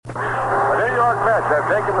Smith have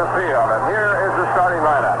taken the field, and here is the starting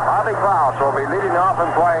lineup. Bobby Klaus will be leading off and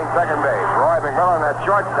playing second base. Roy McMillan at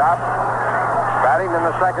shortstop, batting in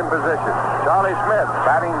the second position. Charlie Smith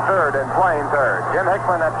batting third and playing third. Jim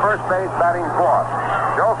Hickman at first base batting fourth.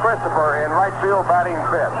 Joe Christopher in right field batting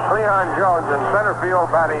fifth. Cleon Jones in center field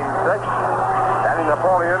batting sixth. Danny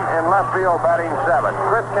Napoleon in left field batting seventh.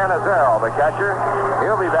 Chris Canizell, the catcher,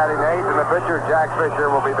 he'll be batting eighth, and the pitcher, Jack Fisher,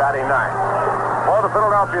 will be batting ninth. For the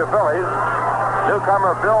Philadelphia Phillies,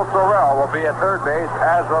 newcomer Bill Sorrell will be at third base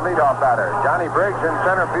as the leadoff batter. Johnny Briggs in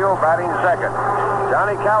center field batting second.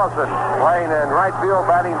 Johnny Callison playing in right field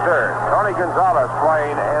batting third. Tony Gonzalez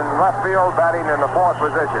playing in left field batting in the fourth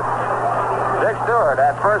position. Dick Stewart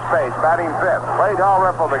at first base batting fifth. Clay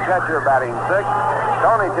Dalrymple, the catcher, batting sixth.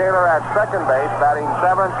 Tony Taylor at second base batting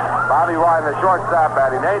seventh. Bobby Ryan, the shortstop,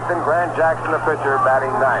 batting eighth. And Grant Jackson, the pitcher,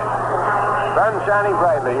 batting ninth. Sun shining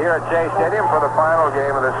brightly here at Shea Stadium for the final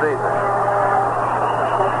game of the season.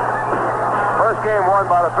 First game won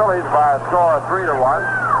by the Phillies by a score of 3-1.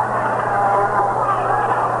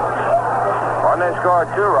 When they scored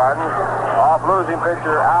 2 runs off losing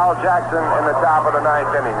pitcher Al Jackson in the top of the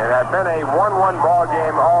ninth inning. It had been a 1-1 ball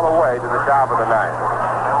game all the way to the top of the ninth.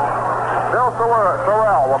 Bill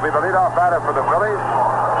Sorrell will be the leadoff batter for the Phillies.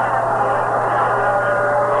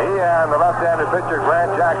 He and the left-handed pitcher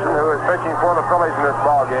Grant Jackson, who is pitching for the Phillies in this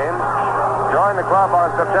ball game, joined the club on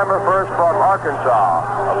September 1st from Arkansas,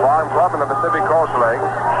 a farm club in the Pacific Coast League.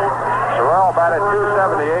 Sorrell batted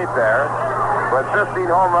 .278 there, with 15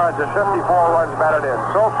 home runs and 54 runs batted in.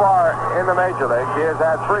 So far in the major leagues, he has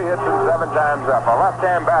had 3 hits and 7 times up. A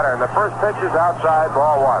left-hand batter, and the first pitch is outside,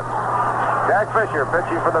 ball 1. Jack Fisher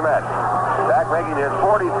pitching for the Mets. Jack making his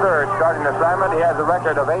 43rd starting assignment. He has a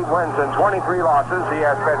record of 8 wins and 23 losses. He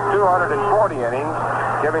has pitched 240 innings,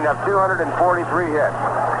 giving up 243 hits.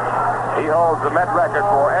 He holds the Met record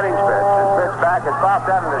for innings pitched. His pitch back is popped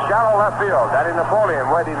out in the shallow left field. Danny Napoleon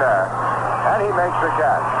waiting there, and he makes the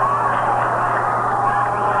catch.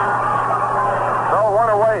 So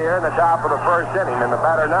one away here in the top of the first inning, and the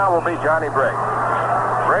batter now will be Johnny Briggs.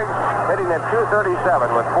 Briggs hitting at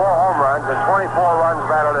 .237 with 4 home runs and 24 runs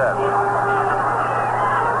batted in.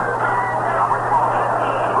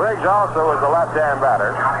 Briggs also is a left-hand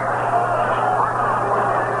batter.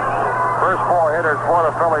 First 4 hitters for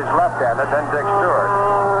the Phillies left-handed, then Dick Stewart.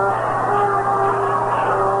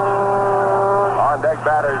 On deck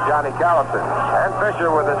batters Johnny Callison. And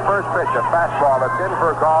Fisher with his first pitch, a fastball that's in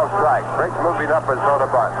for a called strike. Briggs moving up as though to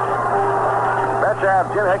bunt. Mets have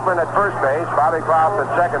Jim Hickman at first base, Bobby Klaus at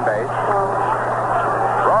second base,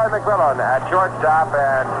 Roy McMillan at shortstop,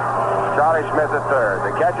 and Charlie Smith at third.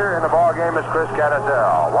 The catcher in the ball game is Chris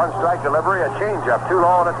Canizell. 1 strike delivery, a changeup, too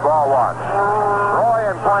low, and it's ball 1. Roy,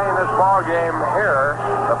 in playing this ball game here,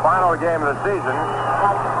 the final game of the season,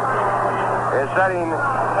 is setting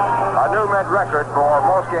a new Met record for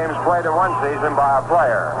most games played in one season by a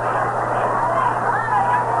player.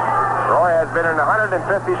 Roy has been in 157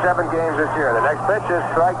 games this year. The next pitch is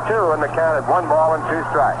strike 2, and the count is 1 ball and 2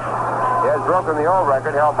 strikes. He has broken the old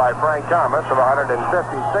record held by Frank Thomas of 156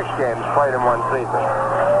 games played in one season.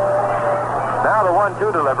 Now the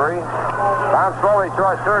 1-2 delivery. Bounce slowly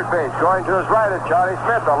towards third base. Going to his right is Charlie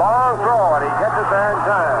Smith. A long throw, and he gets it there in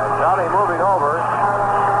time. Charlie moving over.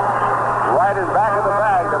 Right is back of the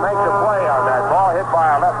bag to make the play on that ball hit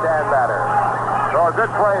by a left-hand batter. So a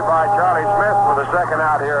good play by Charlie Smith for the second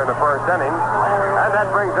out here in the first inning. And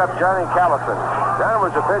that brings up Johnny Callison. John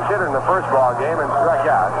was a pinch hitter in the first ball game and struck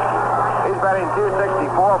out. He's batting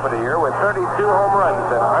 .264 for the year with 32 home runs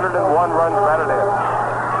and 101 runs batted in.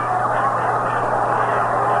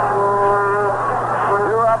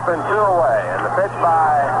 2 up and 2 away. And the pitch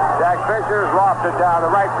by Jack Fisher is lofted down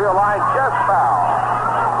the right field line, just foul.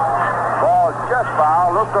 Ball just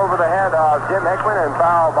foul, looked over the head of Jim Hickman and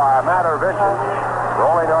fouled by a matter of inches.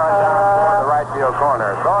 Rolling on down toward the right field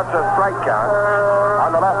corner. So it's a strike count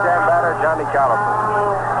on the left-hand batter, Johnny Callison.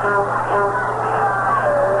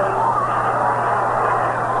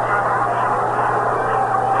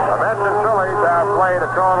 The Mets and Phillies have played a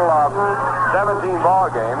total of 17 ball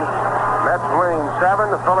games. Mets winning 7,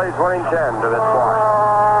 the Phillies winning 10 to this point.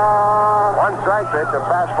 1 strike pitch, a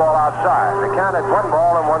fastball outside. The count is 1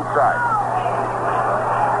 ball and 1 strike.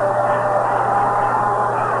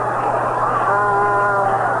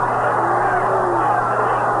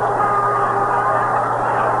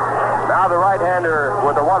 Now the right-hander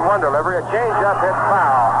with the 1-1 delivery. A changeup hit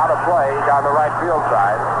foul out of play down the right field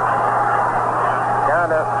side.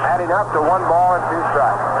 Count adding up to 1 ball and 2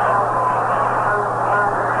 strikes.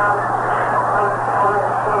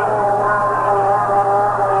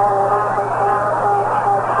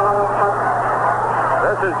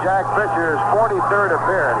 is Jack Fisher's 43rd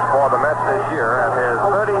appearance for the Mets this year and his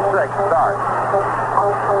 36th start.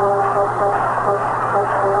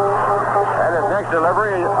 And his next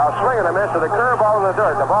delivery, a swing and a miss with a curveball in the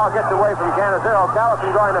dirt. The ball gets away from Canizero.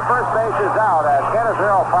 Callison going to first base is out as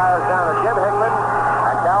Canizero fires down to Jim Hickman,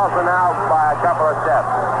 and Callison out by a couple of steps.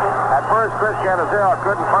 At first, Chris Canizero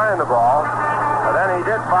couldn't find the ball, but then he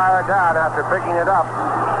did fire it down after picking it up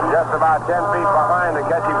just about 10 feet behind the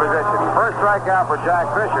catching position. First strikeout for Jack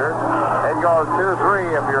Fisher. It goes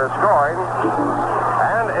 2-3 if you're scoring.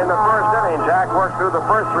 And in the first inning, Jack worked through the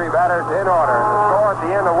first three batters in order. The score at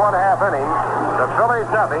the end of one half inning, the Phillies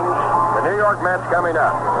nothing, the New York Mets coming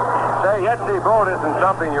up. Say, Yetzi Boat isn't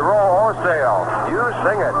something you roll or sail. You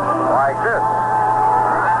sing it like this.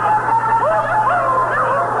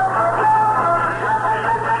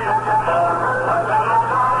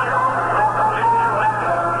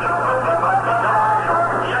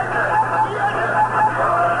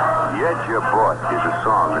 Your Bort is a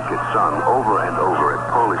song that gets sung over and over at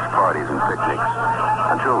Polish parties and picnics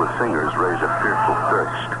until the singers raise a fearful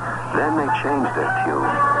thirst. Then they change their tune.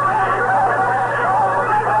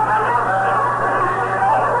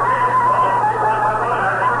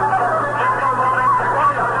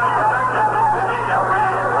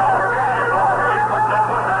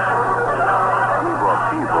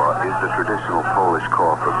 Piwo is the traditional Polish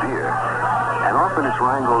call for beer, and often it's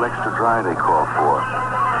Rheingold Extra Dry they call for.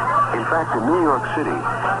 In fact, in New York City,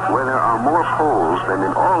 where there are more Poles than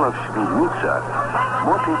in all of Świdnica,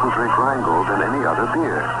 more people drink Rheingold than any other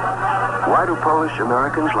beer. Why do Polish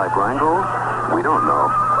Americans like Rheingold? We don't know.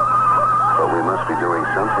 But we must be doing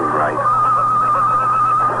something right.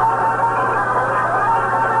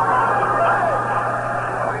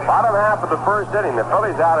 Bottom half of the first inning, the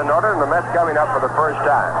Phillies out in order, and the Mets coming up for the first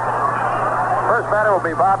time. First batter will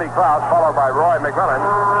be Bobby Klaus, followed by Roy McMillan.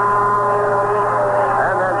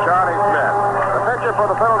 For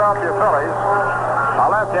the Philadelphia Phillies, a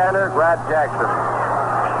left-hander, Brad Jackson.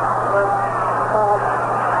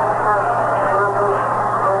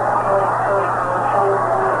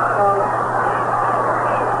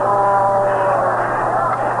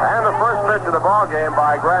 And the first pitch of the ball game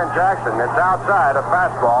by Grant Jackson. It's outside, a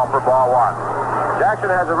fastball for ball one. Jackson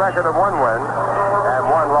has a record of 1 win and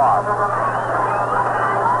 1 loss.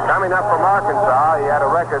 Coming up from Arkansas, he had a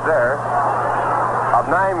record there of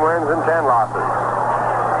 9 wins and 10 losses.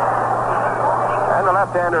 And the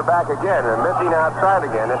left-hander back again and missing outside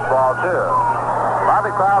again. It's ball 2.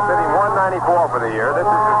 Bobby Klaus hitting 194 for the year. This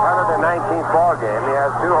is his 119th ball game. He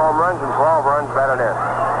has 2 home runs and 12 runs batted in.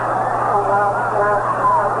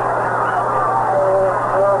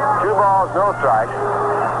 2 balls, no strikes.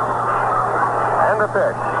 And the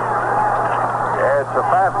pitch. It's a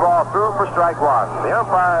fastball through for strike 1. The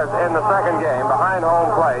umpires in the second game behind home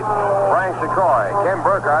plate, Frank Secoy, Kim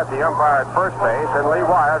Burkhardt, the umpire at first base, and Lee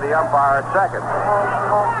Wire, the umpire at second.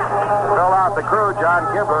 Fill out the crew, John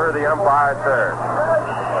Kibler, the umpire at third.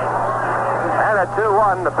 And at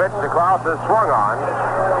 2-1, the pitch to Klaus is swung on.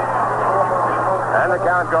 And the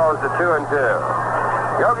count goes to 2-2.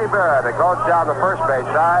 Yogi Berra, the coach on the first base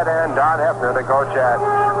side, and Don Hefner, the coach at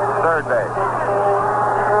third base.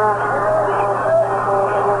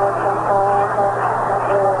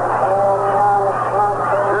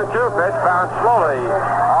 2-2 pitch bounced slowly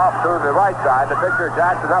off to the right side. The pitcher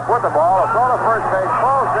Jackson up with the ball. A throw to first base.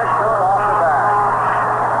 Full 6 to it off the bag.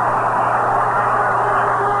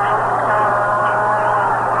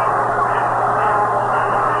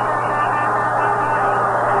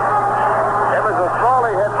 It was a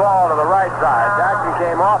slowly hit ball to the right side. Jackson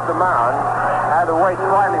came off the mound. Had to wait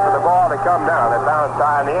slightly for the ball to come down. It bounced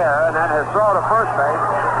high in the air, and then his throw to first base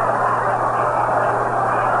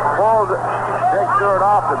pulled Dick Stewart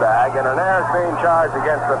off the bag, and an error is being charged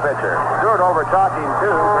against the pitcher. Stewart over talking to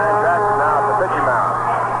Grant Jackson now at the pitching mound.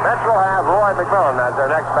 Mets will have Roy McMillan as their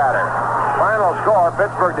next batter. Final score,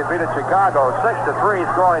 Pittsburgh defeated Chicago 6-3,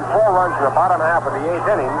 scoring 4 runs in the bottom half of the 8th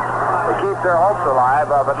inning to keep their hopes alive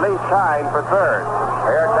of at least tying for third.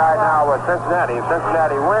 They are tied now with Cincinnati. If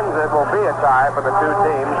Cincinnati wins, it will be a tie for the 2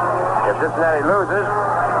 teams. If Cincinnati loses,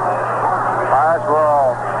 Pirates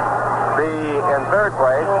will be in third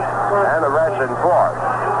place and the rest in fourth.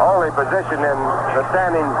 Only position in the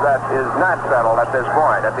standings that is not settled at this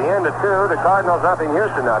point. At the end of 2, the Cardinals nothing,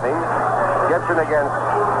 Houston nothing. Gibson against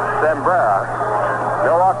Sembrera.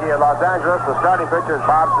 Milwaukee and Los Angeles, the starting pitcher is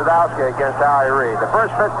Bob Sadowski against Howie Reed. The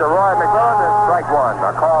first pitch to Roy McMillan is strike 1,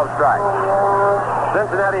 a called strike.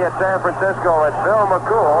 Cincinnati at San Francisco, it's Bill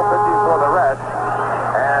McCool pitching for the Reds,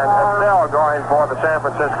 and Estelle going for the San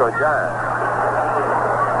Francisco Giants.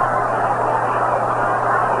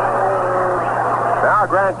 Now Now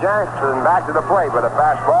Grant Jackson back to the plate with a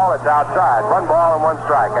fastball. It's outside. 1 ball and 1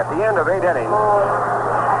 strike. At the end of 8 innings,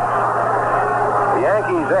 the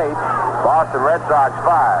Yankees 8, Boston Red Sox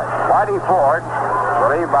 5. Whitey Ford,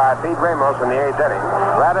 relieved by Pete Ramos in the 8th inning.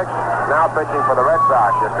 Braddock now pitching for the Red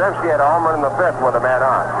Sox. Yastrzemski had a home run in the 5th with a man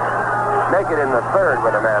on. Make it in the 3rd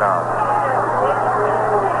with a man on.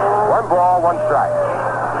 1 ball, 1 strike.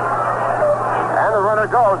 And the runner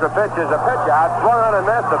goes. The pitch is a pitch out. Swung on and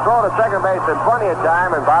missed. The throw to second base in plenty of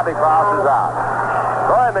time, and Bobby Krause is out.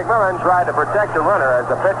 Roy McMillan tried to protect the runner as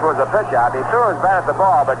the pitch was a pitch out. He threw his bat at the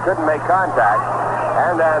ball but couldn't make contact.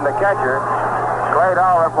 And then the catcher, Clay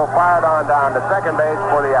Dalrymple, fired on down to second base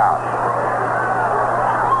for the out.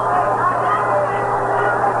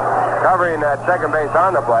 Covering that second base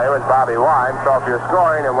on the play was Bobby Wine. So if you're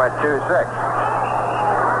scoring, it went 2-6.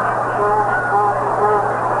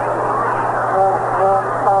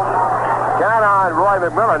 Count on Roy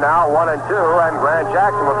McMillan now, 1-2, and Grant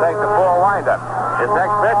Jackson will take the full windup. His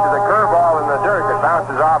next pitch is a curveball in the dirt that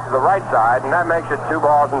bounces off to the right side, and that makes it 2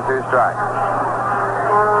 balls and 2 strikes.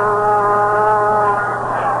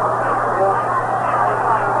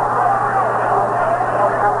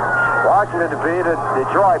 Washington defeated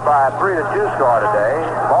Detroit by a 3-2 score today.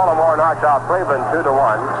 Baltimore knocked out Cleveland 2-1.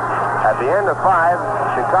 At the end of 5,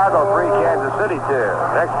 Chicago 3, Kansas City 2.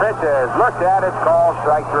 Next pitch is looked at. It's called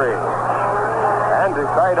strike 3. And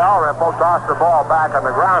Clay Dalrymple tossed the ball back on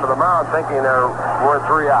the ground of the mound, thinking there were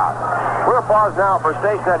 3 out. We'll pause now for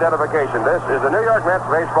station identification. This is the New York Mets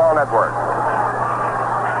Baseball Network.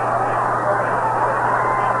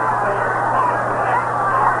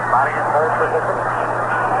 Body in third position.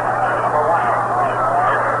 Number 1.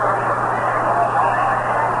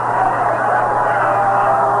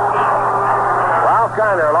 Ralph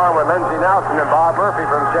Kiner along with Lindsey Nelson and Bob Murphy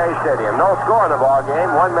from Shea Stadium. No score in the ball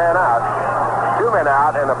game. 1 man out. 2 men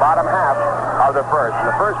out in the bottom half of the first. And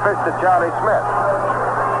the first pitch to Charlie Smith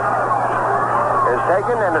is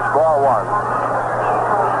taken, and it's ball 1.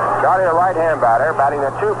 Charlie, a right-hand batter, batting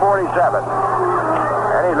at 247.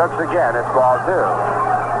 And he looks again. It's ball 2.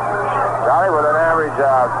 Charlie with an average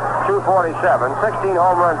of 247, 16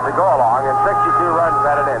 home runs to go along, and 62 runs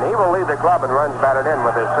batted in. He will lead the club in runs batted in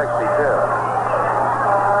with his 62.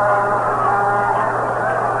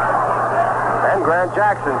 And Grant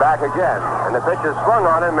Jackson back again. And the pitch is swung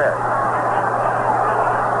on and missed.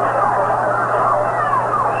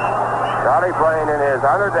 Charlie playing in his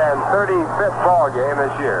 135th ball game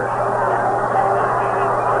this year.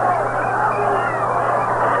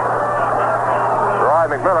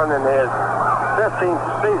 Roy McMillan in his 15th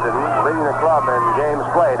season, leading the club in games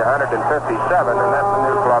played, 157, and that's a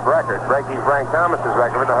new club record, breaking Frank Thomas's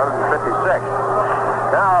record with 156.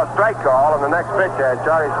 Now a strike call on the next pitch as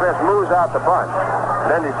Charlie Smith moves out the bunt. And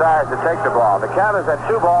then decides to take the ball. The count is at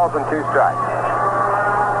 2 balls and 2 strikes.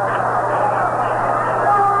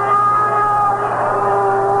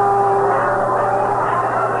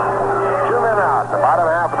 2 men out. The bottom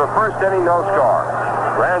half of the first inning, no score.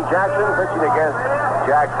 Grant Jackson pitching against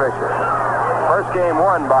Jack Fisher. First game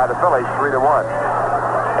won by the Phillies 3-1.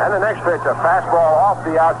 And the next pitch, a fastball off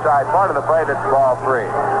the outside part of the plate. It's ball 3.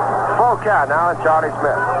 Full count now on Charlie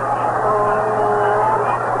Smith.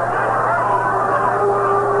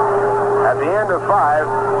 At the end of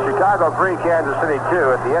 5, Chicago 3, Kansas City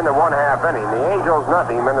 2. At the end of 1/2 inning, the Angels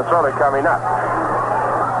nothing, Minnesota coming up.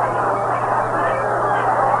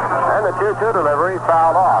 And the 2-2 delivery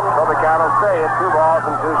fouled off, so the count will stay at 2 balls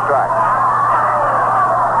and 2 strikes.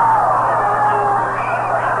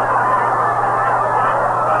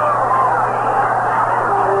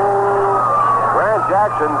 Grant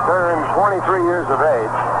Jackson turned 23 years of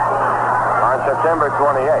age on September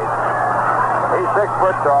 28th. He's 6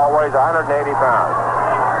 foot tall, weighs 180 pounds.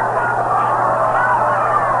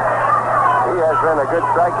 He has been a good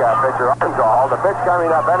strikeout pitcher on call. The pitch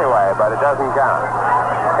coming up anyway, but it doesn't count.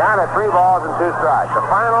 Count at 3 balls and 2 strikes. The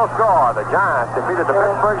final score, the Giants defeated the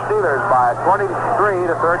Pittsburgh Steelers by a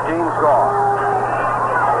 23-13 score.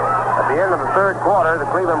 At the end of the 3rd quarter, the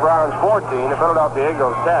Cleveland Browns 14, the Philadelphia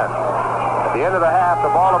Eagles 10. At the end of the half, the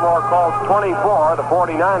Baltimore Colts 24, the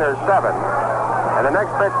 49ers 7. And the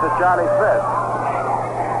next pitch to Charlie Smith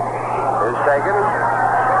is taken.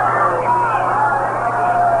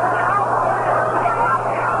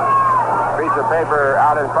 Piece of paper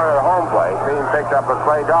out in front of the home plate being picked up with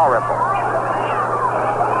Clay Dalrymple.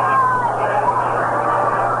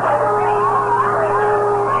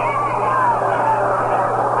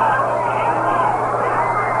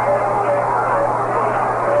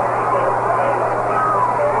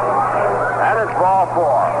 And it's ball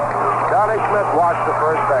 4. Charlie Smith watched the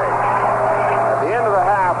first base. At the end of the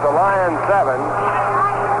half, the Lions 7,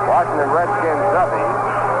 Washington Redskins nothing.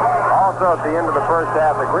 Also, at the end of the first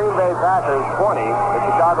half, the Green Bay Packers 20, the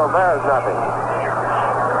Chicago Bears nothing.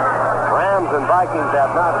 Rams and Vikings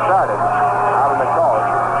have not started out on the coast.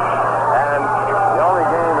 And the only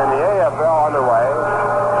game in the AFL underway,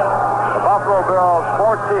 the Buffalo Bills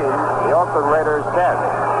 14, the Oakland Raiders 10.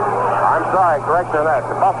 I'm sorry, correction on that.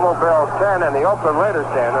 The Buffalo Bills 10 and the Oakland Raiders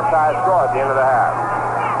 10, the tie score at the end of the half.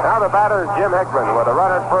 Now the batter is Jim Hickman with a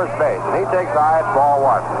runner at first base, and he takes the high at ball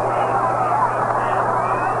one.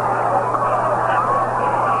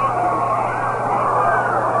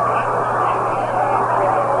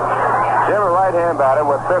 Jim, a right-hand batter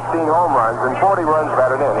with 15 home runs and 40 runs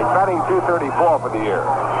batted in. He's batting .234 for the year.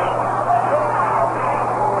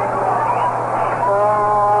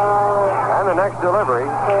 And the next delivery,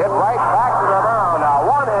 hit right back to the mound. Now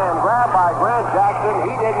one-hand grab by Grant Jackson.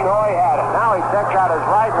 He didn't know he had it. Now he checks out his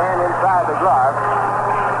right hand inside the glove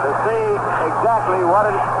to see exactly what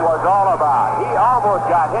it was all about. He almost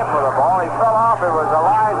got hit with the ball. He fell off. It was a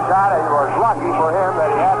line shot, and it was lucky for him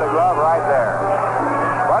that he had the glove right there.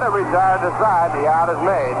 But it retired to side. The out is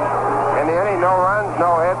made. In the inning, no runs,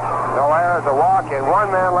 no hits, no errors, a walk, and one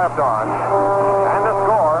man left on. And the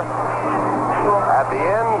score at the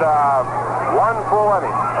end of one full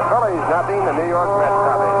inning. The Phillies nothing, the New York Mets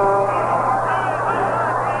nothing.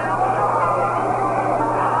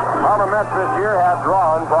 Well, the Mets this year have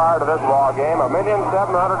drawn prior to this ball game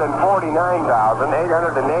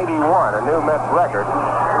 1,749,881, a new Mets record.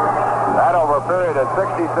 That over a period of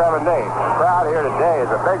 67 days. The crowd here today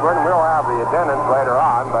is a big one. We'll have the attendance later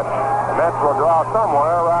on, but the Mets will draw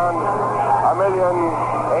somewhere around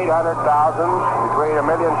 1,800,000, between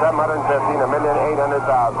 1,750,000 and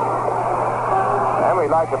 1,800,000. And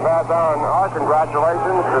we'd like to pass on our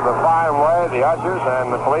congratulations to the fine way the ushers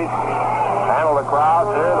and the police handled the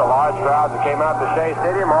crowds here, the large crowds that came out to Shea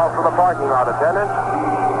Stadium, also the parking lot attendants,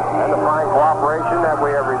 and the fine cooperation that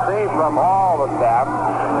we have received from all the staff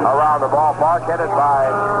around the ballpark, headed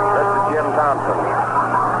by Mr. Jim Thompson.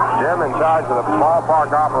 Jim in charge of the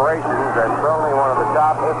ballpark operations, and certainly one of the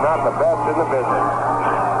top, if not the best in the business.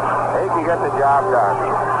 He can get the job done.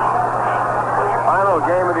 Final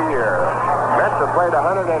game of the year. Mets have played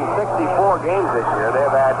 164 games this year.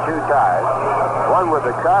 They've had two ties. One with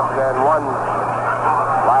the Cubs and one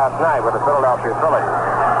last night with the Philadelphia Phillies.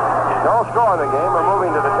 No score in the game. We're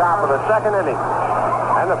moving to the top of the second inning.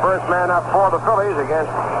 And the first man up for the Phillies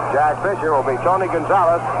against Jack Fisher will be Tony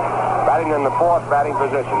Gonzalez, batting in the fourth batting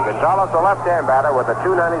position. Gonzalez, a left-hand batter with a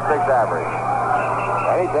 .296 average.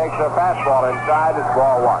 And he takes a fastball inside. It's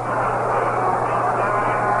ball one.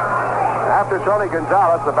 After Tony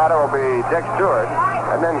Gonzalez, the batter will be Dick Stewart,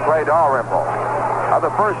 and then Clay Dalrymple. Of the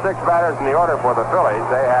first six batters in the order for the Phillies,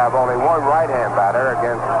 they have only one right-hand batter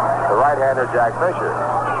against the right-hander Jack Fisher.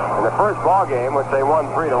 In the first ball game, which they won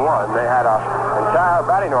 3-1, they had an entire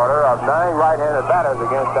batting order of 9 right-handed batters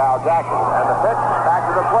against Al Jackson. And the pitch back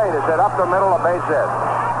to the plate is hit up the middle, a base hit.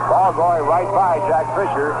 Ball going right by Jack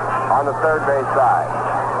Fisher on the third base side.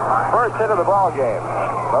 First hit of the ball game.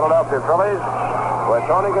 Philadelphia Phillies with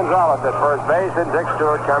Tony Gonzalez at first base and Dick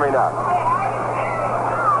Stewart coming up.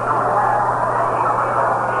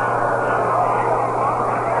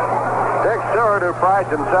 Dick Stewart, who prides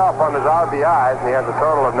himself on his RBIs, and he has a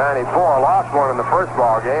total of 94, lost one in the first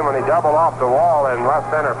ball game when he doubled off the wall in left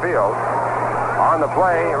center field. On the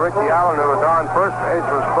play, Ricky Allen, who was on first base,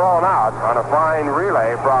 was thrown out on a fine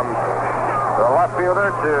relay from the left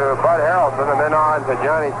fielder to Bud Harrelson, and then on to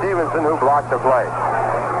Johnny Stevenson, who blocked the play.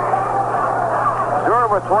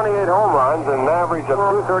 Stewart with 28 home runs and an average of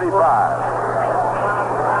 .235.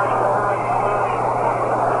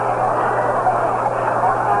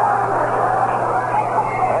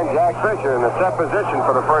 And Jack Fisher in the set position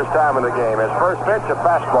for the first time in the game. His first pitch, a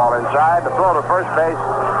fastball inside. The throw to first base,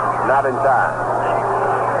 not in time.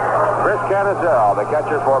 Chris Canizell, the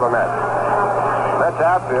catcher for the Mets. Mets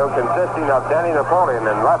outfield consisting of Danny Napoleon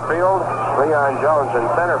in left field, Leon Jones in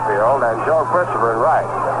center field, and Joe Christopher in right.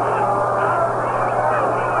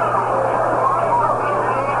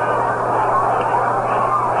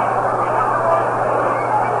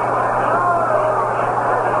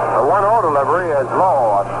 The 1-0 delivery is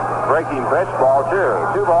low, a breaking pitch, ball two.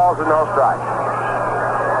 2 balls and no strikes.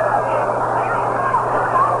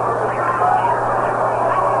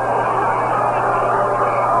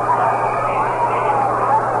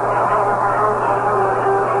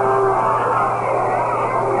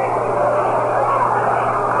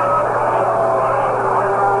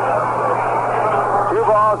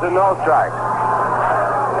 And no strikes.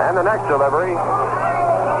 And the next delivery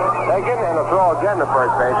taken, and a throw again to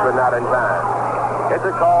first base, but not in time. It's a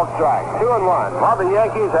called strike. 2-1. Well, the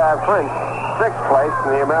Yankees have clinched sixth place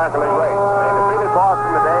in the American League race. They defeated Boston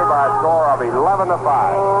today by a score of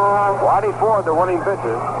 11-5. Whitey Ford, the winning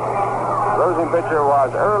pitcher. Losing pitcher was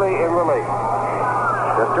early in relief.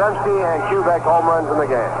 Yastrzemski and Kubek home runs in the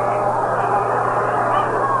game.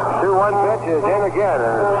 2-1 pitch is in again,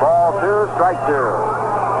 and it's ball 2, strike 2.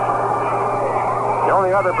 The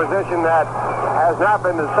only other position that has not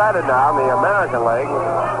been decided now in the American League,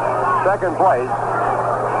 second place.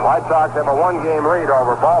 White Sox have a one-game lead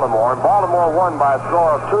over Baltimore, and Baltimore won by a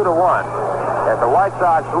score of 2-1. If the White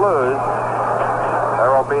Sox lose, there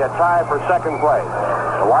will be a tie for second place.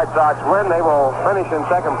 The White Sox win, they will finish in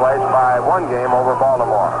second place by one game over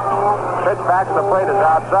Baltimore. Pitch back to the plate is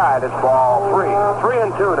outside. It's ball 3.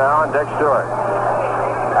 3-2 now on Dick Stewart.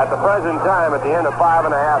 At the present time, at the end of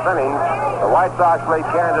 5.5 innings, the White Sox lead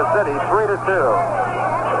Kansas City 3-2.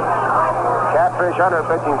 Catfish Hunter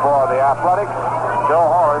pitching for the Athletics. Joe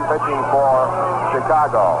Horn pitching for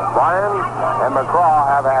Chicago. Bryan and McCraw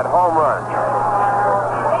have had home runs.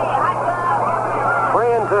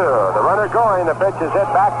 3-2. The runner going. The pitch is hit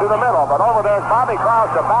back to the middle. But over there's Bobby Krause,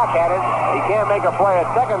 a back at it. He can't make a play at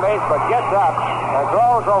second base, but gets up and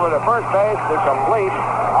throws over to first base to complete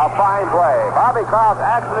a fine play. Bobby Krause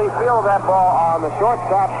actually fielded that ball on the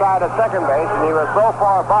shortstop side of second base, and he was so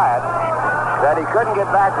far by it that he couldn't get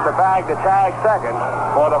back to the bag to tag second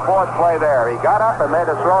for the fourth play there. He got up and made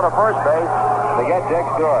a throw to first base to get Dick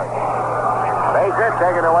Stewart. Base hit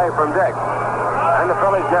taken away from Dick. And the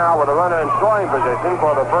Phillies now with a runner in scoring position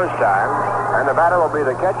for the first time. And the batter will be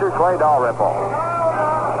the catcher, Clay Dalrymple.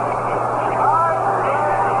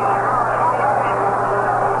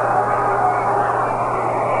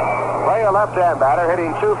 Clay, a left-hand batter,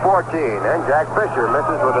 hitting .214. And Jack Fisher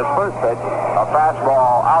misses with his first pitch, a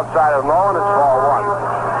fastball outside and low, and it's ball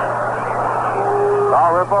 1.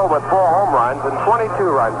 Dalrymple with 4 home runs and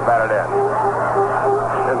 22 runs batted in.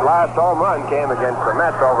 His last home run came against the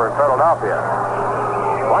Mets over in Philadelphia.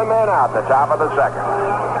 One man out the top of the second.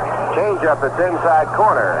 Change up its inside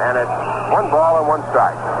corner, and it's 1 ball and 1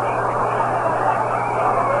 strike.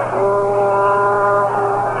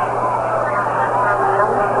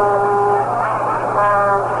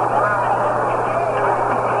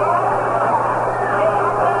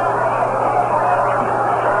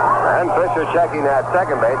 And Fisher checking at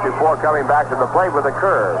second base before coming back to the plate with a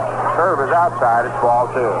curve. Curve is outside. It's ball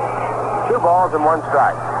 2. 2 balls and 1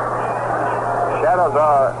 strike. Shadows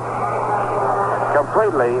are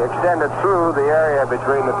completely extended through the area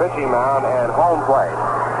between the pitching mound and home plate.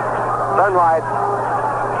 Sunlight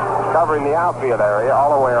covering the outfield area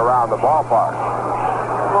all the way around the ballpark.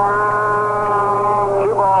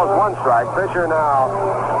 2 balls, 1 strike. Fisher now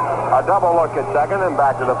a double look at second and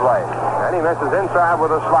back to the plate. And he misses inside with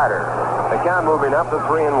a slider. The count moving up to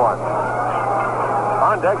 3-1.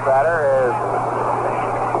 On deck batter is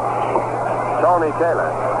Tony Taylor.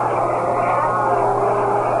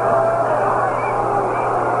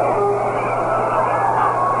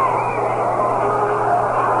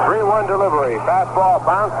 3-1 delivery. Fastball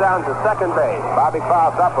bounced down to second base. Bobby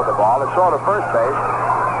Krause up with the ball. The throw to first base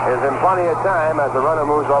is in plenty of time as the runner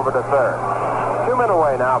moves over to third. 2 men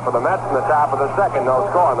away now for the Mets in the top of the second. No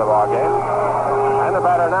score in the ball game. And the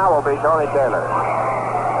batter now will be Tony Taylor.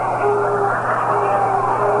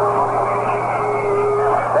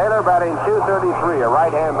 Taylor batting .233, a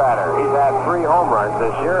right-hand batter. He's had 3 home runs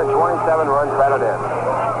this year and 27 runs batted in.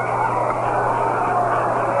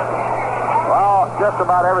 Just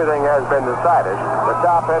about everything has been decided. The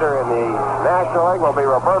top hitter in the National League will be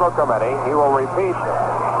Roberto Clemente. He will repeat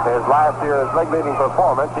his last year's league-leading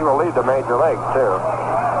performance. He will lead the major leagues, too.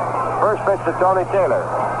 First pitch to Tony Taylor,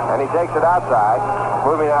 and he takes it outside,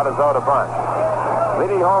 moving out as though to bunt.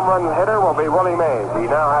 Leading home run hitter will be Willie Mays. He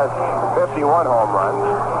now has 51 home runs.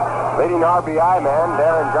 Leading RBI man,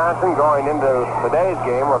 Darren Johnson, going into today's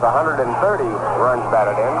game with 130 runs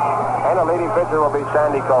batted in. And the leading pitcher will be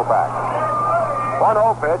Sandy Koufax. 1-0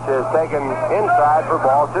 pitch is taken inside for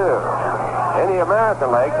ball 2. In the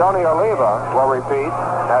American League, Tony Oliva will repeat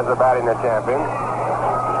as the batting champion.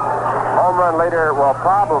 Home run leader will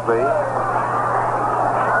probably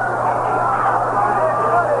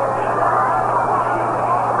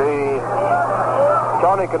be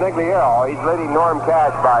Tony Conigliaro. He's leading Norm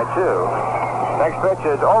Cash by 2. Next pitch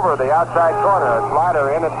is over the outside corner. A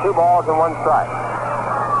slider in at 2 balls and 1 strike.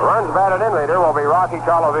 Runs batted in leader will be Rocky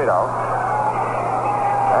Colavito.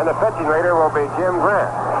 And the pitching leader will be Jim Grant.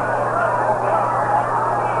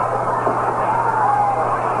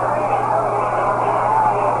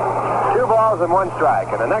 2 balls and 1 strike.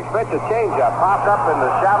 And the next pitch, a changeup, popped up in the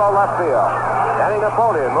shallow left field. Danny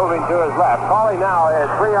Napoleon moving to his left. Calling now is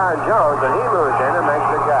Freon Jones, and he moves in and makes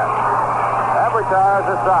the catch. That retires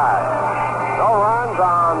aside.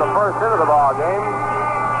 the first hit of the ball game.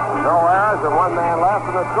 No errors and one man left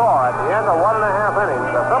in the score. At the end of 1.5 innings,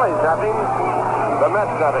 the Phillies nothing, the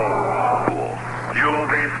Mets nothing. You'll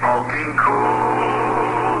be smoking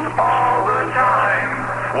cool all the time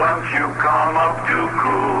once you come up to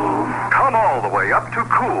Cool. Come all the way up to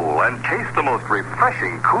Cool and taste the most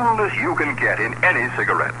refreshing coolness you can get in any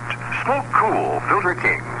cigarette. Smoke Cool Filter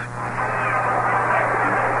Kings.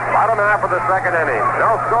 Bottom half of the second inning.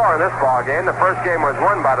 No score in this ball game. The first game was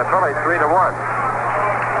won by the Phillies 3-1.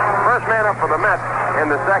 First man up for the Mets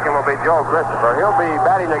in the second will be Joe Christopher. He'll be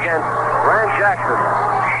batting against Grant Jackson.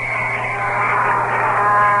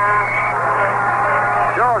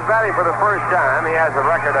 Joe's batting for the first time. He has a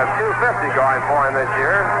record of .250 going for him this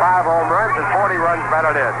year. 5 home runs and 40 runs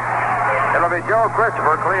batted in. It'll be Joe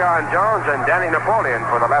Christopher, Cleon Jones, and Danny Napoleon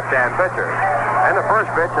for the left-hand pitcher. And the first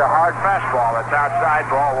pitch, a hard fastball that's outside,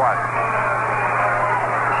 ball 1.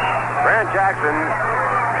 Grant Jackson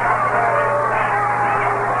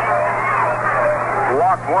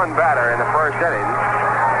walked one batter in the first inning.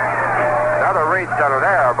 Another reach done an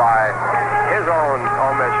error by his own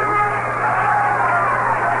omission.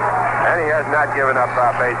 And he has not given up a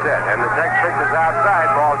base hit. And the next pitch is outside,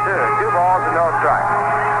 ball 2. 2 balls and no strikes.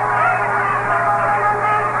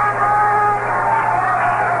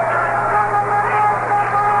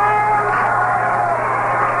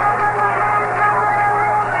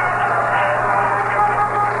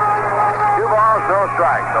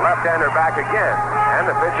 Strike. The left-hander back again, and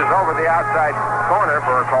the pitch is over the outside corner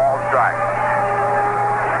for a called strike.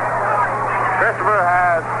 Christopher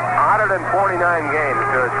has 149 games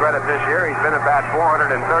to his credit this year. He's been at bat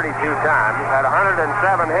 432 times, had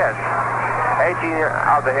 107 hits, 18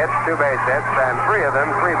 of the hits 2 base hits, and 3 of them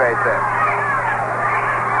 3 base hits.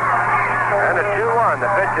 And a 2-1. The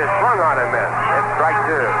pitch is swung on and missed. It's strike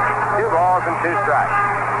 2. 2 balls and 2 strikes.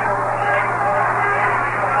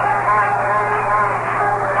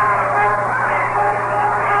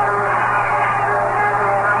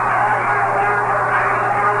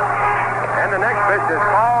 Is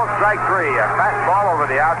called strike 3, a fastball over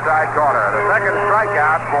the outside corner. The second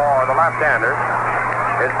strikeout for the left-hander.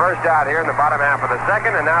 His first out here in the bottom half of the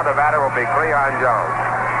second, and now the batter will be Cleon Jones.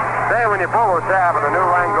 Say, when you pull the tab of the new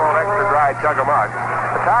Rheingold Extra Dry Chug-a-Mug,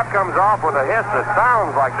 the top comes off with a hiss that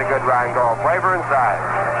sounds like the good Rheingold flavor inside.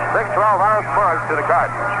 6 12-ounce mugs to the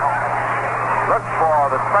carton. Look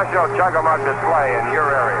for the special Chug-a-Mug display in your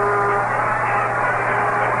area.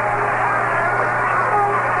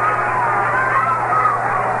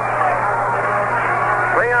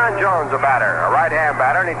 Jones, a batter, a right-hand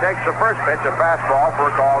batter, and he takes the first pitch, a fastball,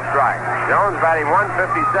 for a called strike. Jones batting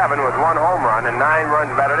 157 with 1 home run and 9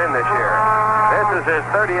 runs batted in this year. This is his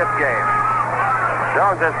 30th game.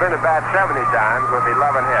 Jones has been at bat 70 times with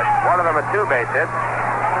 11 hits. 1 of them a 2 base hit,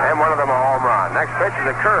 and 1 of them a home run. Next pitch is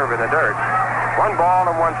a curve in the dirt. 1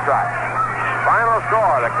 ball and 1 strike. Final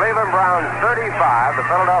score, the Cleveland Browns 35, the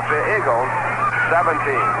Philadelphia Eagles 17.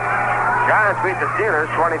 Giants beat the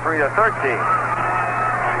Steelers 23-13.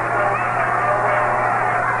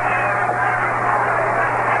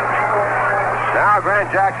 Now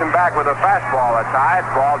Grant Jackson back with a fastball that's high.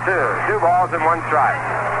 It's ball 2. 2 balls and 1 strike.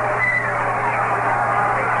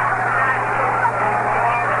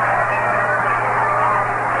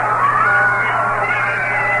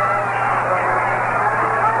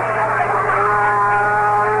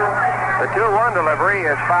 The 2-1 delivery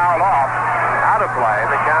is fouled off. Out of play.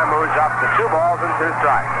 The count moves up to 2 balls and 2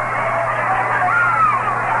 strikes.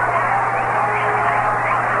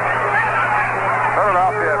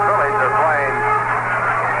 Philadelphia Phillies are playing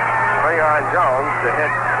Cleon Jones to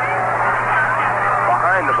hit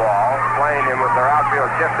behind the ball, playing him with their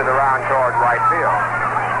outfield shifted around toward right field.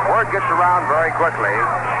 Word gets around very quickly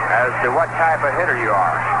as to what type of hitter you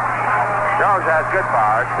are. Jones has good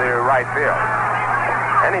power to right field.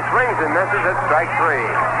 And he swings and misses at strike 3.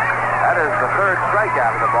 That is the 3rd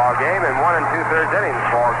strikeout of the ball game in 1 2/3 innings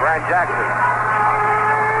for Grant Jackson.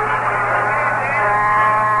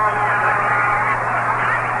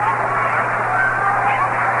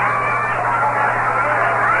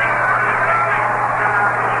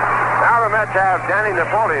 Mets have Danny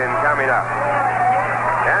Napoleon coming up.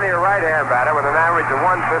 Danny, a right-hand batter with an average of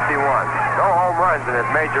 151. No home runs in his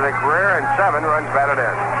major league career and 7 runs batted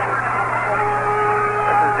in.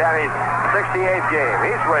 This is Danny's 68th game.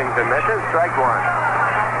 He swings and misses, strike 1.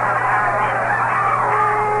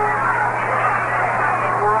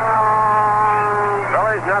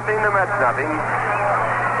 Phillies nothing, the Mets nothing.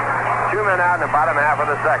 2 men out in the bottom half of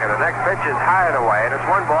the second. The next pitch is high and away, and it's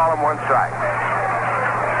 1 ball and 1 strike.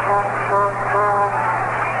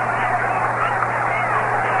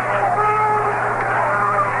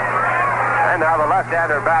 And now Now the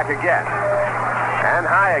left-hander back again. And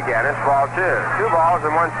high again. It's ball 2. 2 balls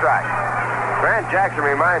and 1 strike. Grant Jackson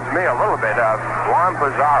reminds me a little bit of Juan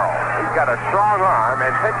Pizarro. He's got a strong arm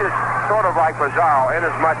and pitches sort of like Pizarro in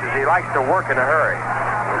as much as he likes to work in a hurry.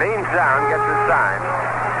 Leans down, gets his sign,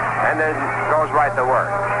 and then goes right to work.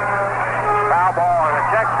 Foul ball on a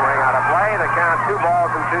check swing out of play. The count 2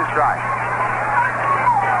 balls and 2 strikes.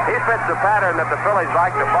 He fits the pattern that the Phillies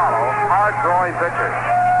like to follow, hard-throwing pitchers.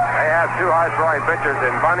 They have 2 hard-throwing pitchers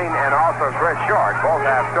in Bunning and also Chris Short. Both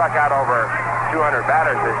have struck out over 200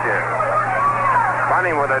 batters this year.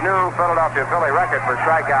 Bunning with a new Philadelphia Philly record for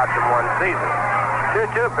strikeouts in one season.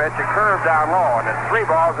 2-2 pitch, a curve down low, and it's 3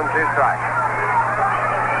 balls and 2 strikes.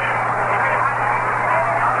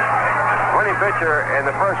 Winning pitcher in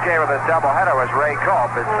the first game of this doubleheader was Ray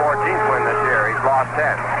Culp, his 14th win this year. He's lost 10.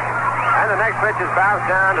 And the next pitch is bounced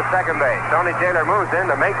down to second base. Tony Taylor moves in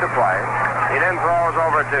to make the play. He then throws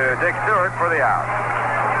over to Dick Stewart for the out.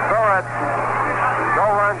 So it's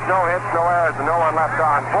no runs, no hits, no errors, and no one left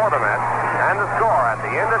on for the Mets. And the score at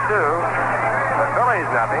the end of 2, the Phillies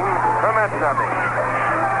nothing, the Mets nothing.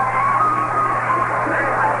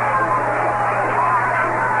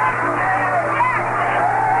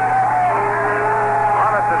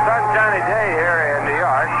 Well, it's a sunshiny day here in New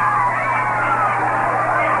York.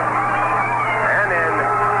 And in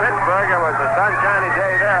Pittsburgh, it was a sunshiny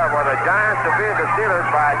day there where the Giants defeated the Steelers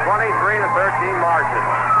by 23-13 margin.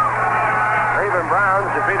 Cleveland Browns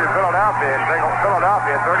defeated Philadelphia 35-17.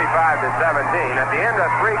 At the end of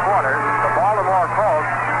 3 quarters, the Baltimore Colts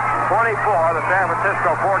 24, the San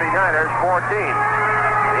Francisco 49ers 14.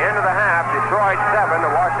 At the end of the half, Detroit 7,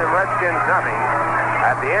 the Washington Redskins nothing.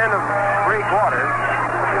 At the end of 3 quarters,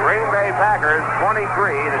 the Green Bay Packers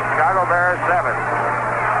 23, the Chicago Bears 7.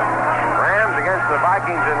 Rams against the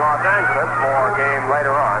Vikings in Los Angeles, more game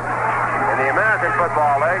later on. In the American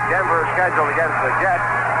Football League, Denver is scheduled against the Jets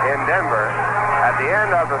in Denver. At the end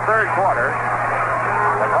of the 3rd quarter,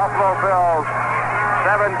 the Buffalo Bills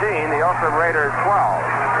 17, the Oakland Raiders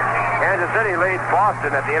 12. Kansas City leads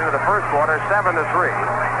Boston at the end of the 1st quarter 7-3.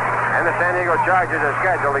 And the San Diego Chargers are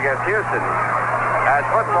scheduled against Houston as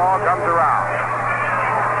football comes around.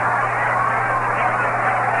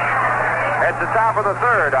 It's the top of the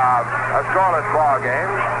 3rd of a scoreless ball game.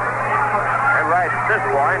 And right at this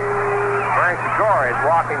point, Frank Segura is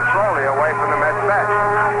walking slowly away from the Mets bench.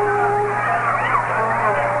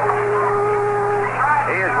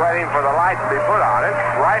 He is waiting for the light to be put on it,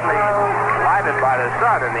 brightly lighted by the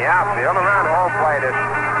sun in the outfield. Around home plate, it's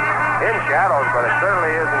in shadows, but it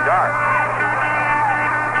certainly isn't dark.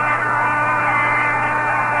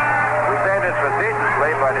 We say this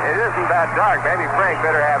facetiously, but it isn't that dark. Maybe Frank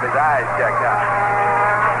better have his eyes checked out.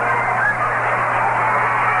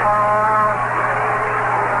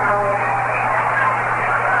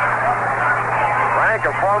 Frank,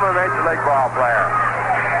 a former Major League ball player.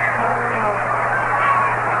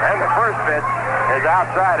 And the first pitch is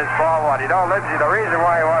outside his ball one. The reason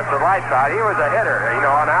why he wants the lights out, he was a hitter, an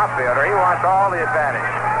outfielder. He wants all the advantage.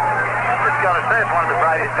 Just got to say, it's one of the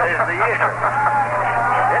brightest days of the year.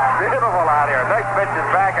 It's beautiful out here. Next pitch is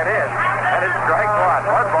back at his. And it's strike 1.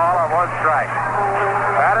 1 ball and 1 strike.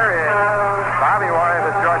 Batter is Bobby Wine,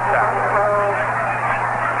 the shortstop.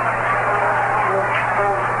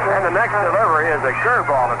 And the next delivery is a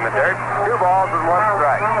curveball in the dirt. 2 balls and 1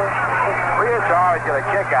 strike. We used to always get a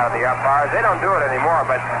kick out of the umpires. They don't do it anymore,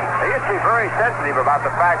 but they used to be very sensitive about the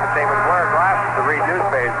fact that they would wear glasses to read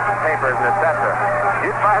newspapers and etc.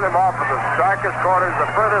 You'd find them off in the darkest corners, the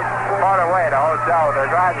furthest part away at a hotel with their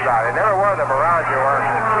glasses on. They never wore them around you where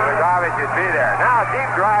it was obvious you'd be there. Now a deep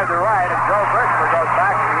drive to right, and Joe Britzler goes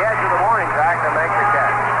back to the edge of the warning track to make the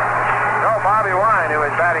catch. So Bobby Wine, who is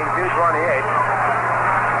batting .228,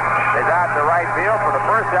 is out to right field for the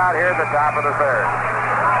first out here at the top of the 3rd.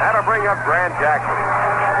 That'll bring up Grant Jackson.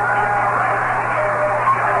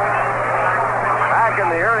 Back in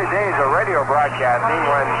the early days of radio broadcasting,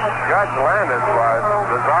 when Judge Landis was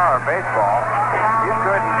the czar of baseball, you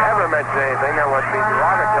couldn't ever mention anything that would be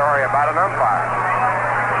derogatory about an umpire.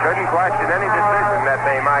 Couldn't question any decision that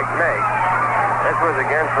they might make. This was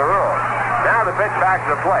against the rules. Now the pitch back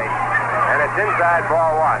to the plate, and it's inside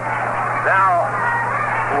ball 1. Now,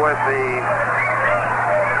 with the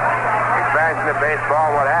expansion of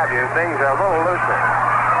baseball, what have you, things are a little looser.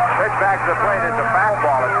 Pitch back to the plate is a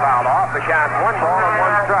fastball that's fouled off. The count 1 ball and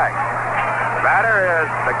 1 strike. Batter is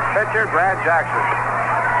the pitcher, Grant Jackson.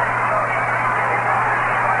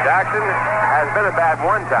 Jackson has been at bat 1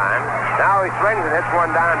 time. Now he swings and hits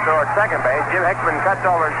one down towards second base. Jim Hickman cuts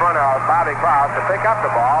over in front of Bobby Klaus to pick up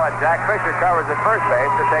the ball, and Jack Fisher covers at first base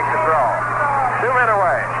to take the throw. 2 men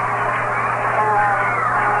away.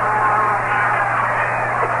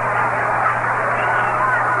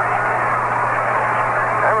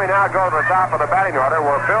 we now go to the top of the batting order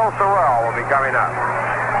where Bill Sorrell will be coming up.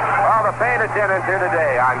 Well, the paid attendance here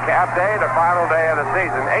today on Cap Day, the final day of the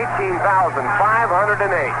season, 18,508.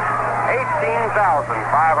 18,508.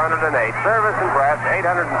 Service and press,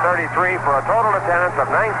 833 for a total attendance of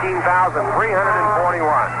 19,341.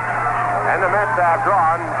 And the Mets have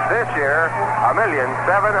drawn this year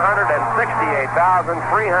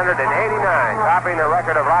 1,768,389, topping the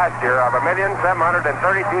record of last year of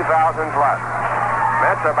 1,732,000 plus.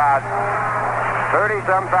 Mets about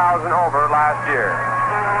 30-some thousand over last year.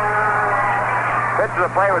 Pitch to the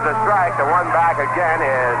play was a strike. The one back again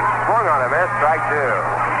is swung on a miss. Strike two.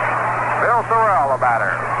 Bill Sorrell, the batter.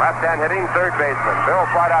 Left-hand hitting third baseman. Bill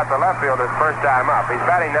flied out to left field his first time up. He's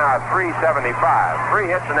batting now at .375. 3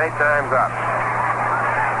 hits and 8 times up.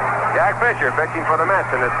 Jack Fisher pitching for the Mets,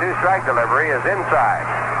 and his 2-strike delivery is inside.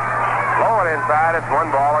 Low and inside, it's 1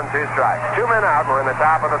 ball and 2 strikes. 2 men out. We're in the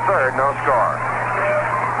top of the third. No score.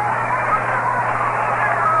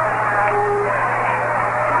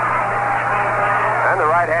 And the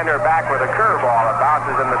right-hander back with a curveball that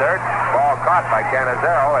bounces in the dirt. Ball caught by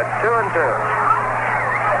Canizero. It's 2-2.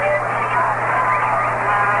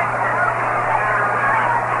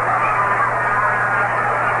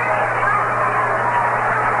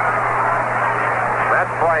 That's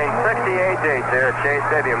playing 68 days here at Shea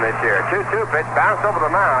Stadium this year. 2-2 pitch bounced over the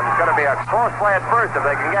mound. It's going to be a close play at first if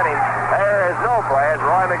they can get him. There is no play as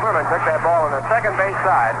Roy McMillan took that ball on the second base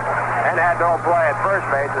side and had no play at first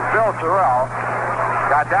base as Bill Sorrell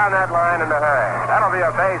got down that line in a hurry. That'll be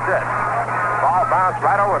a base hit. Ball bounced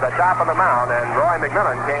right over the top of the mound, and Roy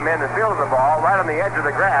McMillan came in and fielded the ball right on the edge of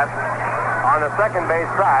the grass on the second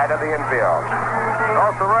base side of the infield.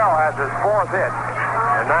 So Sorrell has his 4th hit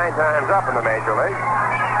and 9 times up in the Major League.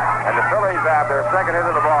 And the Phillies have their second hit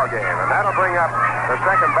of the ball game, and that'll bring up the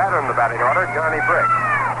second batter in the batting order, Johnny Brick.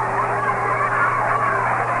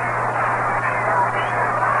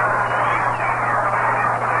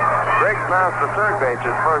 Mounts to third base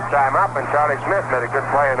his first time up, and Charlie Smith made a good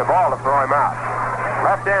play in the ball to throw him out.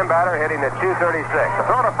 Left-hand batter hitting at .236. A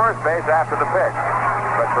throw to first base after the pitch,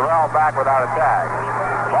 but Sorrell back without a tag.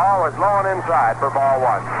 Ball was low and inside for ball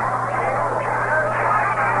 1.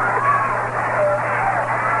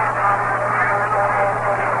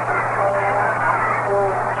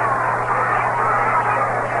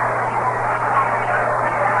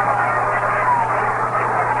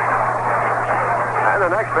 The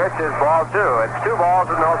next pitch is ball 2. It's 2 balls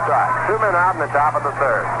and no strikes. 2 men out in the top of the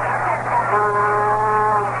third.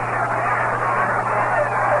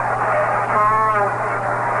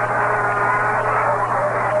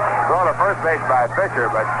 Throw to first base by Fisher,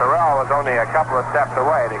 but Sorrell was only a couple of steps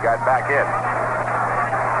away and he got back in.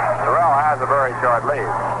 Sorrell has a very short lead.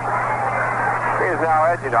 He is now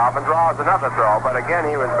edging off and draws another throw, but again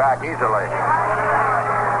he was back easily.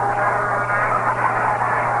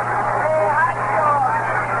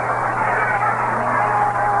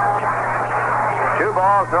 2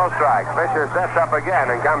 balls, no strikes. Fisher sets up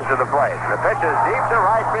again and comes to the plate. The pitch is deep to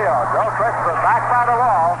right field. Joe Christopher back by the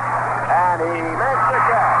wall, and he makes the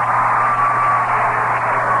catch.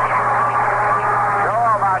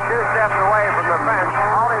 Joe about 2 steps away from the fence,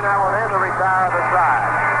 holding that one in to retire the side.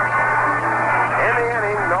 In the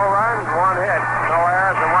inning, no runs, 1 hit, no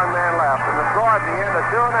errors, and 1 man left. And the score at the end is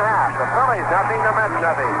 2 1/2. The Phillies nothing, the Mets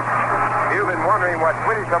nothing. You've been wondering what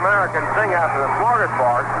Swedish Americans sing after the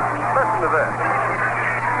smorgasbord. Listen to this.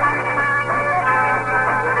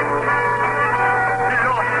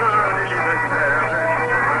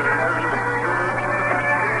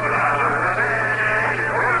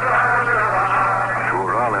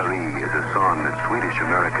 Swedish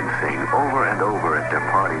Americans sing over and over at their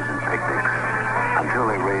parties and picnics until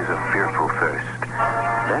they raise a fearful thirst.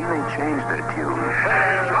 Then they change their tune.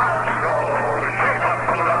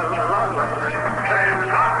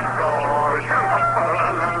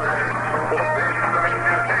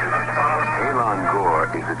 Elon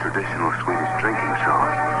Gore is a traditional Swedish drinking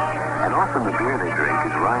song, and often the beer they drink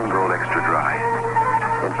is Rheingold Extra Dry.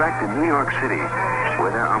 In fact, in New York City,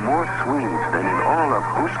 where there are more Swedes than in all of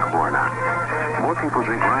Husqvarna, more people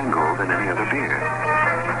drink Rheingold than any other beer.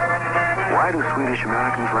 Why do Swedish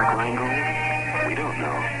Americans like Rheingold? We don't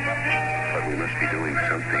know. But we must be doing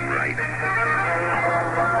something right.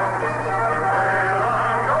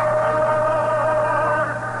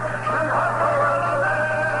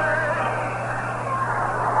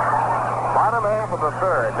 Bottom half of the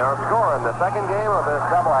third. Now scoring the second game of this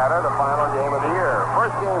doubleheader, the final game of the year.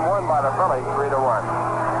 First game won by the Phillies 3-1.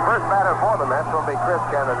 First batter for the Mets will be Chris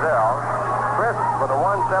Canizero. Chris with a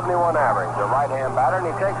 171 average, a right-hand batter, and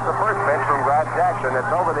he takes the first pitch from Brad Jackson.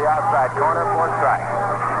 It's over the outside corner for a strike.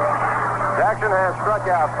 Jackson has struck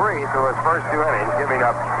out 3 through his first 2 innings, giving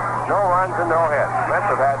up no runs and no hits. Mets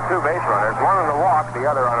have had 2 base runners, one on a walk, the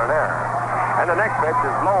other on an error. And the next pitch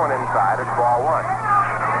is low and inside. It's ball 1.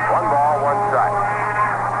 1 ball, 1 strike.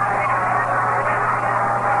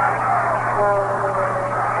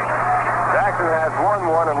 Jackson has won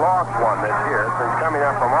 1 and lost 1 this year since coming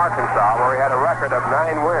up from Arkansas, where he had a record of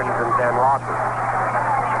 9 wins and 10 losses.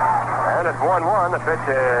 And at 1-1, the pitch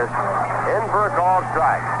is in for a called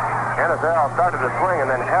strike. Kennisell started to swing and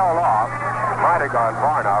then held off. Might have gone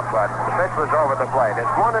far enough, but the pitch was over the plate. It's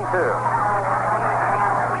 1-2.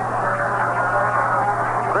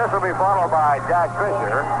 This will be followed by Jack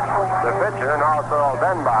Fisher, the pitcher, and also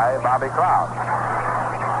then by Bobby Cloud.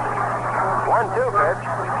 1-2 pitch,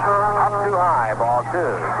 up too high, ball 2.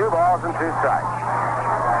 2 balls and 2 strikes.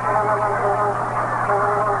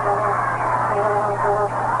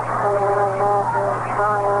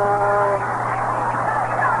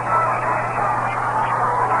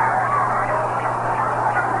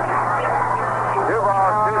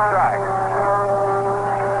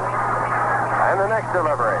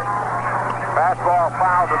 Delivery. Fastball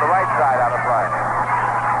foul to the right side out of play.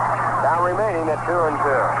 Now remaining at 2-2.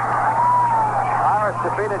 Pirates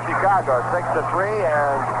defeated Chicago 6-3,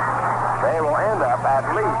 and they will end up at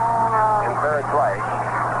least in third place.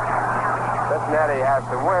 Cincinnati has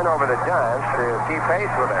to win over the Giants to keep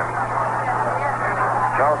pace with them.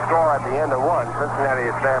 No score at the end of 1. Cincinnati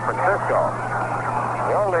is San Francisco.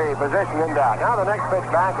 The only position in doubt. Now the next pitch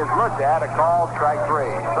back is looked at, a called strike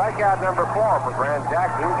 3. Strikeout number 4 for Grant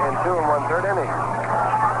Jackson in 2 1/3 innings.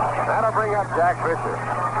 That'll bring up Jack Fisher.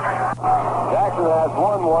 Jackson has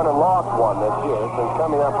won 1 and lost 1 this year since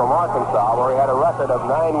coming up from Arkansas, where he had a record of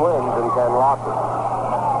 9 wins and 10 losses.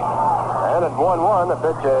 And at 1-1, the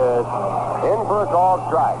pitch is in for a called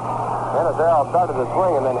strike. Kennisell started to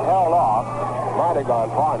swing and then held off. Might have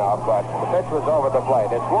gone far enough, but the pitch was over the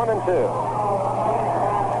plate. It's 1-2.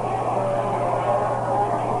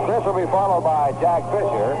 This will be followed by Jack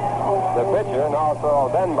Fisher, the pitcher, and also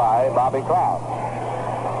then by Bobby Cloud.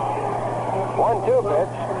 1-2 pitch,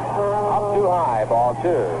 up too high, ball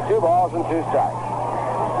 2. 2 balls and 2 strikes.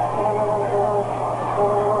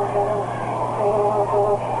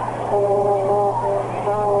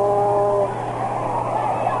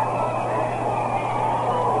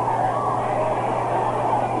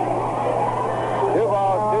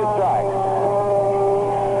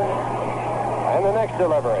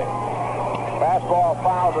 Delivery. Fastball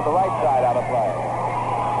foul to the right side out of play.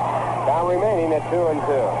 Now remaining at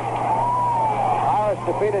 2-2. Pirates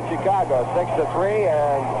defeated Chicago 6-3,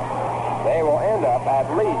 and they will end up at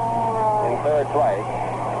least in third place.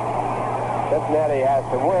 Cincinnati has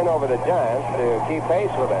to win over the Giants to keep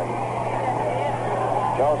pace with them.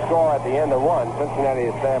 No score at the end of 1. Cincinnati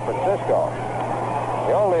is San Francisco.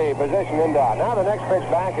 The only position in doubt. Now the next pitch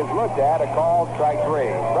back is looked at, a called strike 3.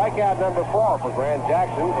 Strikeout number 4 for Grant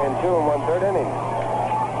Jackson in 2 1/3 innings.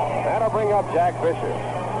 That'll bring up Jack Fisher.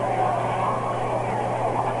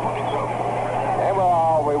 And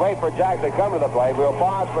while we wait for Jack to come to the plate, we'll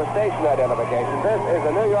pause for station identification. This is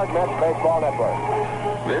the New York Mets Baseball Network.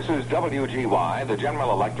 This is WGY, the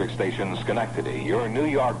General Electric station, Schenectady, your New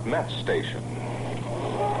York Mets station.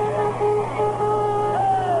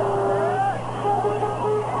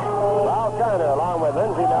 Along with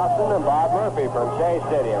Lindsey Nelson and Bob Murphy from Shea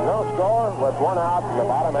Stadium. No score with 1 out in the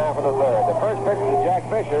bottom half of the 3rd. The first pitch to Jack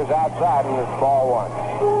Fisher is outside, and it's ball 1.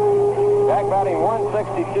 Jack batting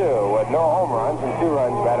 162 with no home runs and 2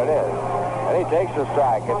 runs batted in. And he takes a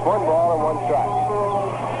strike. It's 1 ball and 1 strike.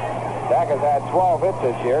 Jack has had 12 hits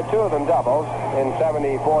this year, 2 of them doubles in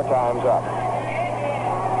 74 times up.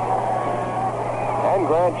 And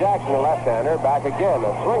Grant Jackson, a left-hander, back again.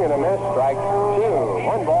 A swing and a miss, strike 2.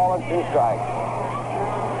 1 ball and 2 strikes.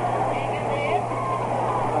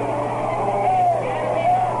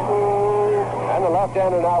 And the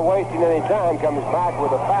left-hander, not wasting any time, comes back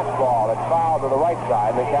with a fastball. It's fouled to the right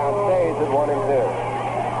side, and the count stays at 1-2.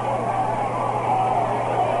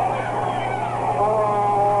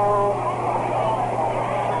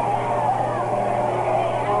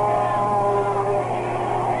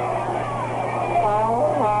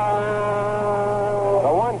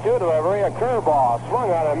 Curveball swung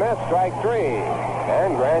on a miss, strike 3.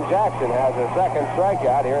 And Grant Jackson has his second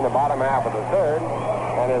strikeout here in the bottom half of the 3rd,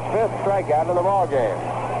 and his 5th strikeout in the ball game.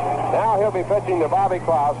 Now he'll be pitching to Bobby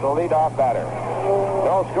Klaus, the leadoff batter.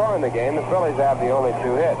 No score in the game. The Phillies have the only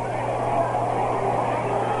 2 hits.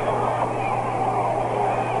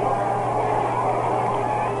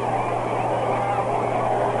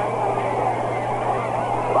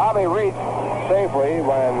 Bobby reached safely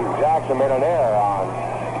when Jackson made an error on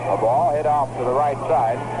a ball hit off to the right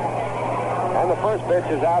side. And the first pitch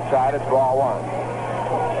is outside. It's ball one.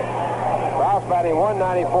 Ralph batting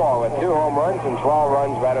 194 with 2 home runs and 12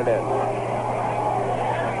 runs batted in.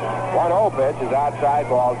 1-0 pitch is outside,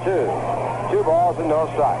 ball 2. 2 balls and no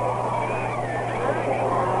strikes.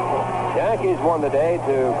 Yankees won the day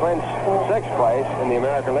to clinch 6th place in the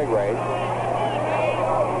American League race.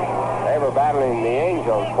 They were battling the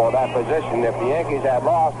Angels for that position. If the Yankees had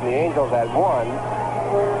lost and the Angels had won,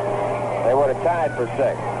 they would have tied for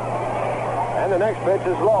 6th. And the next pitch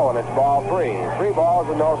is low, and it's ball 3. 3 balls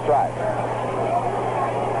and no strikes.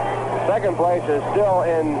 Second place is still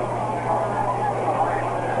in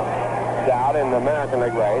doubt in the American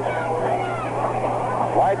League race.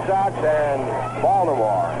 White Sox and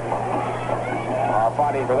Baltimore are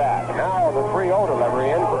fighting for that. Now the 3-0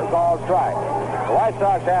 delivery in for a called strike. The White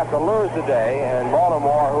Sox have to lose today, and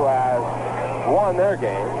Baltimore, who has won their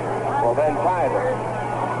game, will then tie them.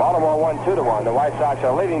 Baltimore won 2-1. The White Sox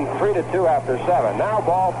are leading 3-2 after 7. Now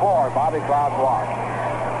ball 4, Bobby Cloud's walk.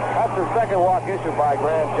 That's the second walk issued by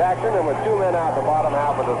Grant Jackson, and with 2 men out the bottom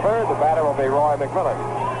half of the third, the batter will be Roy McMillan.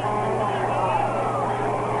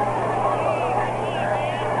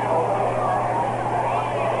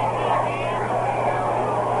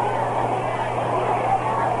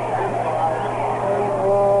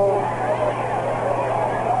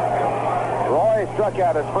 Struck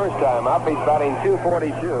out his first time up. He's batting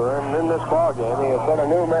 .242, and in this ball game, he has set a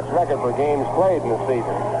new Mets record for games played in the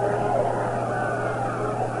season.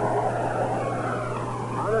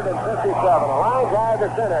 157. A line drive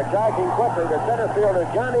to center, striking quickly to center fielder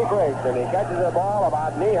Johnny Briggs, and he catches the ball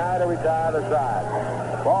about knee-high to retire the side.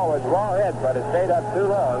 The ball was raw hit, but it stayed up too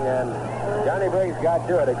long, and Johnny Briggs got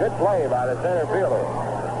to it. A good play by the center fielder.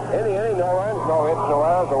 In the inning, no runs, no hits, no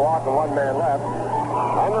errors, a walk, and 1 man left.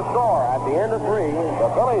 And the score at the end of 3, the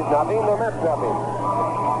Phillies nothing, the Mets nothing.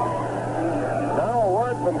 Now a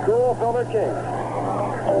word from Cool Filter King.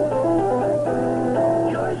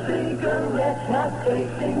 Your cigarette's not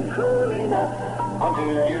tasting cool enough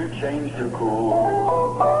until you change to cool.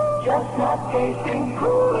 Just not tasting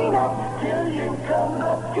cool enough till you come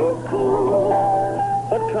up to cool.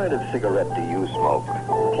 What kind of cigarette do you smoke?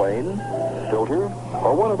 Plain, filter,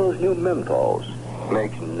 or one of those new menthols?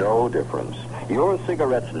 Makes no difference. Your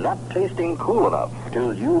cigarette's not tasting cool enough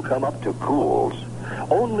till you come up to Kool's.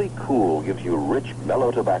 Only Kool gives you rich,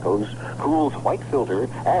 mellow tobaccos, Kool's white filter,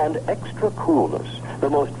 and extra coolness. The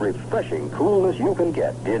most refreshing coolness you can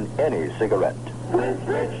get in any cigarette. With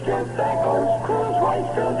rich tobaccos, Kool's white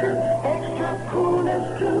filter, extra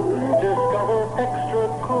coolness too. Discover extra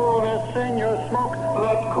coolness in your smoke.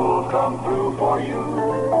 Let Kool come through for you.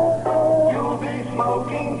 You'll be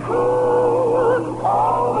smoking Kool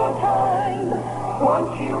all the time.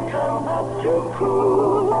 Once you come up to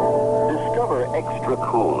Kool. Discover extra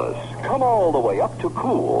coolness. Come all the way up to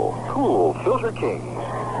Kool. Kool Filter Kings.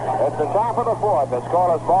 It's the top of the 4th, the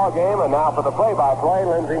scoreless ball game, and now for the play-by-play,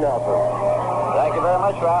 Lindsey Nelson. Thank you very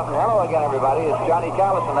much, Ralph, and hello again, everybody. It's Johnny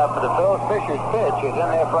Callison up for the Phillies. Fisher's pitch is in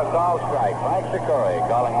there for a call strike. Mike Sikori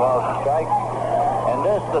calling balls and strikes. And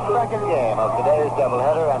this is the second game of today's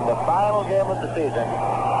doubleheader and the final game of the season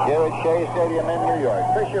here at Shea Stadium in New York.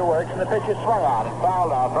 Fisher works, and the pitch is swung on and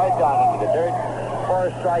fouled off right down into the dirt for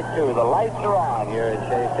strike 2. The lights are on here at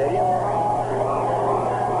Shea Stadium.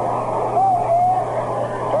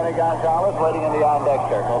 Tony Gonzalez waiting in the on-deck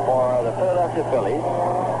circle for the Philadelphia Phillies.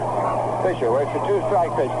 Fisher works a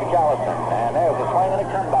 2-strike pitch to Callison, and there's a swing and a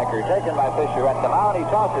comebacker taken by Fisher at the mound. He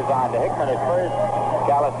tosses on to Hickman at first.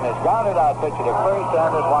 Callison has grounded out pitch to first, and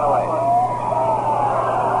there's 1 away.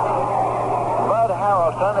 Bud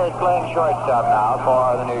Harrelson is playing shortstop now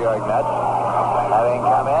for the New York Mets, having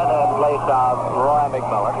come in and placed off Roy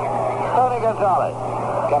McMillan. Tony Gonzalez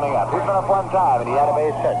coming up. He's been up 1 time, and he had a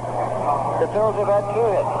base hit. The Phillies have had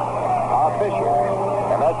 2 hits off Fisher.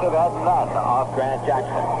 The Mets have had none off Grant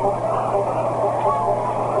Jackson.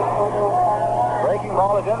 Breaking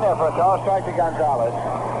ball is in there for a call strike to Gonzalez.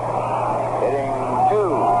 Hitting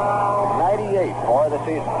 .298 for the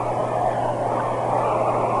season.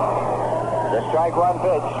 The strike 1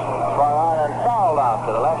 pitch swung on and fouled off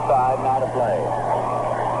to the left side, now to play.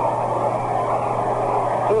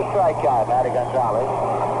 2-strike count now to Gonzalez.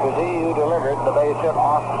 It was he who delivered the base hit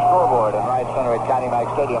off the scoreboard in right center at Connie Mack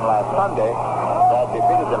Stadium last Sunday that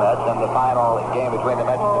defeated the Mets in the final game between the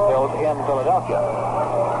Mets and the Phillies in Philadelphia.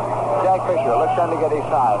 Jack Fisher looks in to get his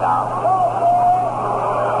side now.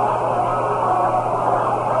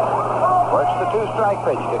 Works the 2-strike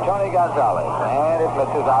pitch to Tony Gonzalez, and it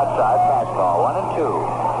misses outside. Fastball,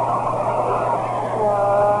 1-2.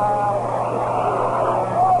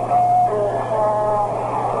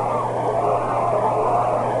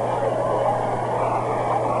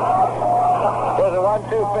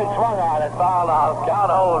 pitch swung on and fouled out. Count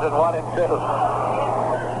holds at 1-2.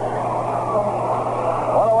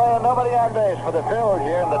 One away and nobody on base for the Phillies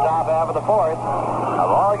here in the top half of the fourth. A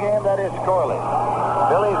ball game that is scoreless.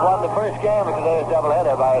 Phillies won the first game of today's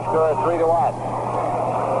doubleheader by a score of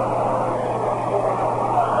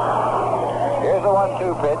 3-1. Here's the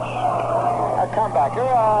 1-2 pitch. A comebacker.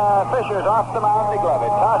 Fisher's off the mound. He glove it.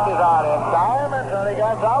 Tosses on in time, and Tony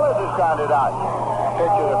Gonzalez is grounded out.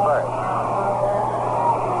 Pitcher to first.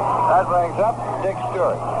 That brings up Dick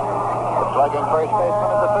Stewart. The slugging first baseman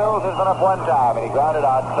of the Phillies has been up one time, and he grounded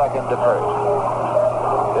out second to first.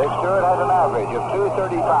 Dick Stewart has an average of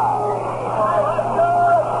 .235.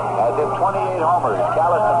 Has hit 28 homers.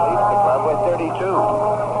 Callison leads the club with 32.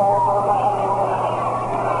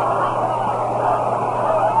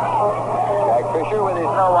 Fisher with his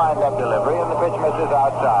no wind-up delivery, and the pitch misses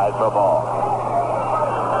outside for a ball.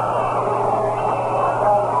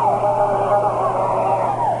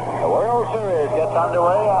 The World Series gets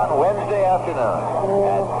underway on Wednesday afternoon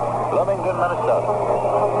at Bloomington, Minnesota.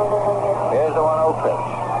 Here's the 1-0 pitch.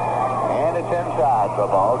 And it's inside for a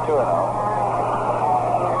ball, 2-0.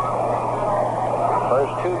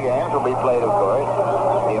 First two games will be played, of course,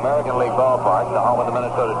 the American League ballpark, the home of the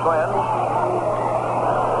Minnesota Twins.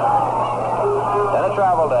 Then a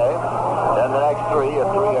travel day. Then the next three, if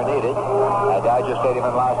three are needed, at Dodger Stadium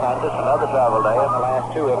in Los Angeles. Another travel day, and the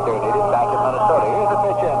last two, if they're needed, back in Minnesota. Here's the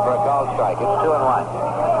pitch in for a called strike. It's 2-1.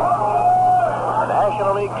 The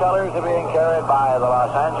National League colors are being carried by the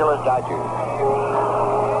Los Angeles Dodgers.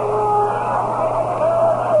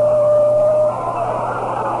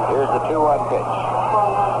 Here's the 2-1 pitch.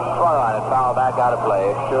 Swung on it, foul back out of play.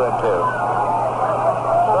 It's 2-2. So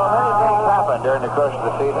many things happened during the course of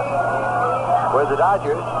the season with the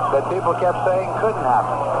Dodgers that people kept saying couldn't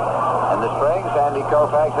happen. In the spring, Sandy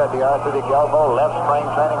Koufax had the arthritic elbow, left spring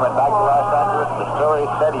training, went back to Los Angeles. The story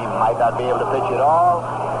said he might not be able to pitch at all.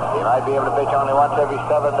 He might be able to pitch only once every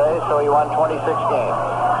 7 days, so he won 26 games.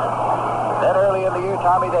 Then early in the year,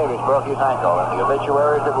 Tommy Davis broke his ankle, and the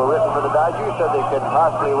obituaries that were written for the Dodgers said they couldn't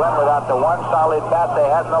possibly win without the one solid bat they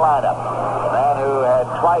had in the lineup, the man who had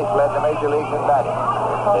twice led the major leagues in batting.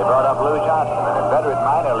 They brought up Lou Johnson, an inveterate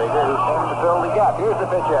minor leaguer who seemed to fill the gap. Here's the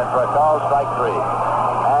pitch in for a call, strike 3.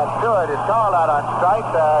 And Stewart is called out on strike.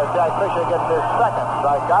 Jack Fisher gets his second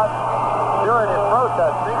strikeout. Stewart is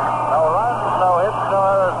protesting. No runs, no hits, no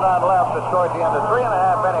errors, none left to score at the end of 3.5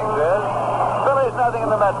 innings is Phillies nothing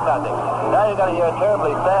and the Mets nothing. Now you're going to hear a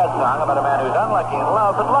terribly sad song about a man who's unlucky in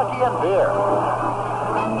love, but lucky in beer.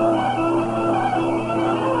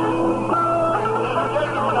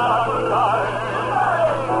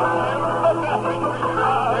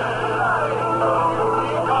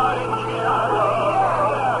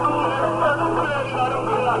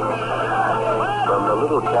 From the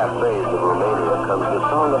little cafes of Romania comes the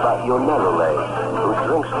song about Ionelule, who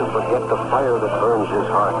drinks to forget the fire that burns his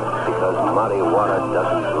heart because marijuana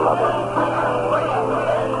doesn't love him.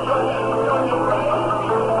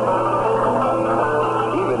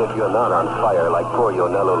 Even if you're not on fire like poor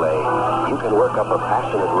Ionelule, you can work up a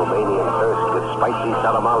passionate Romanian thirst with spicy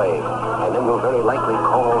salamale, and then you'll very likely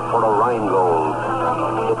call for a Rheingold.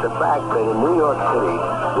 It's a fact that in New York City,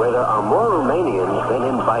 where there are more Romanians than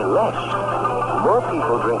in Bailesh, more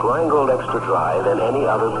people drink Rheingold Extra Dry than any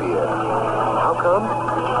other beer. How come?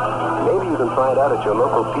 Maybe you can find out at your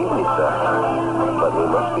local pivnica. But we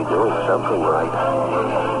must be doing something right.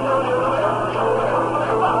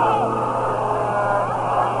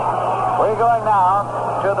 We're going now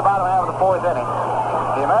to the bottom half of the fourth inning.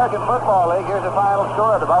 The American Football League, here's the final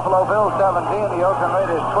score. The Buffalo Bills 17, the Oakland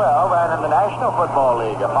Raiders 12, and in the National Football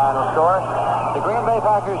League, a final score, the Green Bay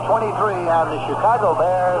Packers 23 and the Chicago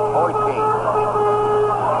Bears 14.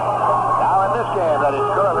 Now in this game that is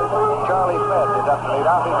scoreless, Charlie Smith is up to lead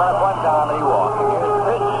off. He's run up one time and he walked. And here's the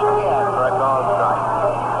pitch again for a called strike.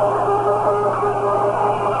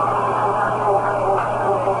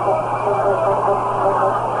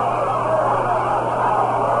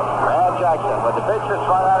 Brad Jackson with the pitch that's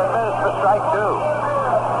swung out and missed for strike 2.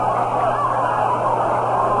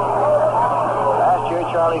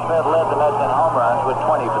 Charlie Smith led the Mets in home runs with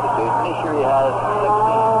 20 for the season. This year he has 16.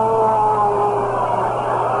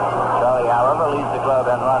 Charlie, however, leads the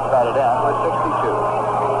club in runs batted in with 62.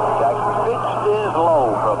 Jackson's pitch is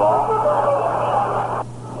low for a ball.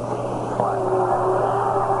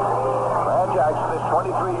 Brad Jackson is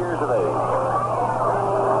 23 years of age.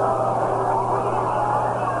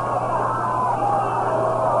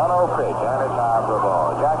 1-0 pitch, and it's high for a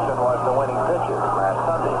ball. Jackson was the winning pitcher last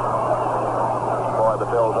Sunday. The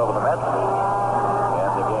Bills over the Mets,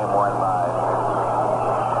 and the game won by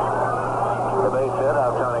the base hit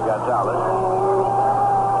of Tony Gonzalez.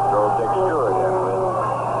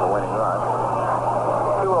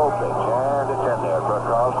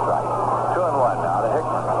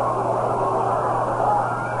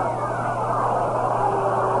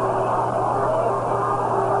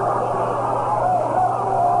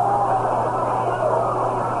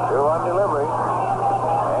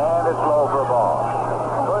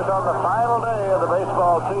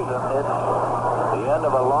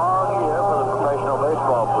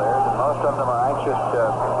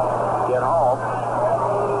 get home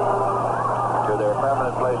to their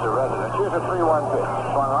permanent place of residence. Here's a 3-1 pitch.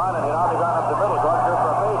 Swung on and hit on the ground up the middle. Going through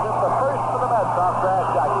for a base hit. The first for the Mets off Grant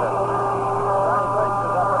Jackson. Johnny Briggs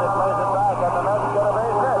is up and it plays it back, and the Mets get a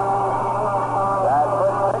base hit. That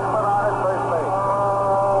puts Hickman on at first base.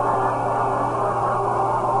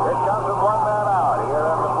 It comes with one man out here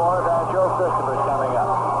in the fourth, and Joe Christopher's coming up.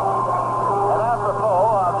 And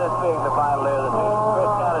apropos of this being the final day of the season,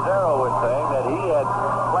 Chris Canizero was saying that he had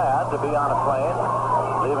planned to be on a plane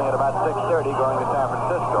leaving at about 6:30 going to San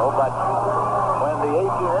Francisco, but when the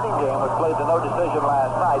 18-inning game was played to no decision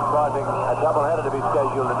last night, causing a doubleheader to be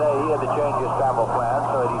scheduled today, he had to change his travel plan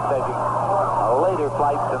so that he's taking a later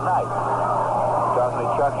flight tonight. Talking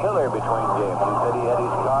to Chuck Hiller between games. He said he had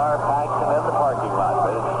his car packed and in the parking lot,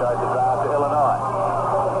 ready to start the drive to Illinois.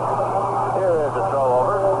 Here is a throw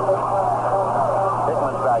over.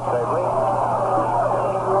 Hickman's back safely.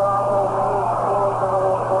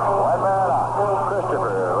 One man out.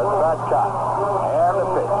 Christopher with the bat shot. And the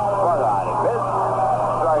pitch. Swung on and missed.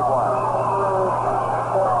 Strike one.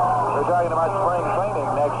 We're talking about spring training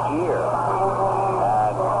next year.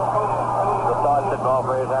 And the thoughts that ball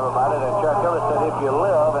players have about it. And Chuck Hiller said if you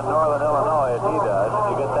live in northern Illinois as he does, and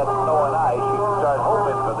you get that snow and ice, you can start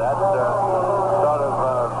hoping for that sort of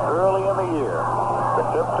early in the year. The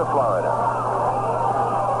trip to Florida.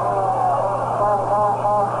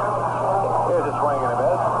 Here's a swing and a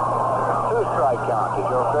miss. 2-strike count to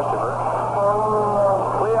Joe Christopher.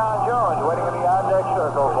 Leon Jones waiting in the on-deck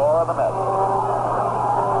circle for the Mets.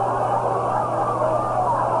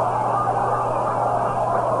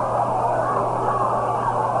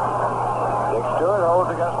 Dick Stewart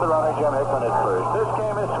holds against the runner Jim Hickman at first. This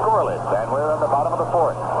game is scoreless, and we're in the bottom of the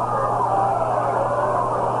fourth.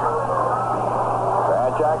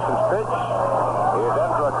 Grant Jackson's pitch is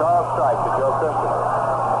in for a called strike to Joe Christopher.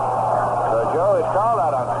 So Joe is called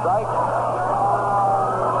out on strike.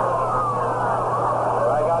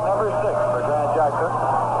 Strikeout number 6 for Grant Jackson.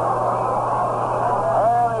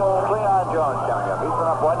 And it's Leon Jones coming up. He's been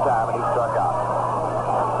up one time and he struck out.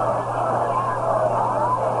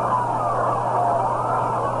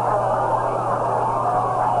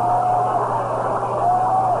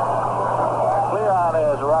 Leon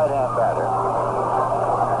is a right-hand batter.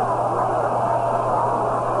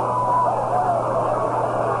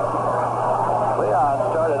 Leon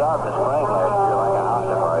started out in the spring last year like a house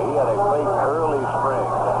of fire. He had a great early spring.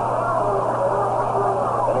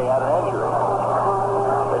 Then he had an injury.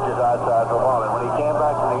 Pitches outside the ball. And when he came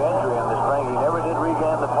back from the injury in the spring, he never did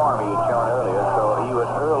regain the form he had shown earlier. So he was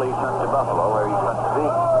early sent to Buffalo, where he spent the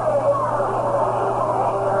season.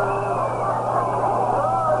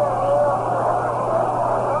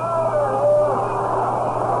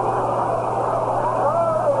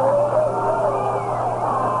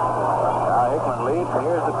 And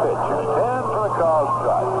here's the pitch. And it's in for a called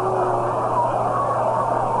strike.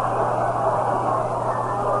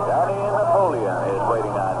 Danny Napoleon is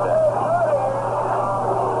waiting on deck.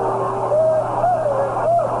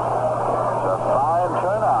 It's a fine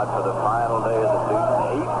turnout for the final day of the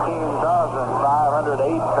season.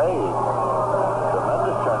 18,508 paid.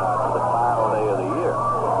 Tremendous turnout for the final day of the year.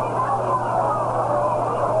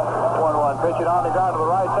 1-1 pitch it on the ground to the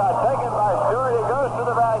right side. Taken by Stewart. He goes to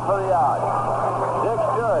the bag for the out. Dick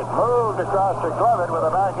Stewart moved across to glove it with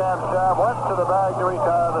a backhand stab, went to the bag to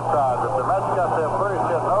retire the side. But the Mets got their first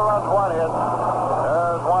hit, no runs, one hit.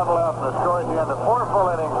 There's one left, and the score at the end of 4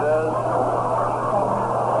 full innings is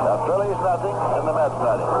the Phillies nothing and the Mets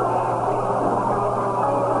nothing.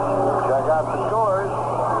 Check out the scores.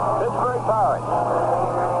 Pittsburgh Pirates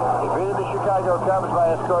defeated the Chicago Cubs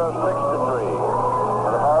by a score of 6-3.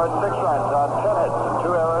 For the Pirates, 6 runs on 10 hits and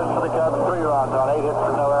 2 errors. For the Cubs, 3 runs on 8 hits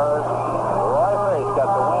and no errors. Got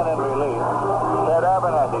the win in relief. Ted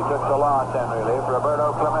Abernathy took the loss in relief.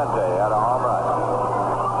 Roberto Clemente had a home run.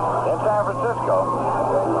 In San Francisco,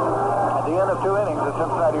 at the end of 2 innings, the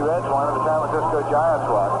Cincinnati Reds won and the San Francisco Giants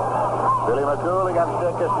won. Billy McCool against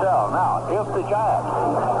Dick Castell. Now, if the Giants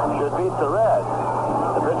should beat the Reds,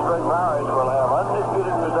 the Pittsburgh Pirates will have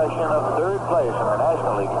undisputed possession of 3rd place in the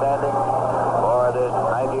National League standing for this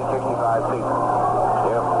 1965 season.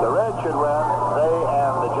 If the Reds should win, they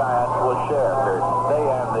and the Giants will share 3rd. They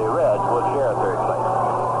and the Reds will share 3rd place.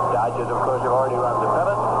 Dodgers, of course, have already run the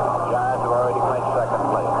pennant. Giants have already clinched 2nd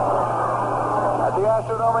place. At the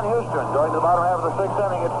Astrodome in Houston, going to the bottom half of the 6th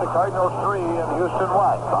inning, it's the Cardinals 3 and Houston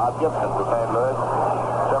 1. Bob Gibson for St. Louis.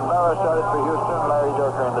 Sombrero started for Houston. Larry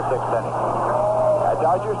Doker in the 6th inning. At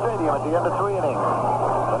Dodger Stadium at the end of 3 innings,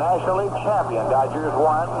 the National League champion Dodgers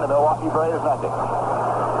 1, the Milwaukee Braves nothing.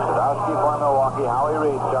 Sadowski for Milwaukee. Howie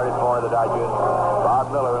Reed started for the Dodgers.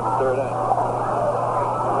 Bob Miller in the 3rd inning.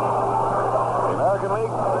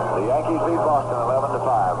 Yankees lead Boston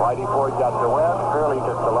 11-5. Whitey Ford got the win. Curley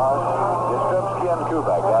took the loss. Yastrzemski and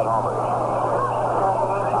Kubek got homers.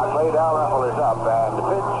 Clay Dalrymple is up, and the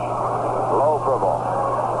pitch low for a ball.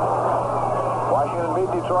 Washington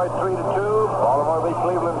beat Detroit 3-2. Baltimore beat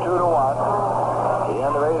Cleveland 2-1. At the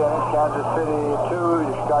end of 8 innings, Kansas City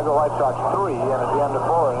 2, the Chicago White Sox 3, and at the end of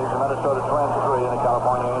 4 innings, the Minnesota Twins 3, and the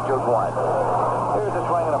California Angels 1. Here's a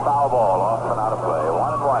swing and a foul ball off and out of play.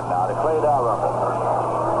 1-1 now to Clay Dalrymple.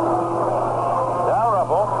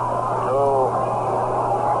 Dalrymple, who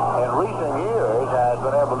in recent years has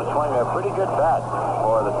been able to swing a pretty good bat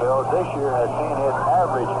for the Phillies, this year has seen his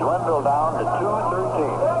average dwindle down to .213.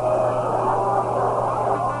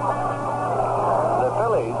 The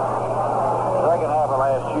Phillies, second half of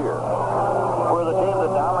last year, were the team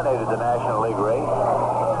that dominated the National League race.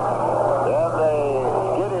 Then they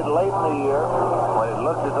skidded late in the year when it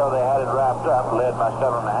looked as though they had it wrapped up, led by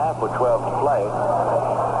 7.5 with 12 to play.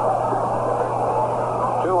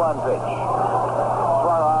 2-1 pitch.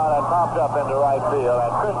 Swung on and popped up into right field,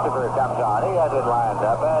 and Christopher comes on. He has it lined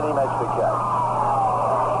up, and he makes the catch.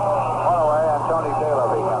 One away, and Tony Taylor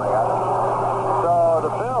will be coming up. So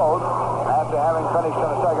the Phillies, after having finished in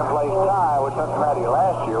a second-place tie with Cincinnati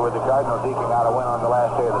last year, with the Cardinals eking out a win on the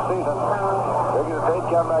last day of the season, figured that they'd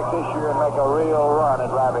come back this year and make a real run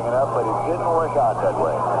at wrapping it up, but it didn't work out that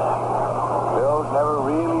way. Phillies never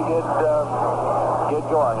really did get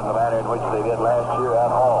going in the manner in which they did last year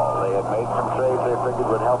at all. They had made some trades they figured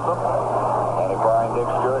would help them, and acquiring Dick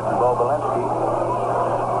Stewart and Bo Belinsky.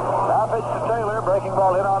 Now pitch to Taylor, breaking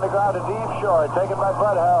ball hit on the ground to deep short, taken by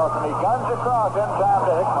Bud Harrelson. He guns across in time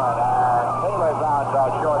to Hickman, and Taylor grounds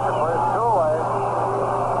out short to first, 2 away.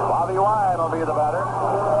 Bobby Wine will be the batter.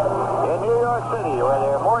 In New York City, where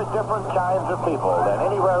there are more different kinds of people than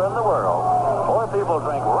anywhere in the world, more people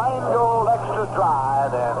drink Rheingold Extra Dry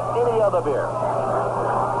than any other beer.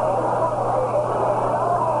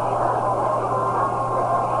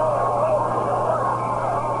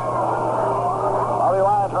 Bobby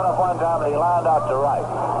Wine's been up one time, and he lined out to right.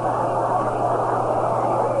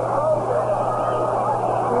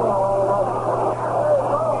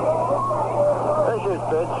 Fisher's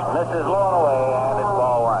pitch misses low and away, and it's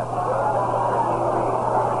ball 1.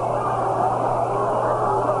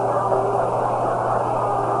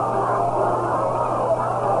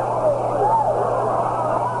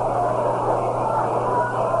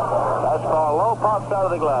 Pops out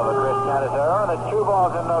of the glove of Chris Canizero, and it's 2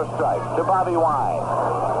 balls and no strikes to Bobby Wine.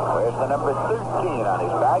 Where's the number 13 on his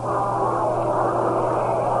back?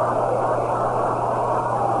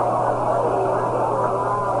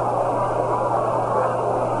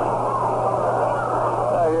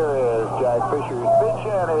 Now here is Jack Fisher's pitch,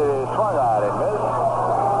 and it is swung out and missed.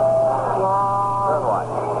 Good one.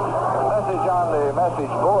 Message on the message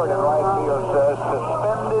board in right field says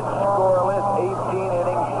suspended scoreless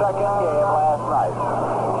 18-inning second game last night.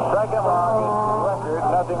 Second longest record,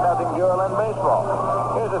 nothing duel in baseball.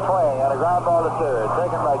 Here's a swing and a ground ball to third,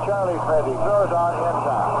 taken by Charlie Smith. He throws on in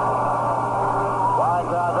time. Line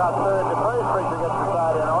grounds out third to first. Fisher gets the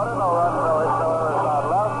side in order. No runs, no hits, no errors, not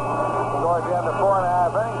left. Score at the end of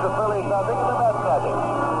 4.5 innings. The Phillies nothing, and the Mets nothing.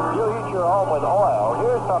 You heat your home with oil.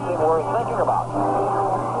 Here's something worth thinking about.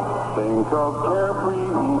 Think of Carefree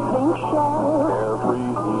Heat. Think Shell.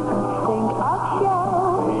 Carefree Heat. Think of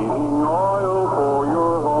Shell. Heating oil for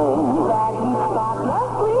your home. That heats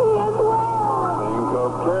spotlessly as well. Think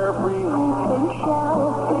of Carefree Heat. Think Shell.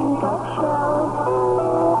 Think of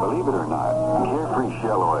Shell. Believe it or not, Carefree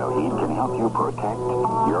Shell Oil Heat can help you protect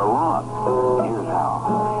your lawn. Here's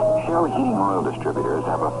how. Shell Heating Oil Distributors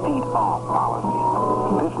have a feet-off policy.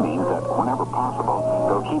 This means that whenever possible,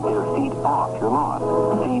 they'll keep their feet off your lawn,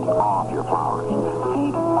 feet off your flowers,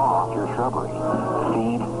 feet off your shrubbery,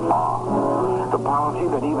 feet off. The policy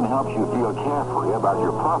that even helps you feel carefree about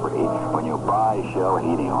your property when you buy Shell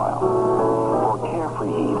Heating Oil. For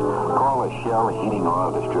Carefree Heat, call a Shell Heating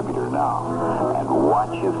Oil Distributor now and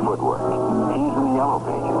watch his footwork. He's in the yellow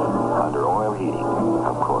pages under oil heating,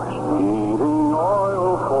 of course. Heating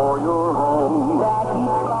oil for your home. That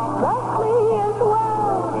heats spotlessly as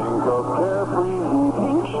well. Think of Carefree Heat.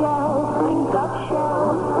 Think Shell. Think of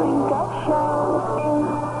Shell. Think of Shell.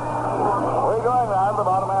 We're going on the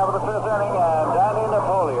bottom half of the 5th inning, and Danny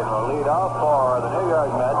Napoleon will lead off for the New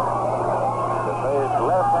York Mets to face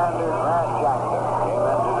left-hander Grant Jackson. Came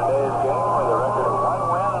into today's game with a record of 1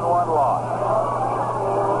 win and 1 loss.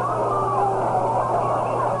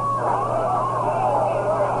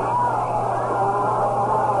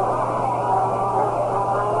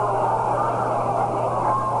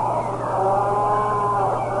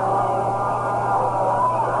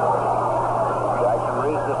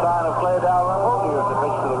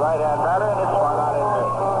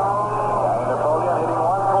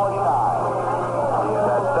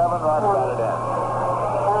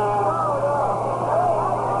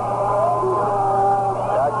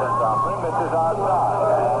 is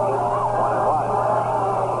outside, and it's 1-1.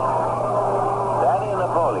 Danny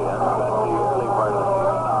Napoleon spent the early part of the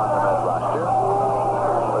season on the Met roster.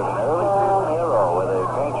 Was an early season hero with a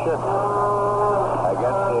pinch hit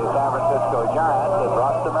against the San Francisco Giants that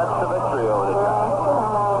brought the Mets to victory over the Giants.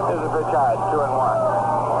 Here's a pitch high, 2-1.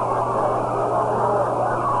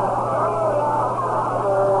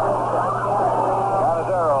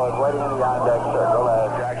 Canizero is waiting in the on-deck circle as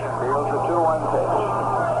Jackson deals a 2-1 pitch.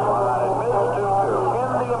 One on his mid, 2-2. In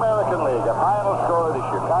the American League, a final score: the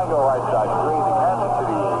Chicago White Sox 3, the Kansas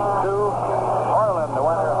City 2. Orland, the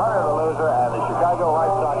winner, Hunter, the loser, and the Chicago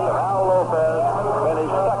White Sox of Al Lopez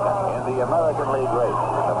finished second in the American League race.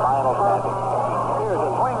 The final standing. Here's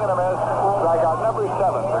a swing and a miss. Strikeout number 7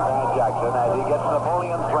 for Grant Jackson as he gets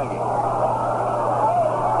Napoleon swinging.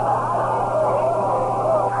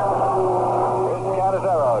 Here's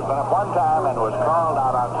Canizero. He's been up one time and was called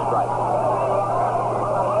out on strike.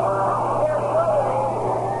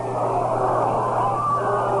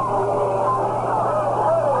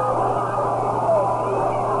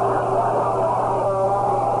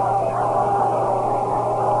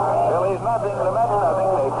 Phillies nothing, the Mets nothing.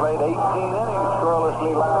 They played 18 innings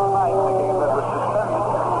scorelessly last night in the game that was suspended.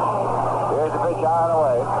 Here's the pitch out and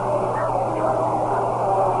away.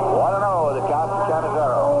 1-0 the count to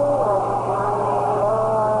Canizero.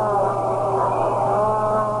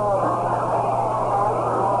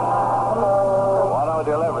 1-0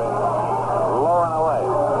 delivery. Low and away.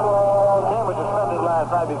 The game was suspended last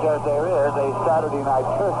night because there is a Saturday night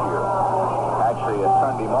curfew. Actually, a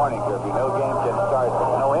Sunday morning curfew. No game can start,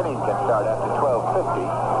 no inning can start after 12:50.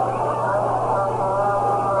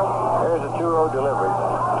 Here's a 2-0 delivery.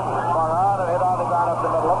 Swung on and hit on the ground up the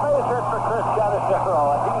middle. A base hit for Chris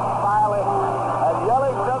Canizero. And he's smiling and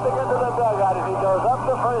yelling something into the dugout as he goes up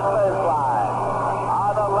the first baseline.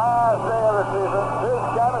 On the last day of the season, Chris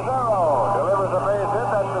Canizero delivers a base hit.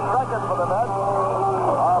 That's the second for the Mets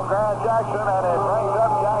off Grant Jackson, and it brings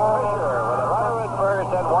up Jack Fisher with a runner at first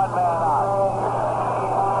and one man out.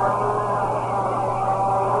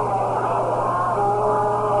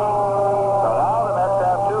 So now the Mets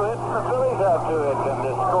have 2 hits and the Phillies have 2 hits in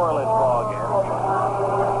this scoreless ball game.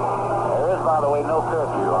 There is, by the way, no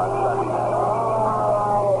curfew on Sunday night.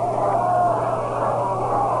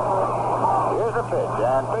 Here's a pitch,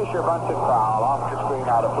 and Fisher bunts it foul off the screen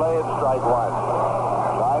out of play. It's strike 1.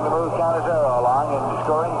 Trying to move Canizero along in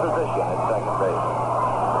scoring position at second base.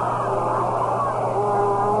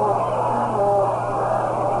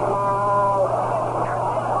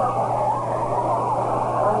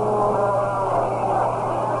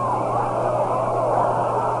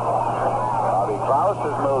 Bobby Klaus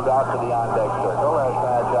has moved out to the on-deck circle as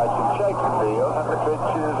Grant Jackson shakes and deals, and the pitch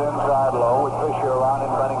is inside low with Fisher around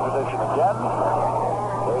in bunting position again.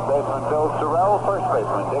 Third baseman Bill Sorrell, first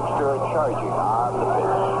baseman Dick Stewart charging on the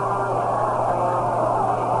pitch.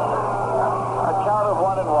 A count of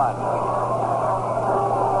 1-1.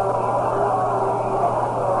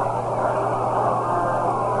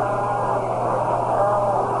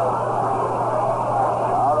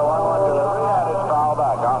 Now the 1-1 delivery, and it's fouled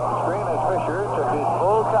back off the screen as Fisher took his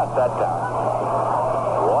full cut that time.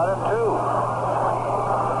 1-2.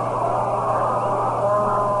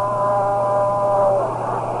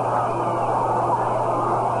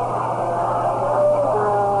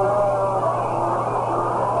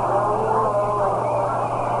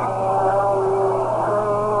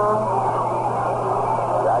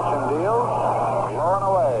 Jackson deals. Low and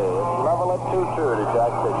away. It's level at 2-2 to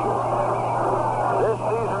Jack Fisher. This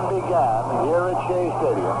season began here at Shea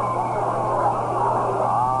Stadium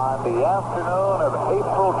on the afternoon of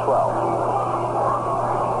April 12th.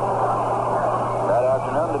 That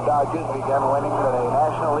afternoon, the Dodgers began winning the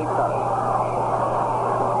National League Pennant.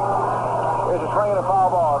 Here's a swing and a foul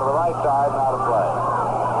ball to the right side and out of play.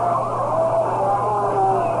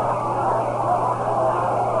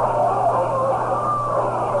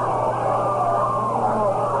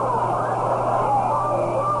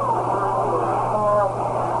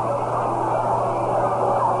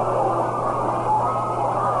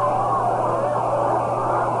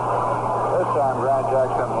 Grant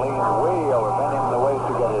Jackson leans way over, bending the waist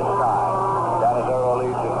to get his time. Canizero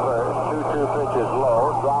leads at first. 2-2 pitches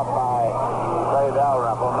low, dropped by Clay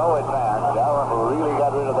Dalrymple. No advance. Dalrymple really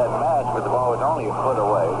got rid of that match, but the ball was only a foot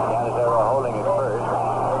away. Canizero holding it first.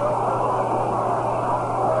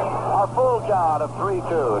 A full count of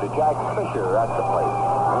 3-2 to Jack Fisher at the plate.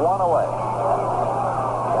 1 away.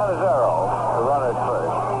 Canizero, the runner at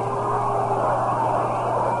first,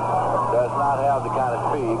 does not have the kind of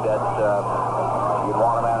speed that you'd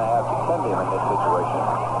want a man to have to send him in this situation.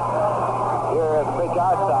 Here is the pitch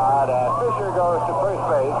outside, and Fisher goes to first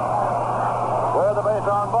base.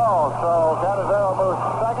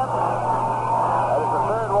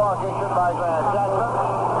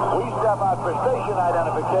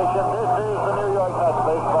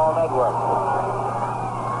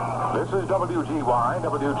 is WGY,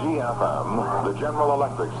 WGFM, the General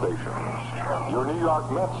Electric stations. Your New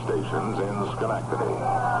York Mets stations in Schenectady.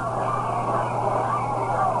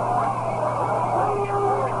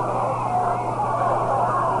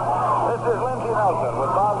 This is Lindsey Nelson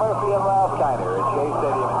with Bob Murphy and Ralph Kiner at Shea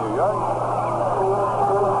Stadium in New York.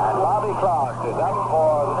 And Bobby Clark is up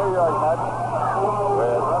for the New York Mets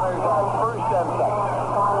with runners at first and second.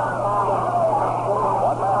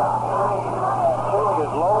 1 man out. Pitch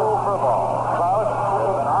is low for ball. Klaus has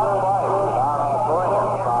been out twice. Down on the point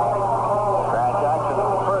and foul. Grant Jackson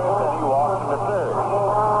at first, and he walks into third.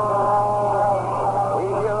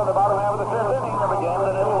 We here in the bottom half of the fifth inning of a game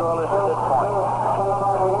that is scoreless at this point.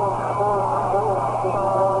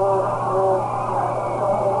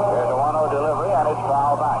 There's a 1-0 delivery, and it's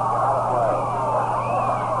foul back. Out of play.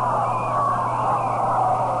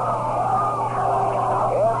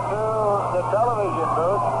 Into the television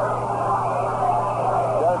booth,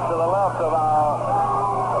 just to the left of our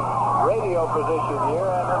radio position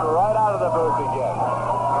here, and then right out of the booth again.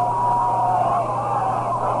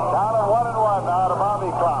 Count of 1-1 now to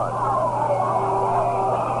Bobby Clark.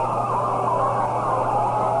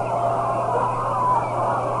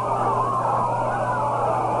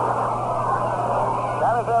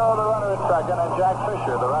 Canizero, the runner at second, and Jack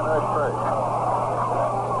Fisher, the runner at first.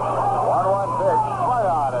 1-1 pitch. Swung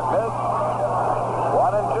on and missed.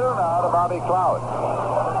 1-2 now to Bobby Cloud.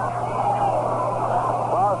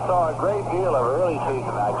 Cloud saw a great deal of early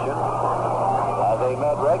season action as they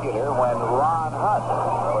met regular when Ron Hunt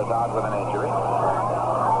was out with an injury.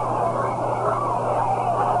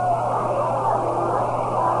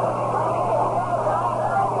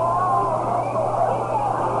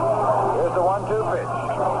 Here's the 1-2 pitch.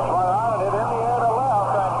 Swung on and hit in the air to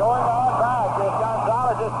left, and going on back is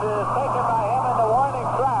Gonzalez. Is taken by him in the warning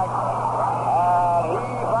track, and he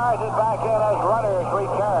fires it back in as runners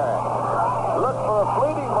return. Looked for a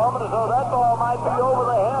fleeting moment as though that ball might be over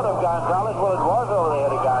the head of Gonzalez. Well, it was over the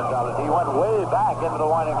head of Gonzalez. He went way back into the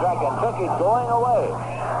warning track and took it going away.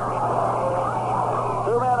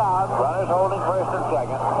 2 men out, runners holding first and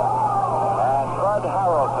second. And Bud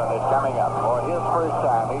Harrelson is coming up for his first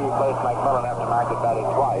time. He replaced McMillan after Mac had batted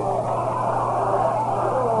twice.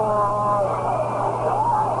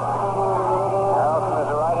 Harrelson is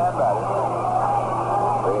a right-hand batter.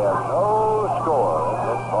 We have no score in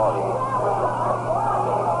this ballgame.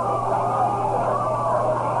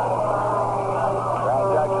 Grant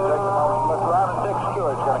Jackson takes a moment to look around, and Dick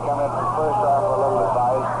Stewart's going to come in from first off for a little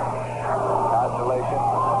advice, consolation,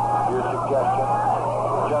 your suggestion,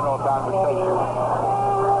 general conversation,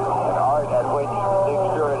 an art at which Dick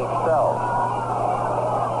Stewart excels.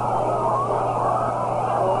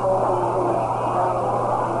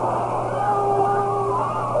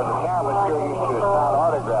 As a caricature used to sign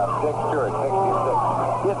autographs, Dick Stewart, 66.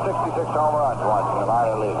 He hit 66 home runs once in the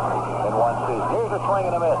minor league in one season. Here's a swing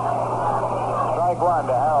and a miss. Strike one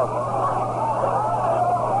to Harrelson.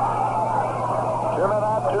 2 men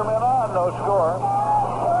out, 2 men on, no score.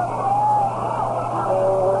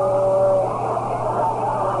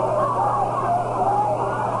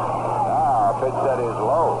 Now, a pitch that is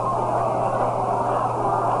low.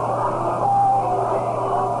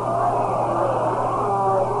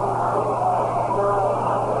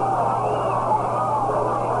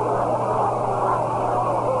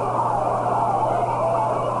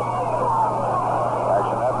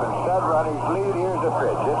 Action up and set, runners lead. Here's a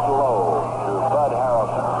pitch. It's low to Bud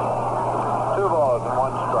Harrelson. 2 balls and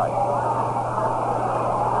 1 strike.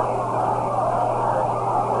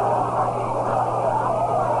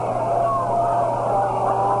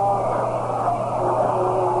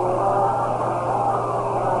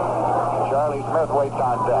 Charlie Smith waits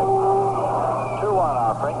on deck. 2-1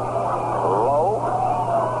 offering. Low.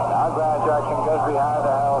 Now Grant Jackson goes behind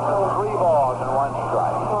to Harrelson. 3 balls and 1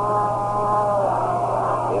 strike.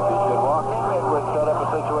 If he should walk in, it would set up a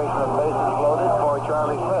situation of bases loaded for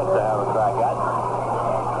Charlie Smith to have a crack at.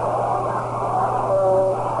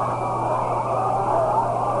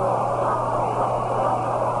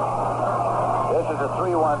 This is a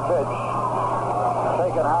 3-1 pitch.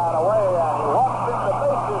 Taken high and away, and he walks in. The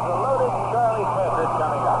bases are loaded. Charlie Smith is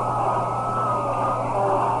coming up.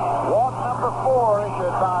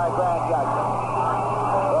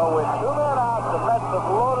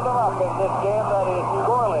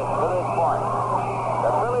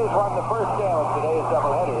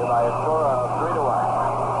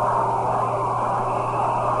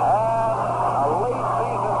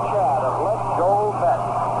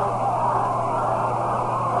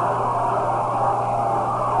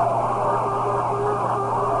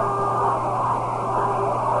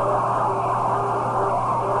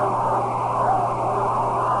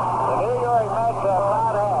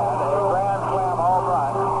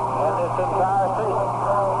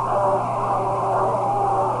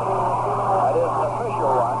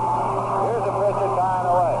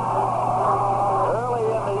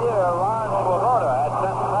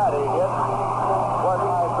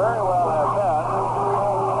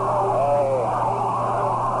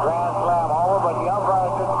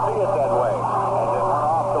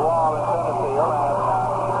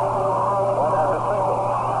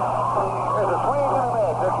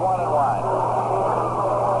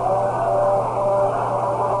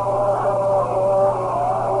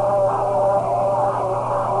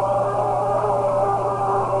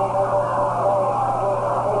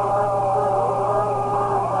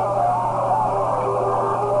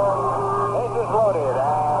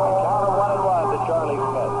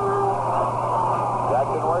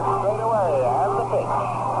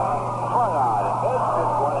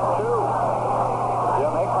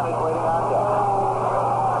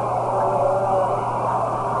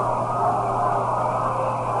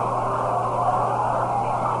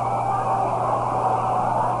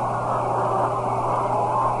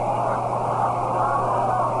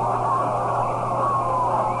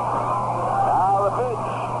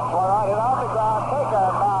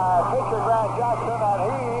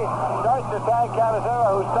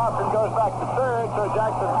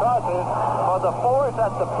 Jackson tosses for the fourth at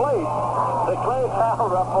the plate. The Clay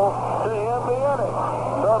Dalrymple to end the inning.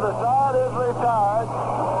 So the side is retired,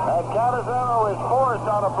 and Canizano is forced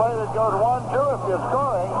on a play that goes 1-2 if you're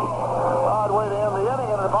scoring. Odd way to end the inning.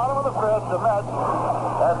 And at the bottom of the fifth, the Mets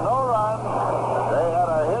had no runs. They had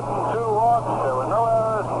a hit and 2 walks. There were no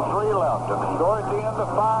errors and 3 left. And the score at the end of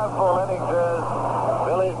 5 full innings is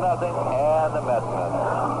Phillies nothing and the Mets nothing.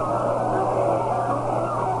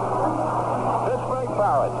 Pittsburgh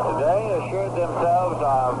Pirates today assured themselves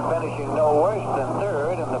of finishing no worse than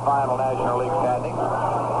third in the final National League standings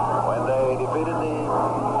when they defeated the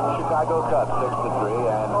Chicago Cubs 6-3,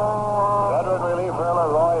 and veteran reliever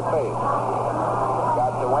Roy Faith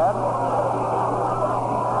got the win.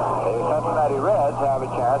 The Cincinnati Reds have a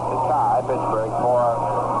chance to tie Pittsburgh for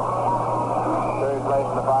third place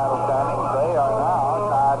in the final standings. They are now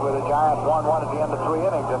tied with the Giants 1-1 at the end of 3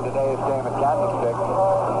 innings in today's game at Candlestick.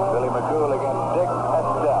 Billy McCool against Dick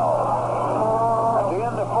Estelle. At the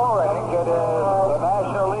end of 4 innings, it is the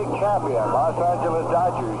National League champion, Los Angeles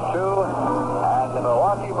Dodgers 2, and the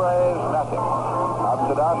Milwaukee Braves nothing.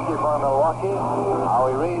 Sadowski for Milwaukee.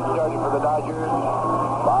 Howie Reed starting for the Dodgers.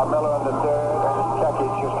 Bob Miller in the third.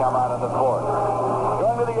 Chekic has come out in the fourth.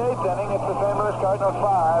 Going to the 8th inning, it's the St. Louis Cardinals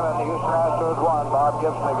 5 and the Houston Astros 1. Bob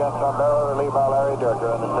Gibson against Sombrero, relieved by Larry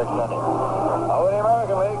Durker in the 6th inning. Over in the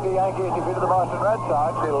American League, the Yankees defeated the Boston Red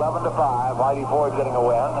Sox 11-5. Whitey Ford getting a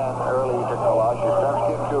win, and early he took the loss.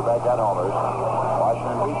 Yastrzemski and Kubek got homers.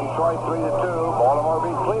 Washington beat Detroit 3-2. Baltimore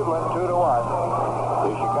beat Cleveland 2-1.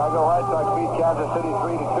 The Chicago White Sox beat Kansas City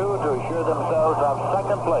 3-2 to assure themselves of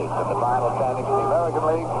second place in the final standings in the American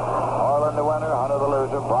League. Orland the winner, Hunter the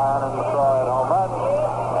loser, Bryan and McCroy at home runs.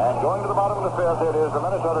 And going to the bottom of the fifth, it is the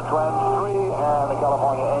Minnesota Twins 3 and the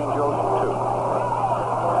California Angels 2.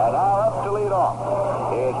 And now up to lead off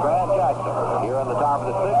is Grant Jackson. Here in the top of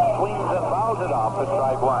the 6th, swings and fouls it off for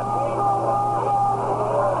strike 1.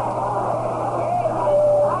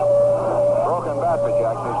 For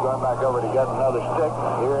Jackson, he's going back over to get another stick.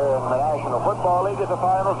 Here in the National Football League is the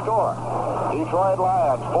final score. Detroit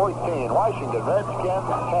Lions 14, Washington Redskins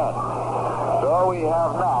 10. So we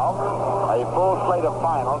have now a full slate of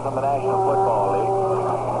finals in the National Football League,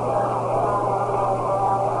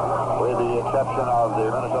 with the exception of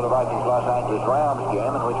the Minnesota Vikings Los Angeles Rams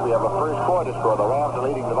game, in which we have a first quarter score. The Rams are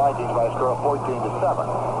leading the Vikings by a score of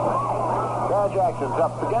 14-7. Grant Jackson's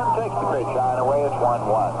up again, takes the pitch high and away. It's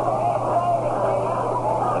 1-1.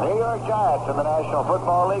 New York Giants in the National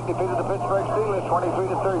Football League defeated the Pittsburgh Steelers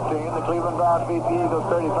 23-13. The Cleveland Browns beat the Eagles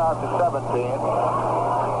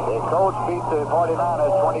 35-17. The Colts beat the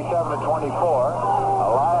 49ers 27-24.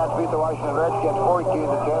 The Lions beat the Washington Redskins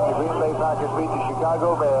 14-10. The Green Bay Packers beat the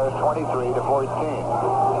Chicago Bears 23-14.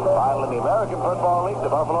 Finally, in the American Football League, the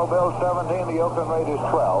Buffalo Bills 17, the Oakland Raiders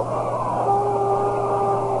 12.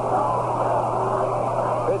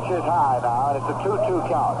 Pitch is high now, and it's a 2-2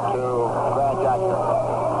 count to Grant Jackson.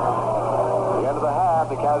 The end of the half,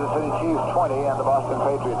 the Kansas City Chiefs 20 and the Boston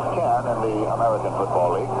Patriots 10 in the American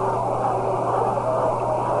Football League.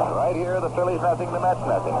 Right here, the Phillies nothing, the Mets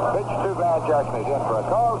nothing. Pitch to Grant Jackson is in for a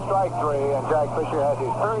call, strike 3, and Jack Fisher has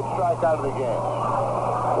his 3rd strikeout of the game.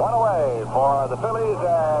 One away for the Phillies,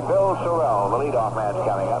 and Bill Sorrell, the leadoff man's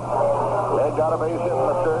coming up. Led got a base hit in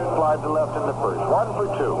the 3rd, flied to left in the 1st. 1 for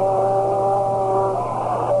 2.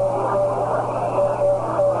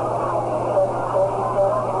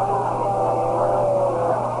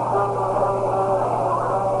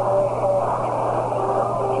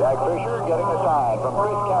 From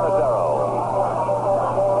Chris Canizaro.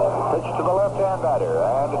 Pitch to the left-hand batter,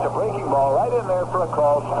 and it's a breaking ball right in there for a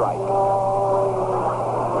called strike.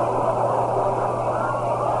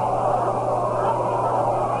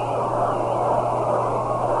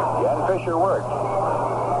 Again, Fisher works.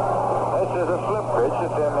 This is a slip pitch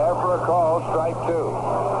that's in there for a called strike 2.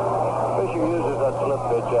 Fisher uses that slip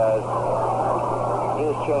pitch as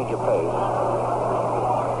his change of pace.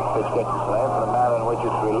 Pitch gets its name from the manner in which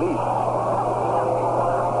it's released.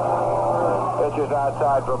 Pitch is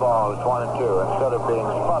outside for a ball. It's 1-2. Instead of being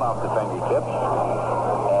spun off the fingertips,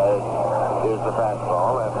 as is the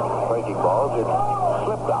fastball and breaking balls, it's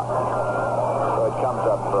slipped out. So it comes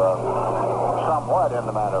up somewhat in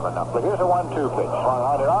the manner of a knuckler. Here's a 1-2 pitch. Swung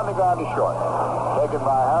on it on the ground to short. Taken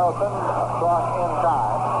by Harrelson. Across in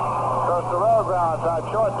time. So Sorrell grounds out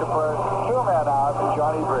short to first. 2 men out, and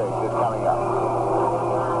Johnny Briggs is coming up.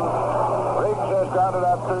 Briggs has grounded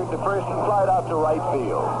out third to first and flied out to right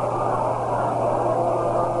field.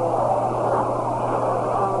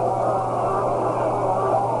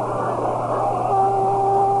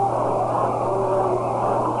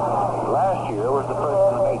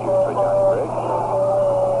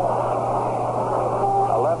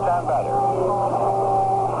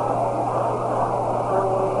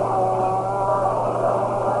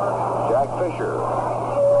 Fisher.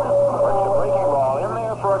 Puts the breaking ball in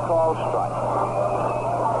there for a called strike.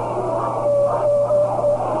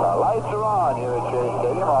 The lights are on here at Shea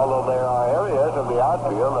Stadium, although there are areas of the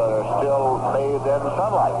outfield that are still bathed in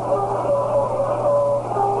sunlight.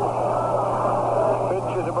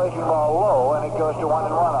 Pitch is a breaking ball low, and it goes to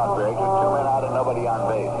 1-1 on Briggs with 2 men out and nobody on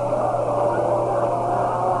base.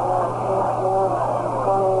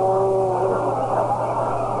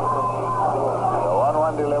 The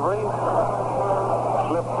 1-1 delivery.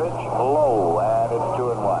 Slip pitch low, and it's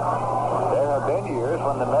 2-1. There have been years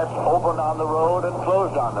when the Mets opened on the road and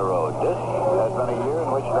closed on the road. This has been a year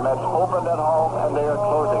in which the Mets opened at home and they are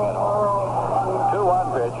closing at home.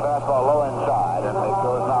 2-1 pitch, fastball low inside, and it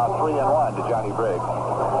goes now 3-1 to Johnny Briggs.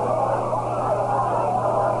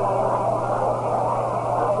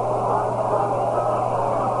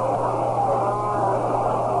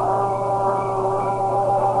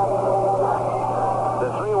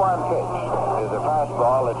 The 3-1 pitch is a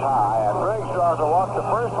fastball that's high, and Briggs draws a walk, the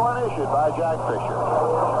first one issued by Jack Fisher.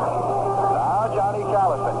 Now Johnny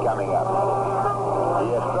Callison coming up. He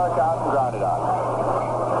has struck out and grounded out.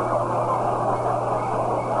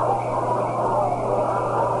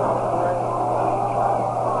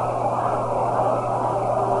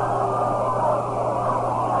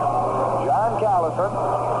 John Callison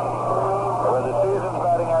with a season's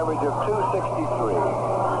batting average of .263.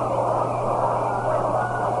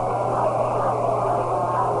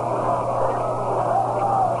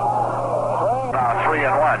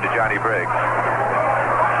 To Johnny Briggs.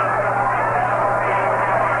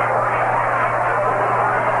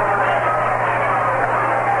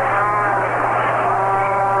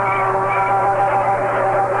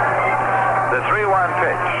 The 3-1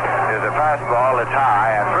 pitch is a fastball that's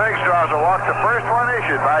high, and Briggs draws a walk, the first one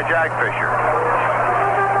issued by Jack Fisher.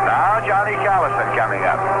 Now Johnny Callison coming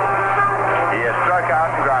up. He has struck out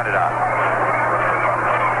and grounded out.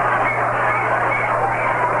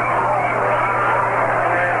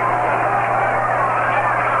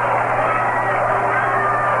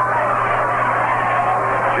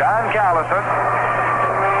 Callison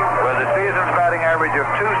with a season's batting average of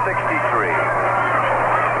 .263.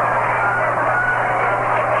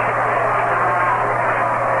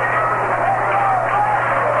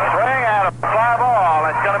 Swing at a fly ball.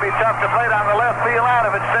 It's going to be tough to play down the left field line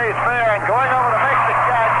if it stays fair, and going over to make the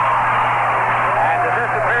catch and to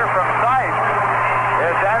disappear from sight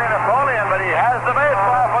is Danny Napoleon, but he has the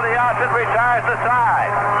baseball for the outs and retires the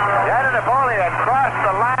side. Danny Napoleon crossed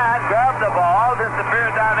the line, grabbed the ball,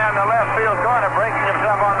 disappeared down there in the left field corner, breaking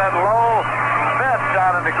himself on that low fence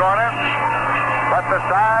down in the corner. But the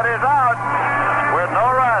side is out with no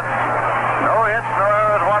runs, no hits, no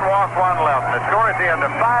errors, 1 walk, 1 left. The score at the end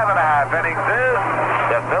of 5.5 innings is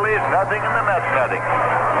the Phillies nothing and the Mets nothing.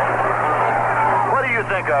 What do you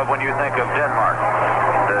think of when you think of Denmark?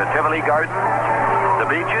 The Tivoli Gardens, the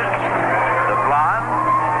beaches, the blonde?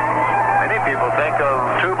 Many people think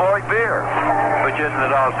of Tuborg beer, which isn't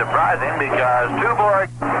at all surprising because Tuborg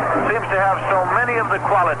seems to have so many of the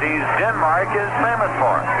qualities Denmark is famous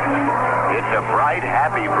for. It's a bright,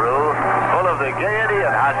 happy brew full of the gaiety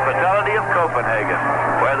and hospitality of Copenhagen,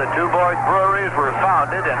 where the Tuborg breweries were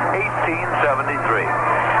founded in 1873.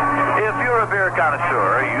 If you're a beer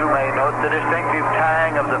connoisseur, you may note the distinctive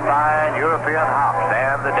tang of the fine European hops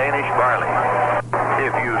and the Danish barley.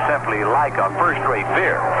 If you simply like a first-rate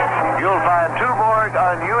beer, you'll find Tuborg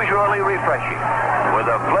unusually refreshing, with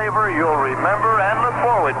a flavor you'll remember and look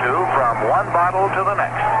forward to from one bottle to the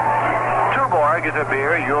next. Tuborg is a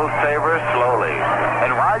beer you'll savor slowly,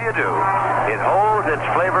 and while you do, it holds its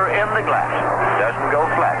flavor in the glass, doesn't go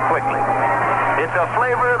flat quickly. It's a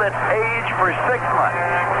flavor that's aged for 6 months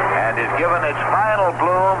and is given its final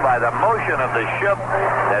bloom by the motion of the ship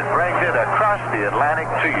that brings it across the Atlantic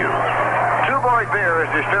to you. Tuborg beer is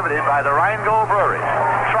distributed by the Rheingold Breweries.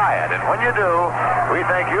 Try it, and when you do, we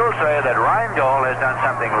think you'll say that Rheingold has done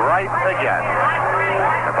something right again.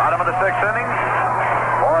 The bottom of the 6th inning,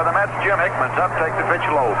 for the Mets, Jim Hickman's up, takes the pitch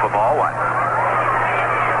low for ball 1.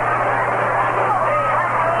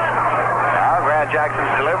 Now Grant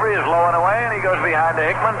Jackson's delivery is low and away, and he goes behind to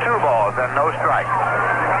Hickman, 2 balls and no strike.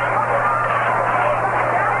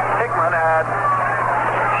 Hickman had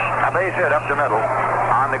a base hit up the middle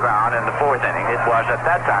on the ground in the 4th inning. It was at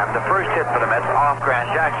that time the first hit for the Mets off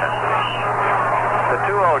Grant Jackson. The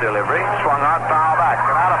 2-0 delivery swung on, foul back,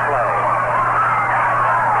 and out of play.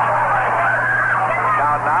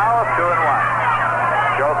 Count now of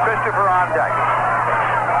 2-1. Joe Christopher on deck.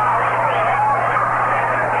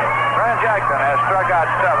 Grant Jackson has struck out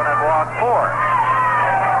 7 and walked 4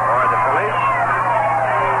 for the Phillies.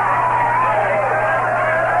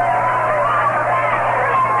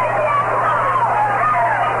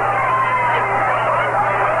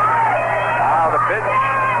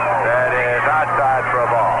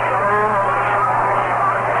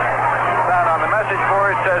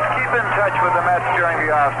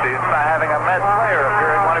 Mets player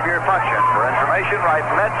appear at one of your functions. For information, write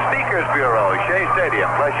Mets Speakers Bureau, Shea Stadium,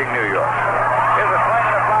 Flushing, New York. Here's a swing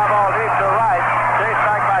and a fly ball deep to right. Chased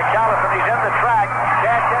back by Callison. He's in the track.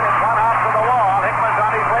 Can't get it. One hop to the wall. Hickman's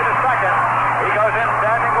on his way to second. He goes in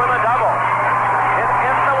standing with a double. It's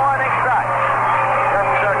in the warning strike.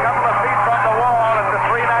 Just a couple of feet from the wall at the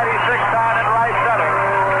 396 sign in right center.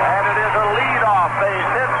 And it is a lead-off base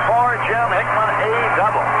hit for Jim Hickman, a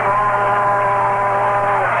double.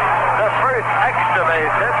 The first extra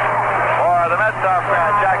base hit for the Mets off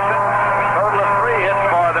Grant Jackson. Total of 3 hits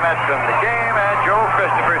for the Mets in the game, and Joe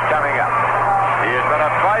Christopher's coming up. He has been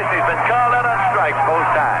up twice. He's been called out on strikes both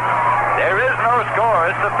times. There is no score.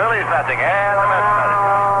 It's the Phillies nothing, and the Mets nothing.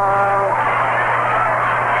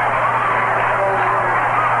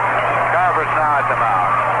 Carver's now at the mound.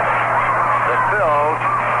 The Phils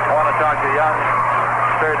want to talk to young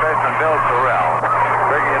third baseman Bill Terrell.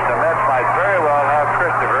 Bringing it, the Mets might very well have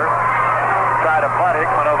Christopher try to punt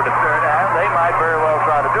Hickman over to third, and they might very well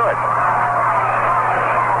try to do it.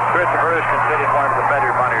 Christopher is considered one of the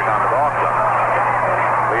better punters on the ball club.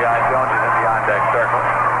 Leon Jones is in the on-deck circle.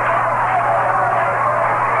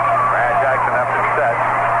 Grant Jackson up and set.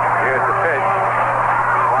 Here's the pitch.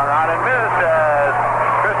 Swung on and missed as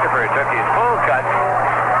Christopher took his full cut.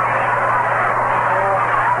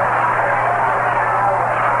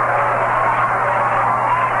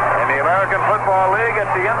 In the American Football League,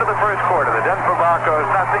 at the end of the first quarter, the Denver Broncos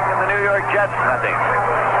nothing and the New York Jets nothing.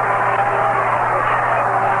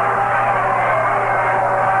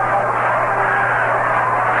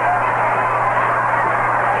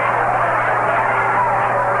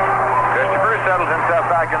 Settles himself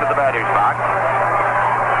back into the batter's box.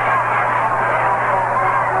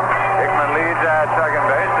 Hickman leads at second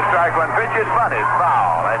base. The strike one pitch is bunted,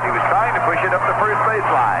 foul, as he was trying to push it up the first base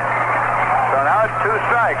line. So now it's 2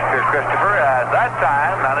 strikes to Christopher. At that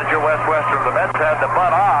time, manager Wes Wester of the Mets had the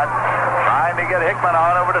bunt on, trying to get Hickman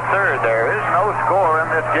on over to third. There is no score in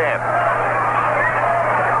this game.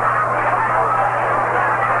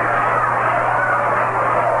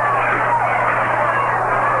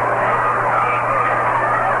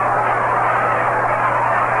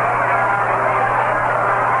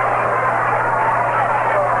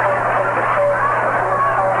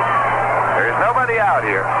 Out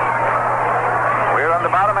here. We're on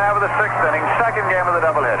the bottom half of the 6th inning, second game of the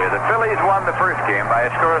doubleheader. The Phillies won the first game by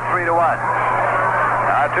a score of 3-1.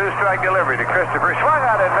 Now 2-strike delivery to Christopher. Swung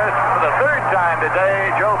out and missed for the 3rd time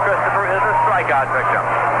today. Joe Christopher is a strikeout victim.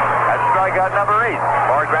 That's strikeout number 8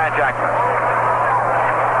 for Grant Jackson.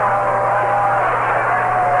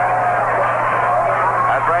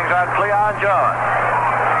 That brings on Cleon Jones.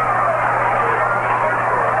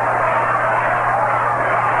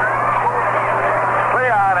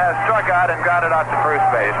 Struck out and grounded out to first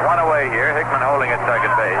base. One away here. Hickman holding at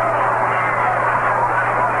second base.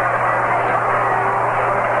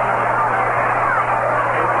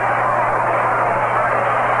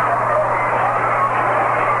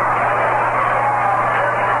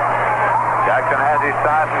 Jackson has his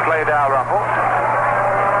sign from Clay Dalrymple.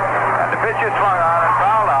 And the pitch is swung on and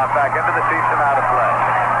fouled off back into the seats and out of play.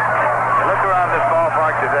 You look around this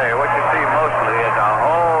ballpark today, what you see mostly is a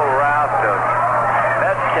whole raft of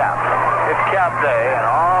Mets caps. It's cap day, and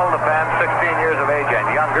all the fans 16 years of age and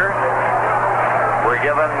younger were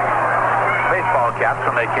given baseball caps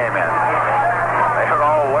when they came in. They were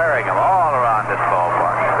all wearing them all around this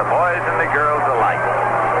ballpark, the boys and the girls alike.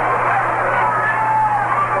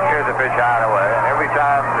 Here's a pitch out away, and every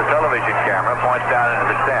time the television camera points down into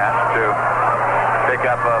the stands to pick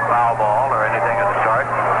up a foul ball or anything of the sort,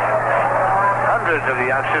 hundreds of the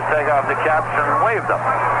youngsters take off the caps and wave them.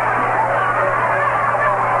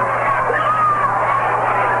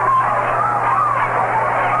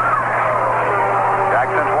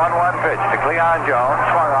 Jackson's 1-1 pitch to Cleon Jones,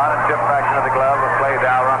 swung on and tipped back into the glove of Clay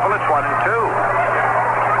Dalrymple. It's 1-2.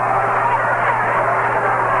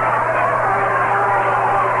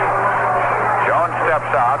 Jones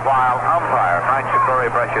steps out while umpire Frank Shapiro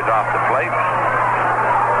brushes off the plate.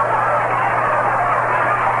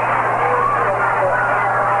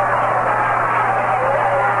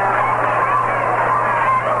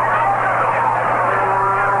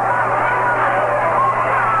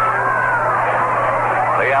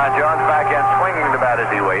 Jones back in, swinging the bat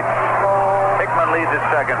as he waits. Hickman leads at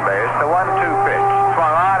second base. The 1-2 pitch.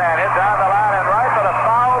 Swung on and hit down the line and right, but a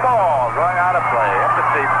foul ball going out of play. Up the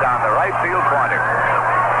seats down the right field corner.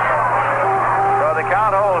 So the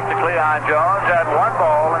count holds to Cleon Jones at 1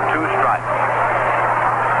 ball and 2 strikes.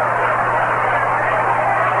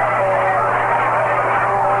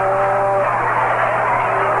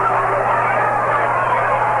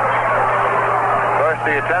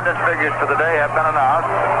 The attendance attendance figures for the day have been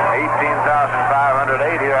announced.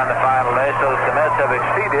 18,508 here on the final day, so the Mets have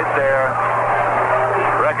exceeded their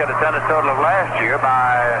record attendance total of last year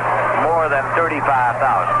by more than 35,000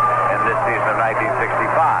 in this season of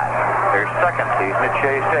 1965. Their second season at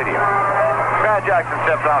Shea Stadium. Brad Jackson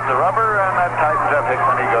steps off the rubber, and that tightens up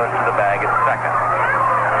Hickman. He goes to the bag at second.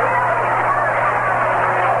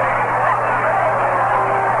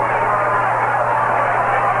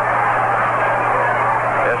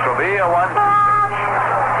 This will be a 1-2 pitch.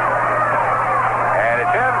 And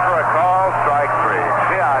it's in for a call, strike three.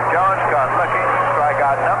 Leon Jones got looking.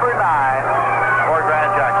 Strikeout number 9 for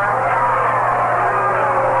Grant Jackson.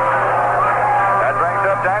 That brings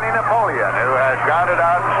up Danny Napoleon, who has grounded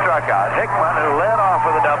out and struck out. Hickman, who led off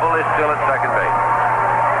with a double, is still at second base.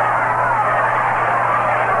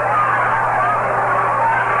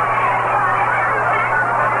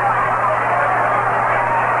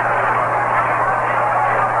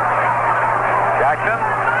 Jackson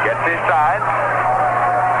gets his side.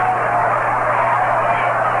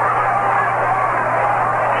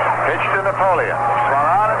 Pitch to Napoleon. Swung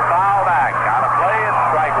on and foul back. On a play, it's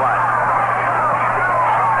strike one.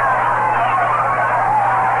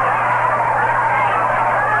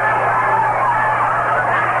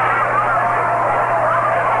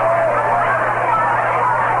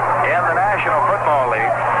 In the National Football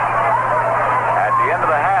League, at the end of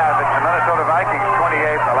the half, it's the Minnesota Vikings 28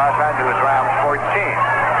 and the Los Angeles Rams 14.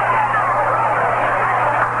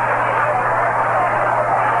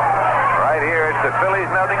 Right here, it's the Phillies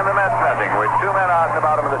nothing and the Mets nothing, with 2 men out in the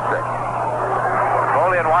bottom of the 6th.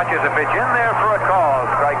 Napoleon watches a pitch in there for a call,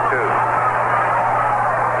 strike 2.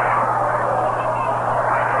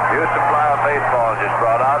 Houston fly of baseball just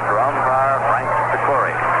brought out for umpire Frank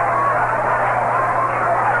Picori.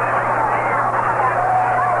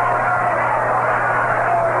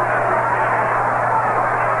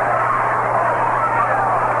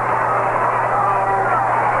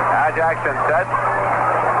 Now Jackson sets.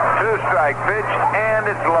 2-strike pitch, and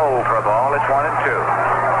it's low for a ball. It's 1-2.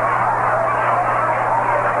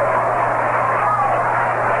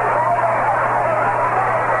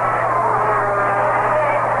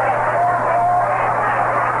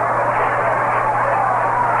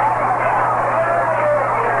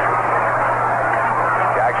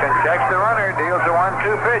 Jackson checks the runner, deals a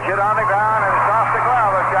 1-2 pitch, hit on the ground, and it's off the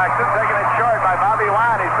glove of Jackson, taking it short by Bobby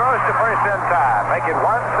Wine. He throws to first in time. Make it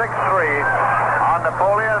 1-6-3.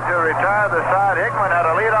 Napoleon to retire the side. Hickman had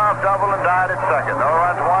a leadoff double and died at second. No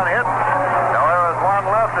runs, 1 hit. No errors, 1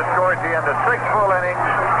 left. The score at the end of 6 full innings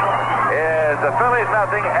is the Phillies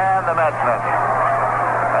nothing and the Mets nothing.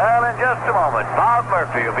 Well, in just a moment, Bob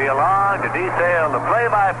Murphy will be along to detail the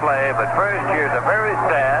play-by-play, but first, here's a very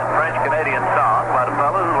sad French-Canadian song about a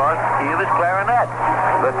fellow who lost the key of his clarinet.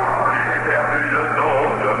 Listen.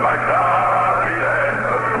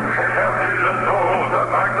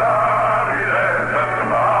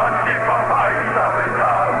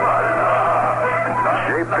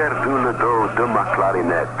 J'ai perdu le dos de ma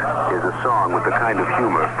clarinette is a song with the kind of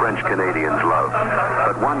humor French Canadians love.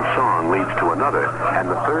 But one song leads to another, and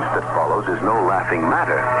the thirst that follows is no laughing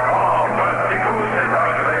matter.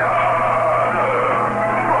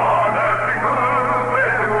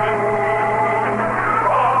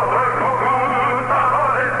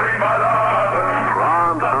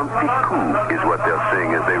 Grand un petit coup is what they'll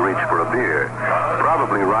sing as they reach for a beer,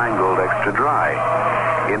 probably Rheingold Extra Dry.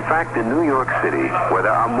 In fact, in New York City, where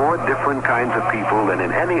there are more different kinds of people than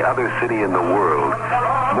in any other city in the world,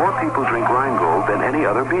 more people drink Rheingold than any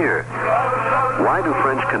other beer. Why do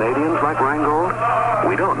French Canadians like Rheingold?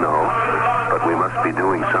 We don't know, but we must be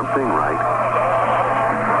doing something right.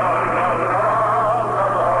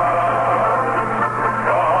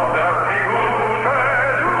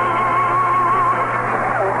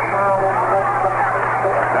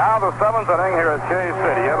 The 7th inning here at Shea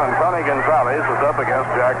Stadium, and Tony Gonzalez is up against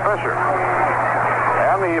Jack Fisher.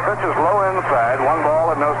 And the pitch is low inside, 1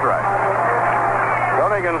 ball and no strike.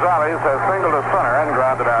 Tony Gonzalez has singled to center and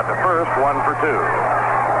grounded out to first, 1 for 2.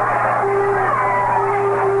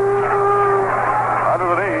 Under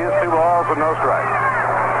the knees, 2 balls and no strikes.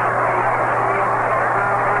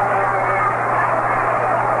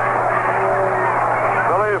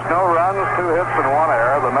 Phillies, no runs, 2 hits and 1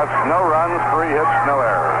 error. The Mets, no runs, 3 hits, no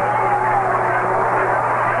errors.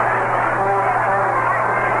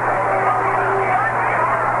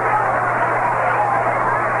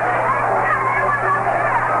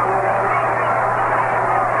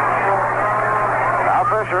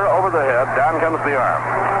 Over the head, down comes the arm.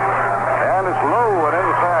 And it's low and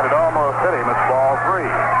inside. It almost hit him. It's ball 3.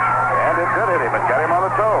 And it did hit him. It got him on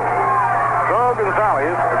the toe. So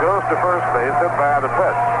Gonzalez goes to first base, hit by the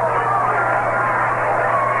pitch.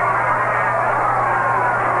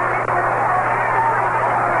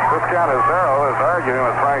 Canizaro is arguing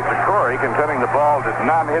with Frank Secori, contending the ball did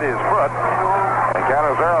not hit his foot. And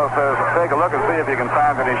Canizaro says, take a look and see if you can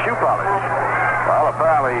find any shoe polish. Well,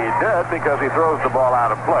 apparently he did because he throws the ball out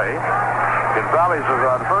of play. Gonzalez is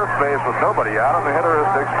on first base with nobody out, and the hitter is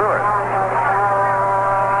Dick Stewart.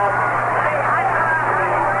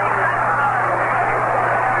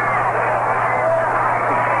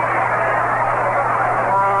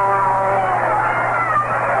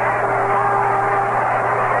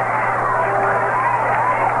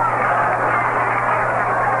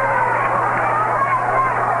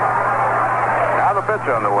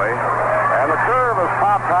 On the way, and the curve is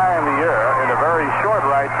popped high in the air in a very short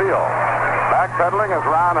right field. Backpedaling is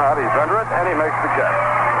Ron Hunt. He's under it, and he makes the catch.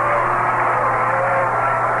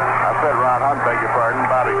 I said Ron Hunt, beg your pardon,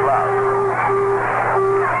 Bobby Cloud.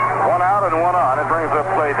 1 out and 1 on. It brings up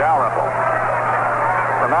play Dalrymple.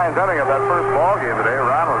 The ninth inning of that first ball game today,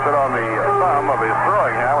 Ron was hit on the thumb of his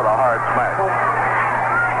throwing hand with a hard smash.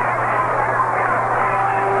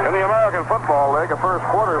 In the American Football League, a first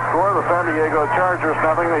quarter score, the San Diego Chargers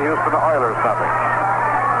nothing, the Houston Oilers nothing.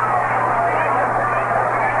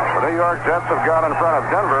 The New York Jets have gone in front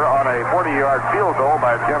of Denver on a 40-yard field goal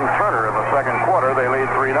by Jim Turner in the second quarter. They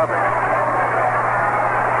lead 3-0.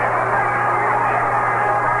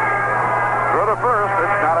 Throw to first,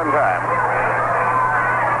 it's not in time.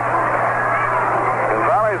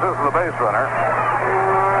 Gonzalez is the base runner,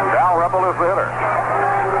 and Dalrymple is the hitter.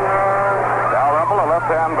 A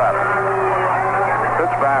left-hand batter.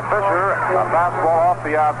 Pitch by Fisher, a fastball off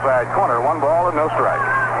the outside corner. 1 ball and no strike.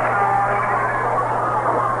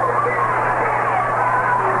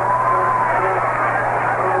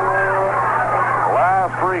 The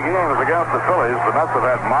last 3 games against the Phillies, the Mets have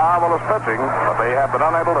had marvelous pitching, but they have been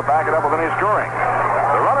unable to back it up with any scoring.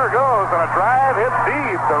 The runner goes on a drive, hits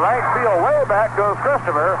deep to right field. Way back goes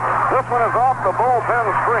Christopher. This one is off the bullpen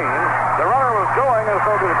screen. The runner was going, and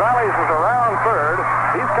so Gonzalez is around third.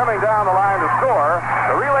 He's coming down the line to score.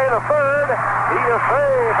 The relay to third. He is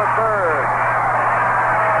safe at third.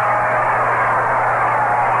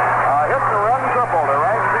 Hit and run triple to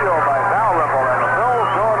right field by Dalrymple, and the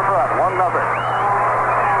Phillies go in front, 1-0.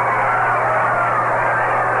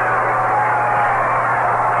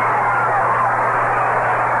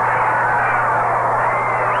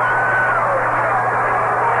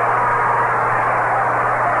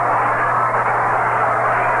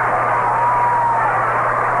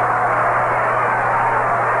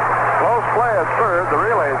 The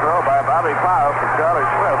relay throw by Bobby Klaus to Charlie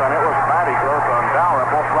Smith, and it was mighty close on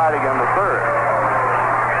Dalrymple, sliding into third.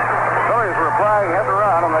 The Phillies were playing hit and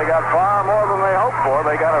run, and they got far more than they hoped for.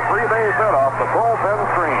 They got a 3-base hit off the bullpen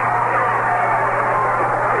screen.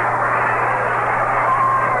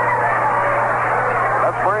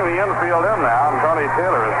 Let's bring the infield in now, and Tony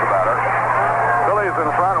Taylor is the batter. Phillies in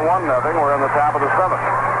front, 1-0. We're in the top of the 7th.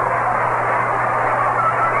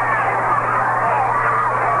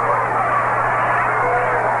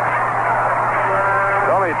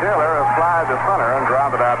 Taylor has flied to center and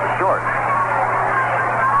grounded out to short.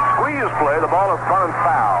 Squeeze play. The ball is bunted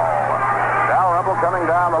foul. Dalrymple coming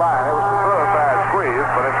down the line. It was a suicide squeeze,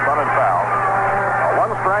 but it's bunted foul. A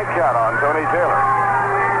 1-strike count on Tony Taylor.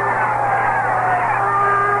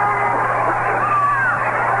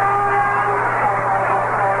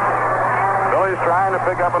 Phillies trying to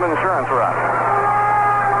pick up an insurance run.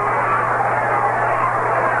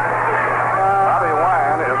 Bobby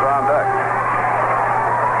Wine is on deck.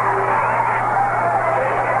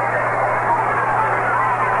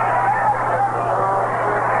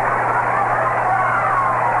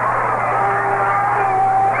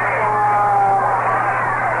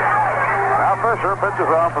 Fisher pitches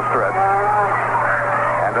off the stretch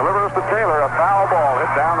and delivers to Taylor a foul ball hit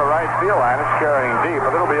down the right field line. It's carrying deep,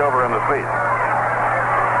 but it'll be over in the seat.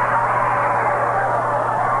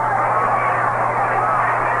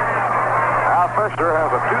 Now Fisher has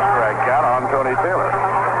a 2-strike count on Tony Taylor.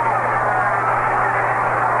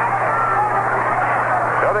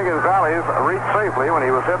 Tony Gonzalez reached safely when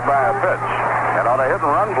he was hit by a pitch, and on a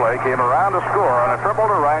hit-and-run play came around to score on a triple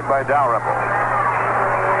to right by Dalrymple.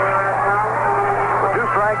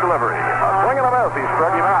 Two-strike delivery. A swing and a miss. He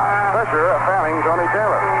struck him out. Fisher fanning Tony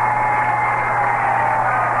Taylor.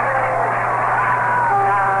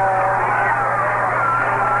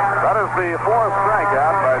 That is the 4th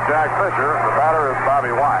strikeout by Jack Fisher. The batter is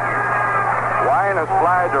Bobby Wine. Wine has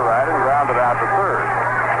flied to right and grounded out to third.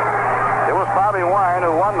 It was Bobby Wine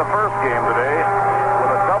who won the first game today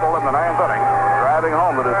with a double in the 9th inning, driving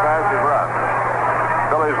home the decisive run.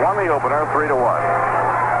 Phillies won the opener 3-1.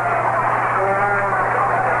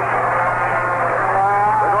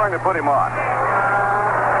 To put him on.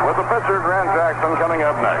 with the pitcher, Grant Jackson, coming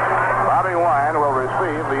up next. Bobby Wine will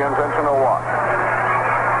receive the intentional walk.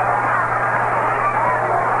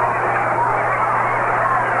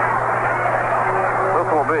 This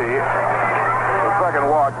will be the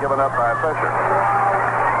second walk given up by Fisher.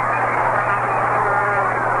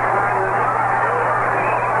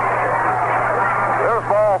 There's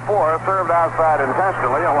ball 4, served outside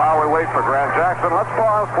intentionally, and while we wait for Grant Jackson, let's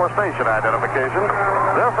pause for station identification.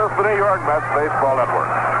 This is the New York Mets Baseball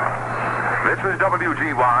Network. This is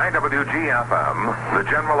WGY, WGFM, the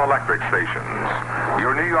General Electric stations.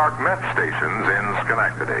 Your New York Mets stations in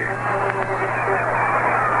Schenectady.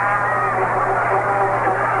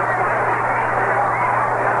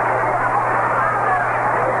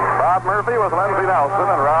 Bob Murphy with Lindsey Nelson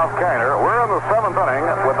and Ralph Kiner. We're in the 7th inning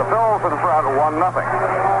with the Phillies in front 1-0.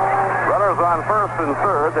 Runners on first and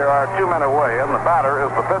third. There are 2 men away, and the batter is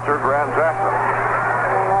the pitcher, Grant Jackson.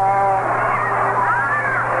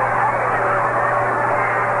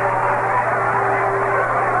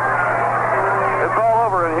 It's all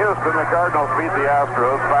over in Houston. The Cardinals beat the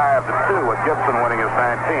Astros 5-2 with Gibson winning his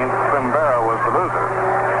 19th. Cimbera was the loser.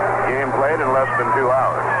 Game played in less than 2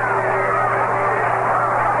 hours.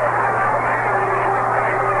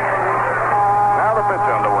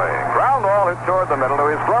 Underway. Ground ball hit toward the middle to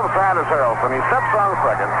his glove side is Harrelson. He steps on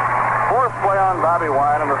second. Forced play on Bobby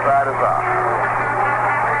Wine, and the side is out.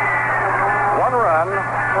 1 run,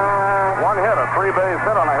 1 hit, a 3-base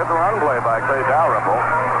hit on a hit-and-run play by Clay Dalrymple.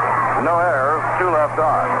 No errors, 2 left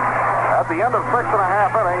on. At the end of 6.5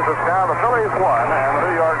 innings, it's now the Phillies 1 and the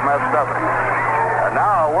New York Mets nothing. And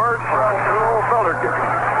now a word for a cool filter kick.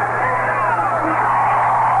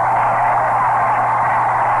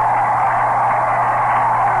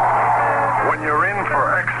 When you're in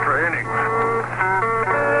for extra innings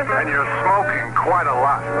and you're smoking quite a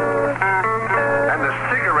lot and the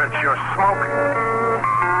cigarettes you're smoking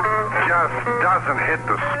just doesn't hit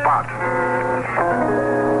the spot,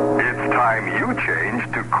 it's time you change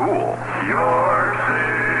to Cool. Your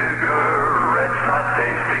cigarette's not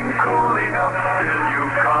tasting cool enough till you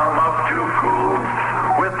come up to Cool.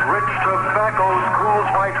 With rich tobacco's Cool's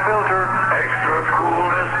white filter, extra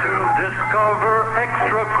coolness to discover,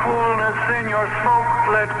 extra coolness in your smoke.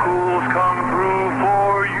 Let Cool's come through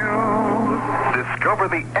for you. Discover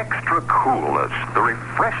the extra coolness, the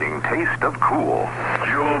refreshing taste of Cool.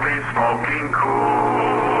 You'll be smoking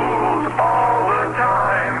Cools all the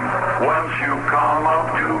time once you come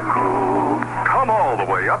up to Cool. Come all the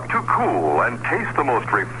way up to Cool and taste the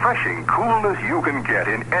most refreshing coolness you can get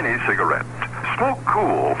in any cigarette. Smoke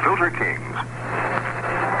Cool, Filter Kings.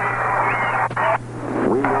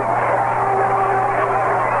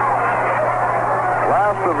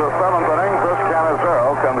 Last of the 7th inning, Chris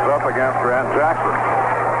Canizero comes up against Grant Jackson.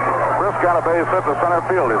 Chris got a base hit to center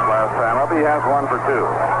field his last time up. He has 1 for 2.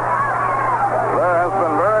 There has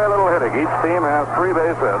been very little hitting. Each team has 3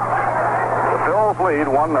 base hits. The Phillies lead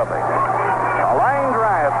 1-0. A line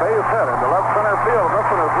drive, base hit into left center field. This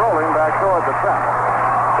one is rolling back toward the 10th.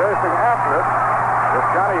 Chasing after it is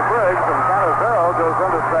Johnny Briggs, and Canizero goes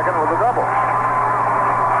into second with a double.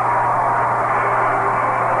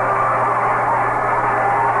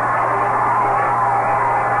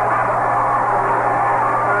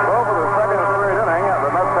 So for the second straight inning,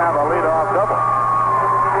 the Mets have a leadoff double.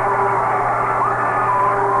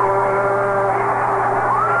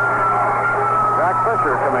 Jack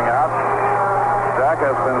Fisher coming out. Jack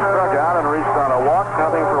has been struck out and reached on a walk,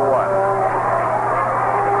 nothing for 1.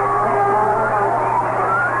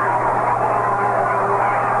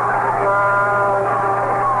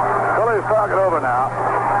 Talk it over now.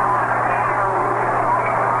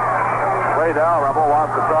 Clay Dalrymple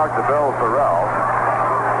wants to talk to Bill Farrell.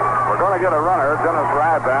 We're going to get a runner. Dennis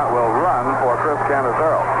Rybant will run for Chris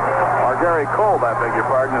Canizero. Or Gary Kolb, I beg your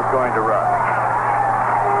pardon, is going to run.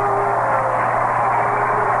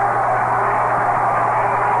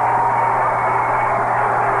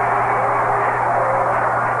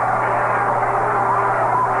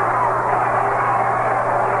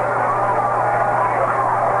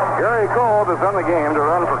 Kolb is in the game to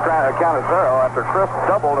run for Canizero after Chris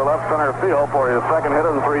doubled to left center field for his second hit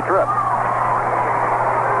in 3 trips.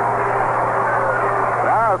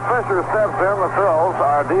 Now as Fisher steps in, the Phillies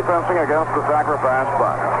are defensing against the sacrifice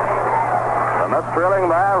bunt. The Mets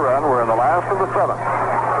trailing by a run. We're in the last of the 7th.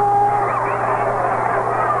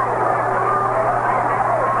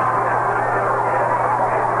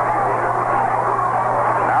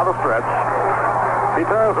 Now the stretch. He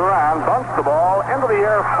turns around, bunts the ball into the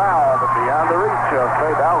air, foul, but beyond the reach of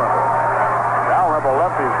Clay Dalrymple. Dalrymple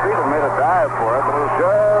left his feet and made a dive for it, but it was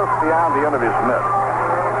just beyond the end of his mitt.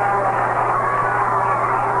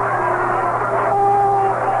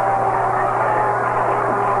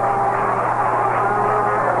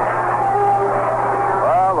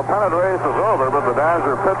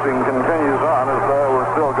 pitching continues on as though we're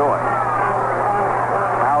still going.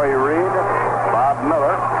 Howie Reed, Bob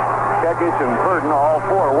Miller, Kekich, and Burden, all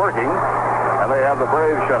four working, and they have the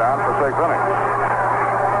Braves shut out for 6 innings.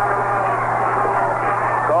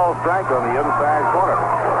 Call strike on the inside corner.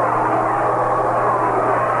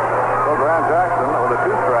 So Grant Jackson with a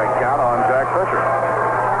 2-strike count on Jack Fisher.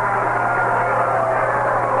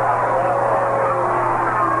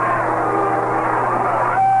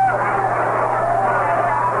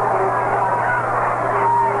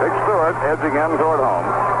 Big Stewart edging in toward home.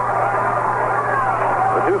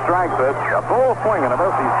 The 2-strike pitch, a full swing and a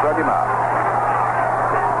miss. He struck him out.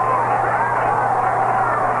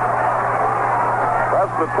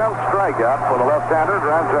 That's the 10th strikeout for the left-hander,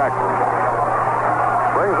 Grant Jackson.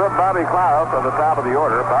 Brings up Bobby Klaus at the top of the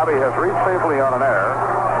order. Bobby has reached safely on an error,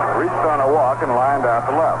 reached on a walk, and lined out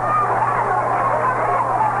to left.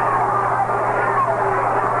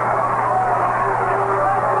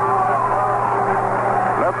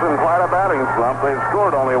 Mets in quite a batting slump. They've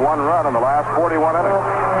scored only 1 run in the last 41 innings.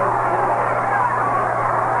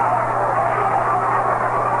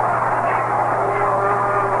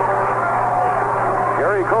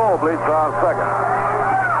 Gary Cole bleeds on second.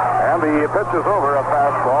 And the pitch is over, a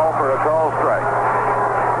fastball for a call strike.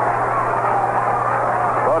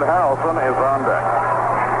 Bud Harrelson is on deck.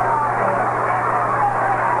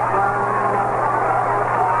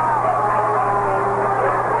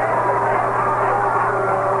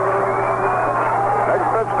 Next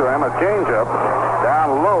pitch to him, a changeup.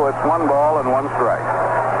 Down low, it's 1 ball and 1 strike.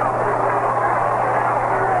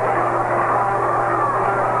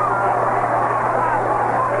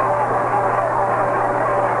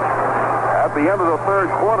 At the end of the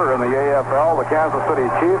 3rd quarter in the AFL, the Kansas City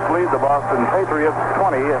Chiefs lead the Boston Patriots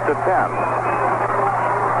 20-10. A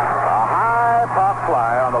high pop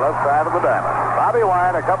fly on the left side of the diamond. Bobby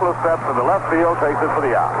Wine, a couple of steps into left field, takes it for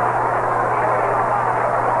the out.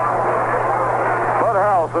 Bud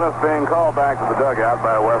Harrelson is being called back to the dugout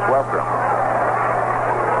by Wes Westrum.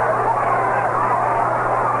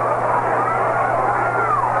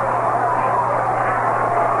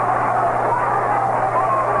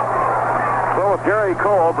 Gary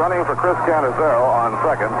Cole running for Chris Canizero on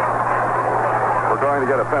second. We're going to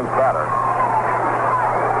get a pinch batter.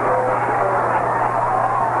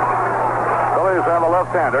 Phillies have a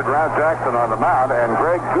left-hander, Grant Jackson on the mound, and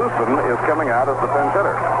Greg Goosen is coming out as the pinch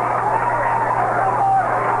hitter.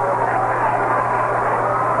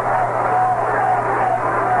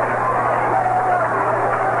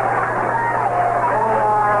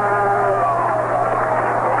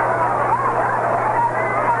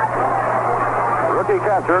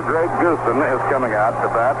 Catcher Greg Goosen is coming out to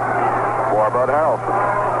bat for Bud Harrelson.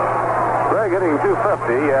 Greg hitting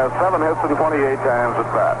 .250. He has 7 hits and 28 times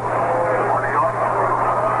at bat.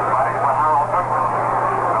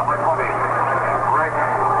 Number 20, Greg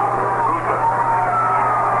Goosen.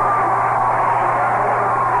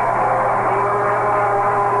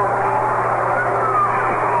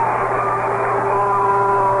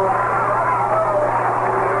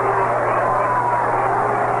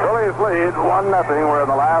 Lead 1-0. We're in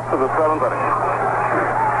the last of the 7th inning.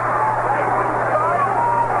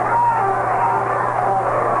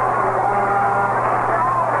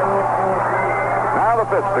 Now the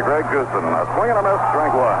pitch to Greg Goosen. A swing and a miss,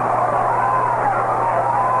 strike 1.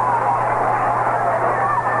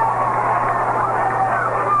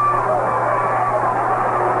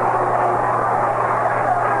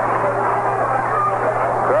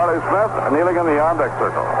 Charlie Smith kneeling in the on-deck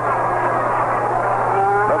circle.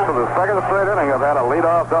 For the second straight inning, have had a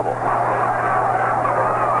leadoff double.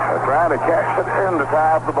 They're trying to cash it in to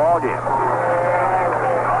tie up the ball game.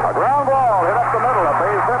 A ground ball hit up the middle, a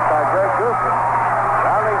base hit by Greg Goosen.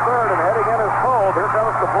 Rounding third and heading in his fold. Here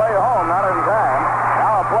comes the play home, not in time.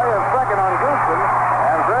 Now a play is second on Goosen,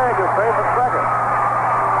 and Greg is safe at second.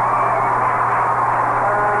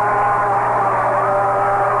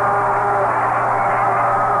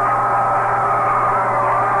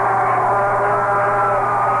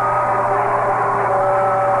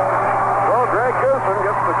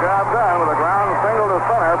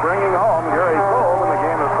 Bringing home Gary Cole, and the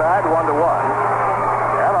game is tied 1-1.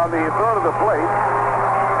 And on the throw to the plate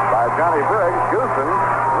by Johnny Briggs, Goosen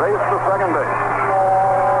raced to second base.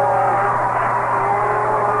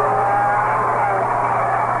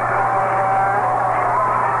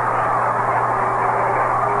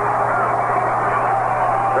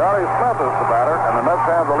 Charlie Smith is the batter, and the Mets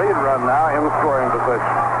have the lead run now in scoring position.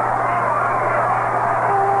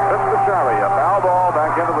 Pitch to Charlie, a foul ball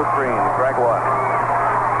back into the screen, strike 1.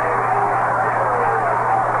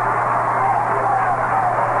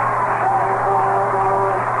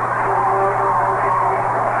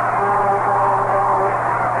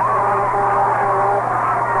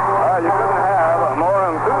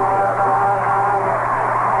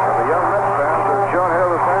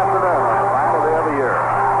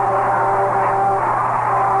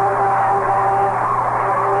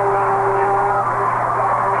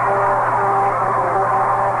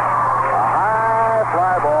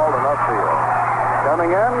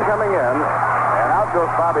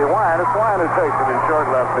 goes Bobby Wine. It's Wine who takes it in short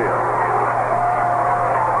left field.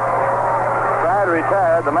 Side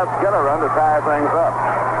retired. The Mets get a run to tie things up.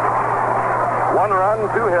 1 run,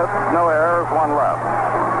 2 hits, no errors, 1 left.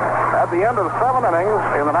 At the end of 7 innings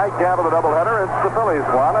in the nightcap of the doubleheader, it's the Phillies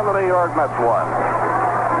 1 and the New York Mets 1.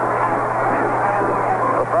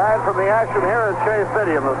 Aside from the action here at Shea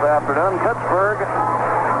Stadium this afternoon, Pittsburgh,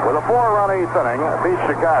 with a 4-run 8th inning, beat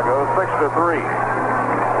Chicago 6-3.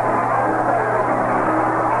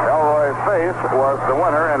 Elroy Face was the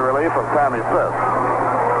winner in relief of Tommy Smith.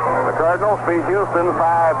 The Cardinals beat Houston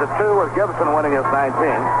 5-2 with Gibson winning his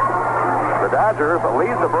 19th. The Dodgers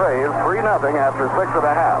lead the Braves 3-0 after 6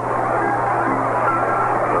 1/2.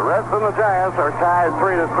 The Reds and the Giants are tied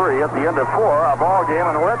 3-3 at the end of 4, a ball game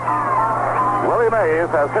in which Willie Mays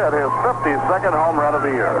has hit his 52nd home run of the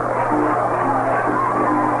year.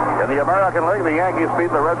 In the American League, the Yankees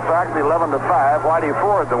beat the Red Sox 11-5. Whitey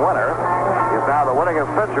Ford, the winner, is now the winningest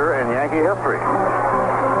pitcher in Yankee history.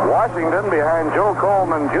 Washington, behind Joe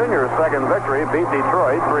Coleman Jr.'s second victory, beat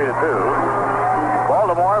Detroit 3-2.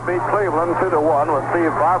 Baltimore beat Cleveland 2-1 with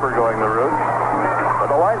Steve Barber going the route. But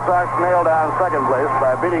the White Sox nailed down second place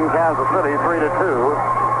by beating Kansas City 3-2.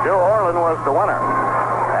 Joe Orland was the winner.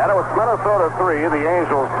 And it was Minnesota 3, the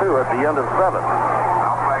Angels 2 at the end of 7.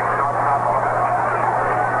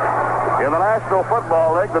 In the National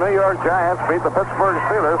Football League, the New York Giants beat the Pittsburgh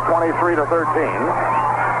Steelers 23-13.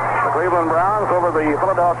 The Cleveland Browns over the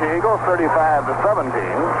Philadelphia Eagles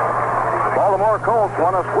 35-17. Baltimore Colts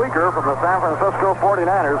won a squeaker from the San Francisco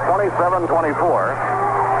 49ers 27-24.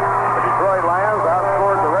 The Detroit Lions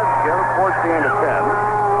outscored the Redskins 14-10.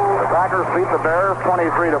 The Packers beat the Bears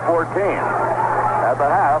 23-14. At the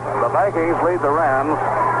half, the Vikings lead the Rams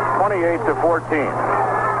 28-14.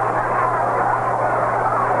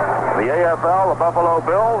 The AFL, the Buffalo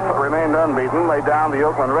Bills remained unbeaten, laid down the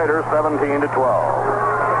Oakland Raiders 17-12.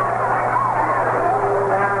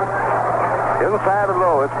 Inside and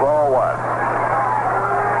low, it's ball 1.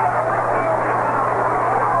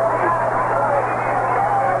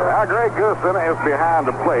 Now Greg Goosen is behind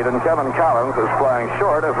the plate, and Kevin Collins is flying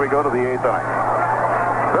short as we go to the 8th inning.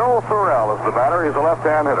 Bill Sorrell is the batter. He's a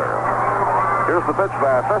left-hand hitter. Here's the pitch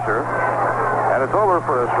by Fisher, and it's over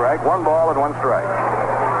for a strike. 1 ball and 1 strike.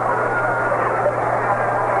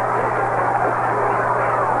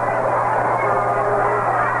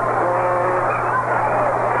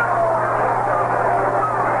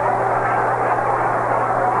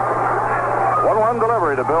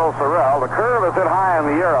 Delivery to Bill Sorrell. The curve is hit high in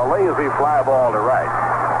the air, a lazy fly ball to right.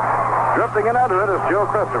 Drifting in under it is Joe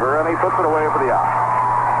Christopher, and he puts it away for the out.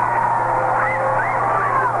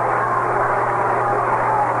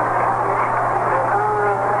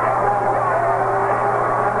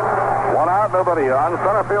 One out, nobody on.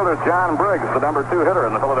 Center fielder John Briggs, the number 2 hitter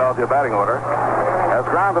in the Philadelphia batting order, has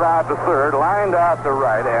grounded out to third, lined out to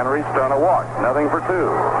right, and reached on a walk. Nothing for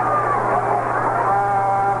 2.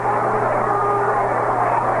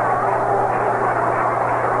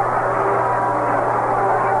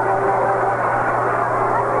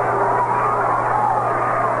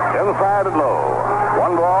 Inside and low.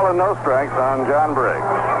 1 ball and no strikes on John Briggs.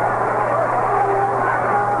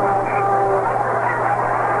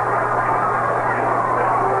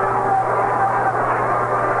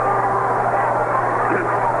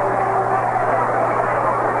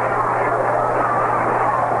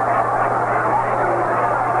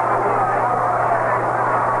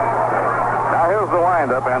 Now here's the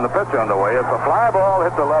windup and the pitch underway. It's a fly ball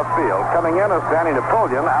hit to left field. Coming in is Danny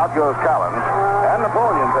Napoleon. Out goes Collins. And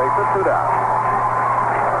Napoleon takes it 2 down.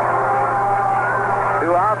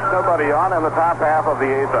 2 outs, nobody on in the top half of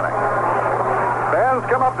the 8th inning. Fans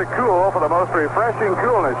come up to Cool for the most refreshing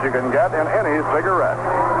coolness you can get in any cigarette.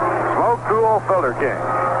 Smoke Cool Filter King.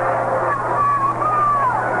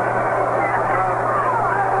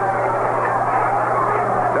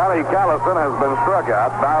 Johnny Callison has been struck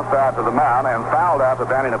out, bounced out to the mound, and fouled out to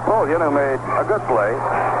Danny Napoleon, who made a good play,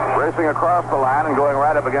 racing across the line and going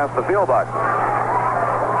right up against the field box.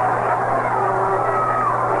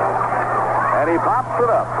 And he pops it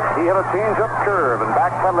up. He hit a change-up curve, and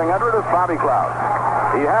backpedaling under it is Bobby Cloud.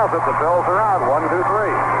 He has it. The Bills are out. 1, 2,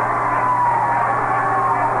 3.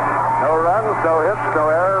 No runs, no hits,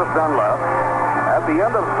 no errors, none left. At the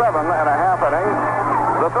end of 7 1/2 innings,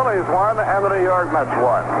 the Phillies won and the New York Mets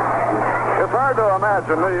won. It's hard to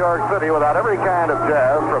imagine New York City without every kind of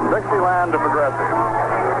jazz, from Dixieland to progressive.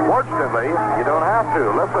 Fortunately, you don't have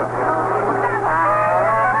to. Listen.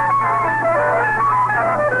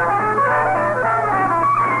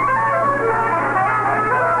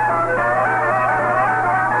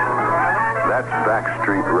 That's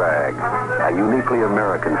Backstreet Rag, a uniquely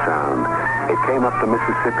American sound. It came up the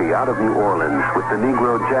Mississippi out of New Orleans with the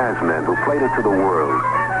Negro jazzmen who played it to the world.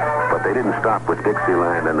 But they didn't stop with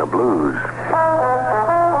Dixieland and the blues.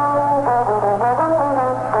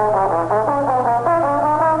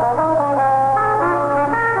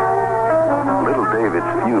 Little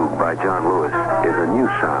David's Fugue by John Lewis is a new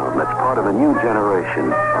sound that's part of a new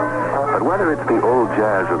generation. But whether it's the old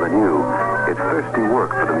jazz or the new, it's thirsty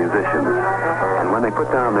work for the musicians. And when they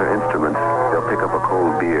put down their instruments, they'll pick up a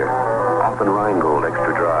cold beer, often Rheingold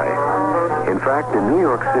extra dry. In fact, in New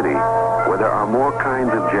York City, where there are more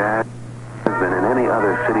kinds of jazz than in any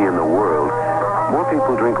other city in the world, more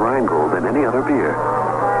people drink Rheingold than any other beer.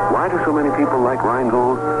 Why do so many people like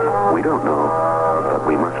Rheingold? We don't know, but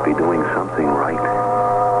we must be doing something right.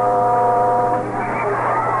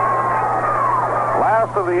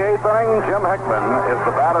 Last of the eighth inning, Jim Hickman is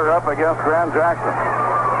the batter up against Grant Jackson.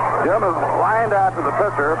 Jim has lined out to the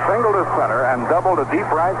pitcher, singled to center, and doubled to deep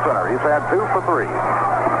right center. He's had 2 for 3.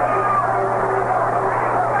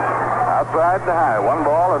 Outside to high, 1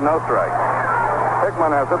 ball and no strike.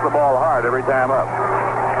 Hickman has hit the ball hard every time up.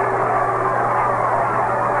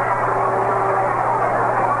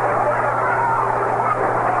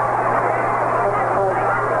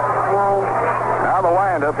 Now the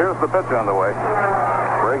windup. Here's the pitch on the way.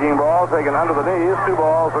 Breaking ball taken under the knees, 2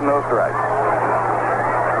 balls and no strikes.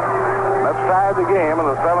 Mets tied the game in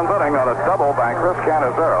the 7th inning on a double by Chris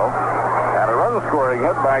Canizero and a run-scoring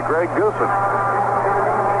hit by Greg Goosen.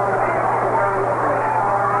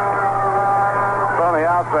 On the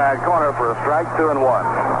outside corner for a strike, 2-1.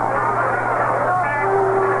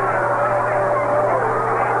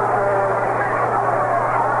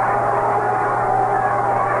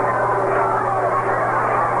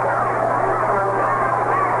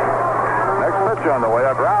 On the way,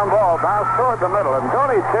 a ground ball bounced toward the middle, and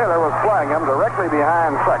Tony Taylor was playing him directly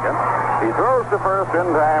behind second. He throws to first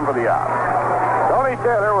in time for the out. Tony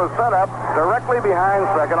Taylor was set up directly behind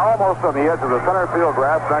second, almost on the edge of the center field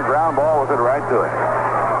grass, and that ground ball was hit right to him.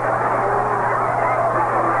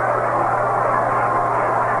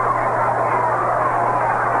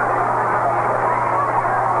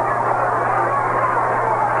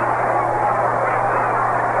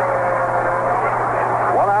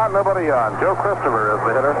 Nobody on. Joe Christopher is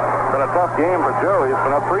the hitter. It's been a tough game for Joe. He's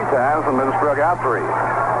been up 3 times and been struck out 3.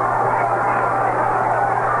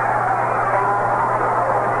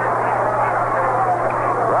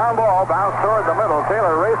 Ground ball bounced toward the middle.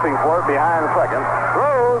 Taylor racing for it behind second.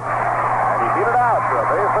 Throws, and he beat it out for a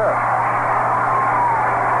base hit.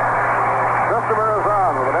 Christopher is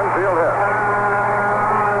on with an infield hit.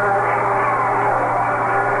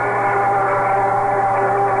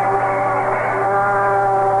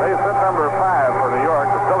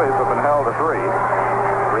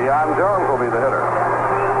 Leon Jones will be the hitter.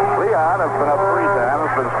 Leon has been up 3 times,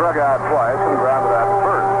 been struck out twice, and grounded out to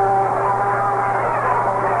first.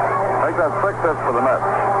 I think that's 6 hits for the Mets.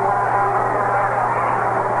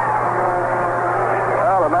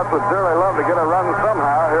 Well, the Mets would dearly love to get a run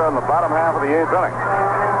somehow here in the bottom half of the 8th inning.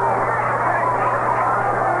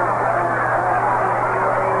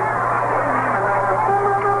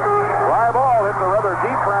 Fly ball hit the rather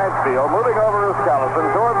deep right field, moving over is Callison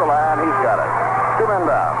toward the line. He's got it. 2 men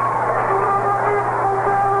down.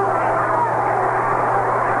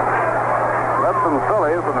 Mets and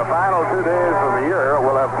Phillies in the final 2 days of the year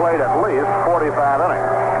will have played at least 45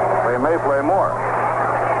 innings. They may play more.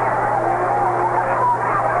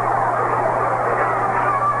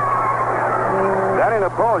 Danny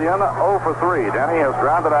Napoleon 0 for 3. Danny has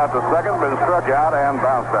grounded out to second, been struck out, and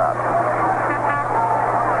bounced out.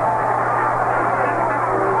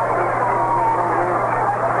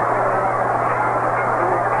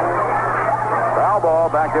 Ball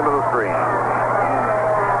back into the screen.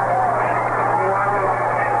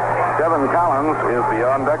 Kevin Collins is the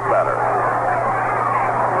on-deck batter.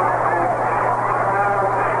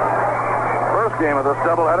 First game of this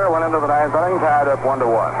doubleheader went into the 9th inning, tied up 1-1.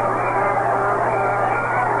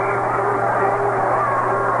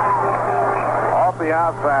 Off the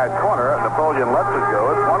outside corner, Napoleon lets it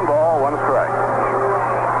go. It's 1 ball, 1 strike.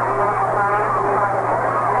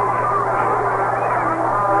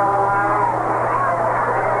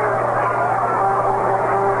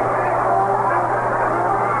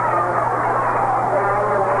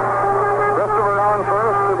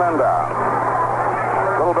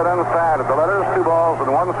 Inside at the letters, 2 balls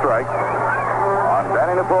and 1 strike on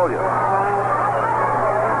Danny Napoleon.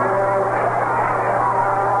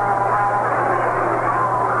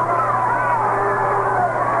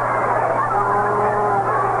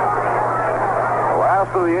 The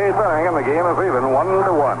last of the 8th inning, and the game is even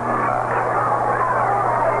 1-1.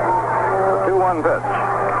 2-1 pitch.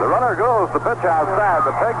 The runner goes to pitch outside.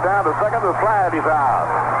 The peg down to second. The slide. He's out.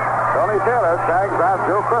 Tony Taylor tags out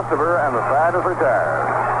Joe Christopher, and the side is retired.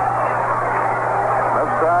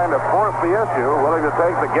 That's trying to force the issue, willing to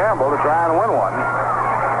take the gamble to try and win one.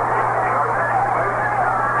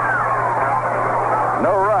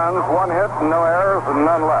 No runs, one hit, no errors, and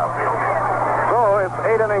none left. So it's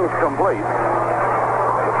 8 innings complete.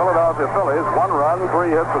 The Philadelphia Phillies, 1 run, 3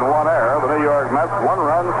 hits, and 1 error. The New York Mets, 1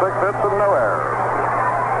 run, 6 hits, and no errors.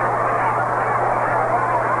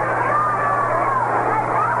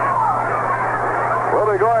 We'll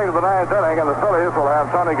be going to the 9th inning, and the Phillies will have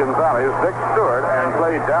Tony Gonzalez, Dick Stewart, and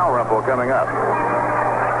Clay Dalrymple coming up.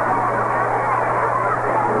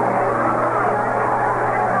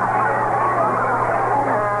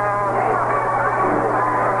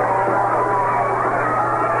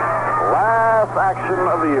 Last action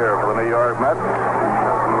of the year for the New York Mets.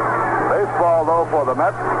 Baseball, though, for the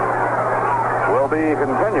Mets will be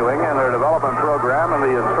continuing in their development program in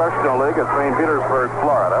the Instructional League at St. Petersburg,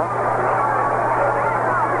 Florida,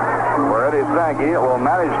 where Eddie Sankey will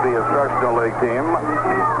manage the Instructional League team,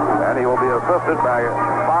 and he will be assisted by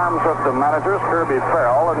farm system managers Kirby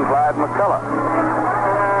Farrell and Clyde McCullough.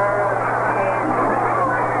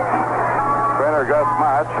 Trainer Gus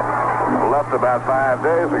Mach left about 5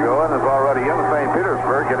 days ago and is already in St.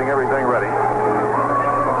 Petersburg getting everything ready.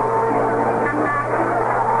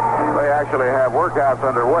 They actually have workouts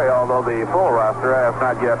underway, although the full roster has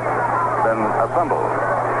not yet been assembled.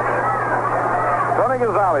 Tony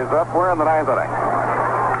Gonzalez up. We're in the 9th inning.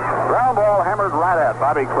 Ground ball hammered right at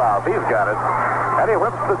Bobby Klaus. He's got it. And he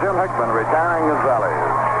whips to Jim Hickman, retiring Gonzalez.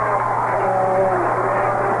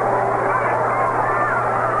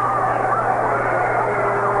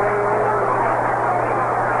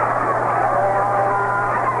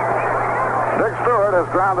 Dick Stewart has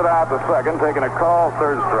grounded out to second, taking a called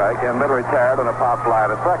third strike, and then retired on a pop fly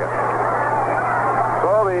to second.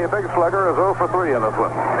 So the big slugger is 0 for 3 in this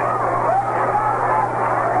one.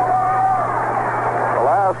 The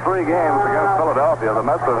last 3 games against Philadelphia, the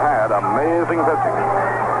Mets have had amazing pitching,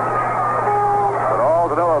 but all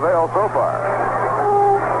to no avail so far.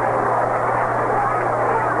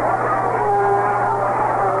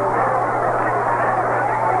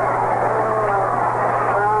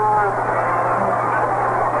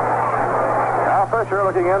 Fisher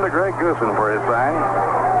looking into Greg Goosen for his sign.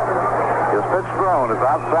 His pitch thrown is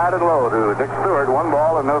outside and low to Dick Stewart. 1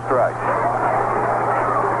 ball and no strike.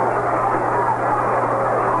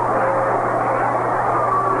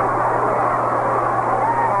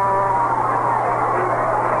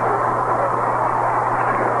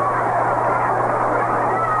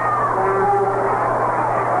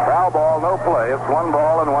 Foul ball, no play. It's 1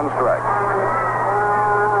 ball and 1 strike.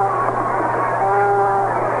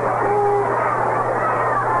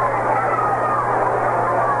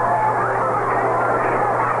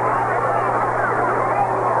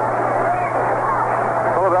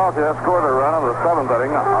 Philadelphia scored a run in the 7th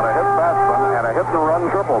inning on a hit batsman and a hit-and-run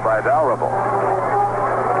triple by Dalrymple.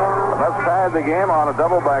 The Mets tied the game on a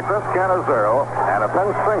double by Chris Cannizzaro and a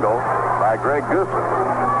pinch single by Greg Goosen.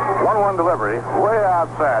 1-1 delivery, way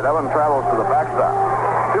outside. Evan travels to the backstop.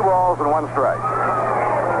 2 balls and 1 strike.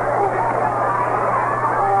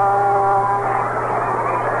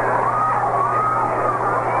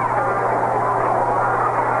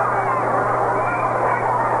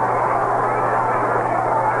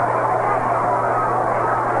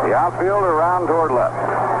 The outfielder round toward left.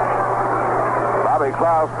 Bobby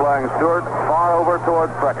Klaus playing Stewart far over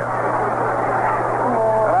toward second.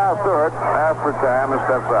 And now Stewart asks for time and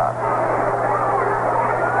steps out.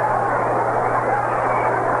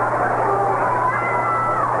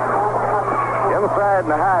 Inside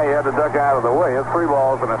and high, he had to duck out of the way. It's 3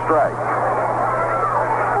 balls and a strike.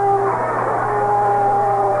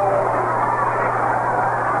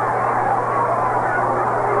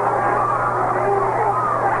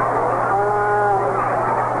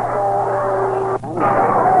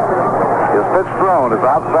 Pitch thrown is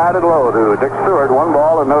outside and low to Dick Stewart. 1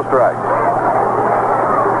 ball and no strike.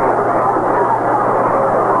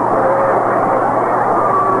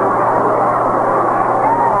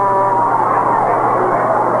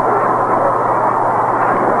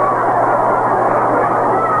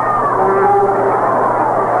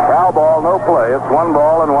 Foul ball, no play. It's 1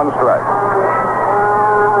 ball and 1 strike.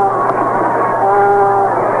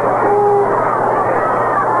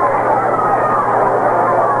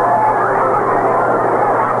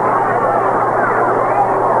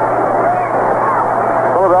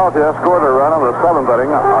 Philadelphia scored a run in the 7th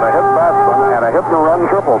inning on a hit batsman and a hit-and-run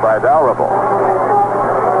triple by Dalrymple.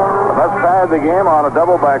 The Mets tied the game on a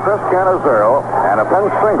double by Chris Cannizzaro and a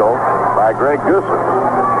pinch single by Greg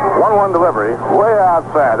Goosen. 1-1 delivery, way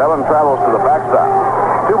outside. That one travels to the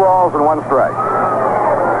backstop. 2 balls and 1 strike.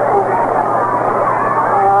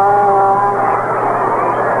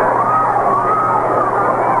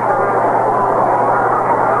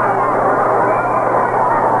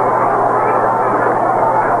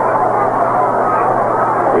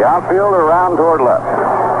 The outfielder around toward left.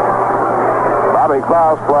 Bobby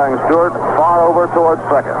Klaus playing Stewart far over toward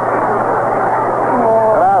second. And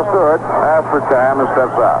now Stewart, after time, and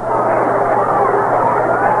steps out.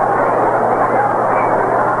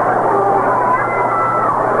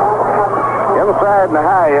 Inside and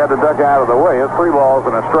high, he had to duck out of the way. It's 3 balls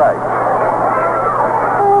and a strike.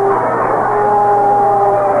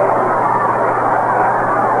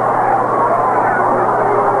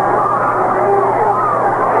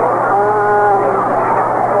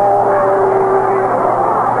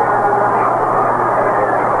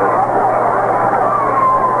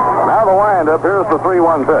 Here's the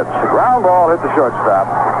 3-1 pitch. Ground ball hit the shortstop.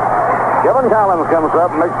 Kevin Collins comes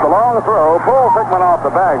up, makes the long throw, pulls Hickman off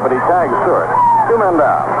the bag, but he tags Stewart. 2 men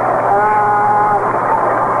down.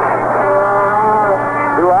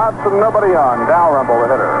 2 outs and nobody on. Dalrymple,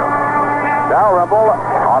 the hitter. Dalrymple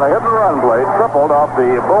on a hit and run play, tripled off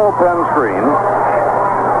the bullpen screen,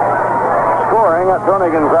 scoring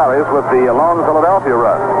Tony Gonzalez with the lone Philadelphia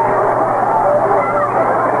run.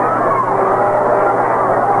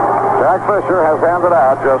 Jack Fisher has handed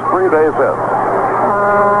out just 3 base hits.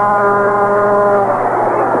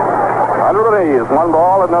 Under the knees, 1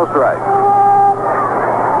 ball and no strike.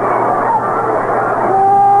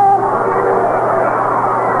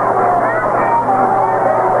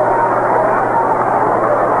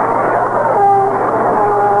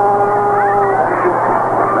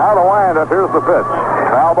 Now the windup. Here's the pitch.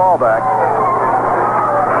 Foul ball back.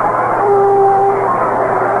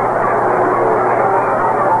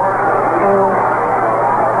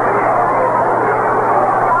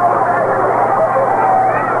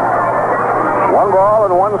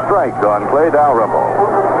 Strike on Clay Dalrymple.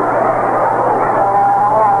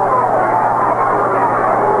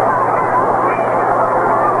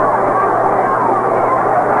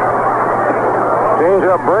 Change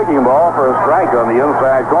up breaking ball for a strike on the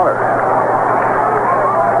inside corner.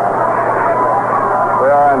 We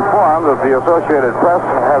are informed that the Associated Press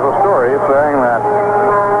has a story saying that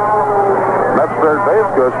Mets third base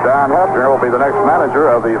coach Don Hefner will be the next manager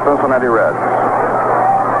of the Cincinnati Reds.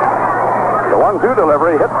 The 1-2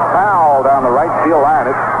 delivery hit foul down the right field line.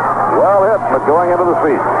 It's well hit, but going into the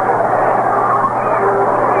seat.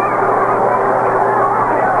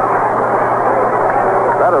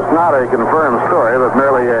 That is not a confirmed story, but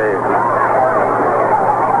merely a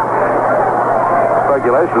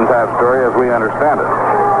speculation type story as we understand it.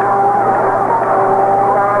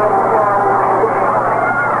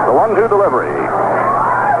 The 1-2 delivery.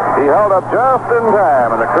 He held up just in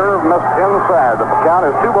time, and the curve missed inside. The count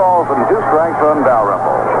is 2 balls and 2 strikes on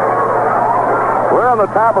Dalrymple. We're on the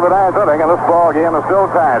top of the 9th inning, and this ball game is still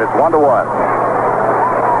tied. It's 1-1.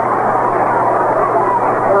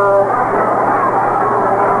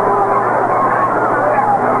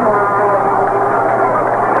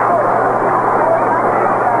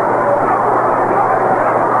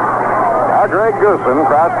 Now Greg Goosen,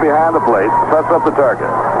 crouched behind the plate, sets up the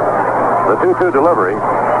target. The 2-2 delivery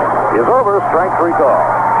is over, strike 3 call.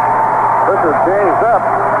 Fisher changed up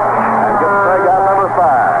and gets strikeout number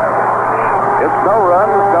 5. It's no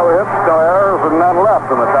runs, no hits, no errors, and none left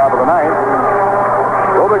in the top of the 9th.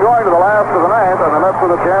 We'll be going to the last of the 9th, and the Mets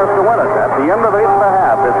with a chance to win it. At the end of 8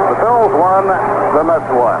 1/2, it's the Phillies 1, the Mets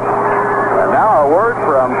 1. And now a word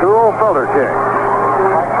from Cool Filter King.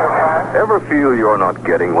 Ever feel you're not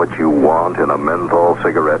getting what you want in a menthol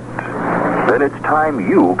cigarette? Then it's time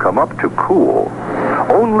you come up to Cool.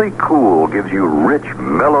 Only Cool gives you rich,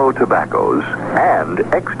 mellow tobaccos and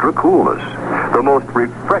extra coolness. The most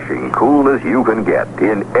refreshing coolness you can get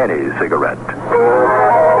in any cigarette.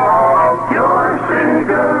 Your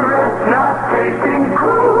cigarette's not tasting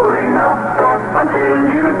cool enough until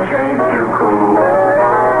you change to Cool.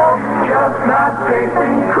 Just not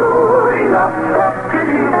tasting cool enough till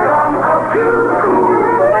you come up to Cool.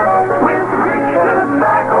 With rich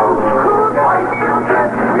tobaccos, cool white filter,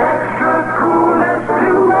 extra coolness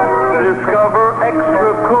too. Discover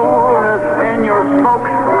extra coolness in your smoke.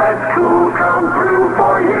 Let Cool come through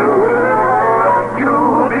for you.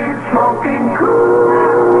 You'll be smoking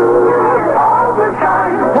cool all the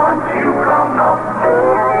time once you come up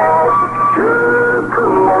to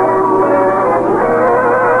Cool.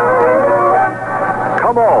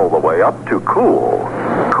 Come all the way up to Cool.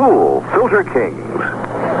 Cool Filter Kings.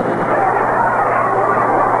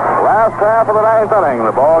 Last half of the 9th inning,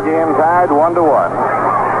 the ball game tied 1-1.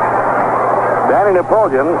 Danny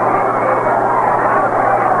Napoleon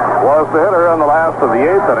was the hitter in the last of the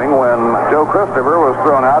 8th inning when Joe Christopher was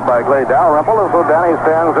thrown out by Clay Dalrymple, and so Danny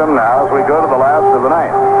stands in now as we go to the last of the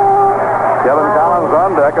 9th. Kevin Collins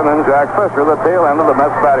on deck, and then Jack Fisher, the tail end of the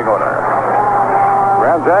Mets batting order.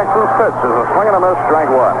 Grant Jackson's pitch is a swing and a miss, strike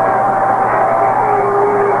 1.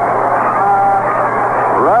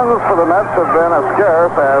 Runs for the Mets have been as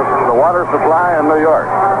scarce as the water supply in New York.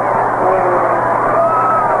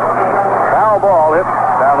 Foul ball hit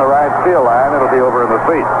down the right field line. It'll be over in the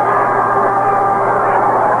seats.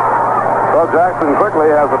 So Jackson quickly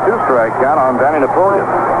has a 2-strike count on Danny Napoleon.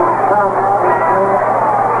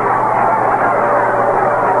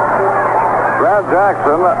 Grant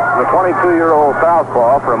Jackson, the 22-year-old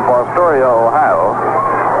southpaw from Fostoria, Ohio,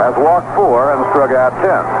 has walked 4 and struck out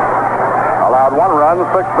 10. Allowed 1 run,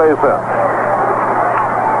 6 base hits.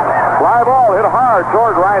 Fly ball hit hard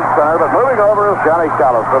toward right center, but moving over is Johnny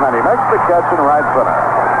Callison, and he makes the catch in right center.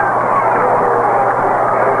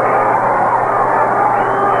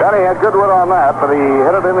 Johnny had good wood on that, but he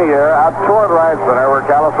hit it in the air out toward right center where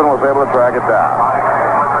Callison was able to track it down.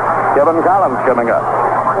 Kevin Collins coming up.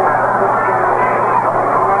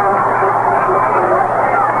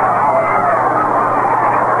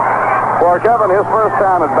 For Kevin, his first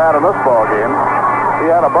time at bat in this ball game, he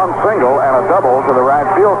had a bunt single and a double to the right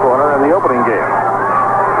field corner in the opening game.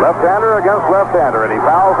 Left-hander against left-hander, and he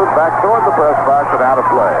fouls it back toward the press box and out of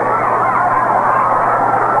play.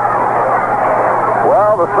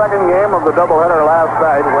 Well, the second game of the doubleheader last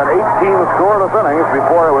night went 18 scoreless innings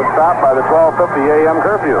before it was stopped by the 12:50 a.m.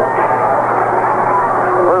 curfew.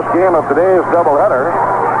 The first game of today's doubleheader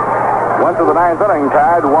went to the 9th inning,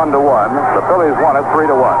 tied 1-1. The Phillies won it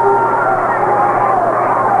 3-1.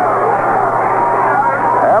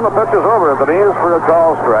 And the pitch is over at the knees for a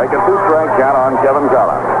call strike, a 2-strike count on Kevin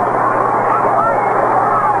Collins.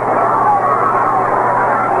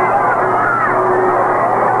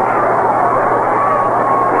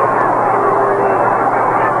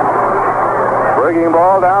 Breaking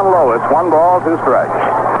ball down low. It's 1 ball, 2 strikes.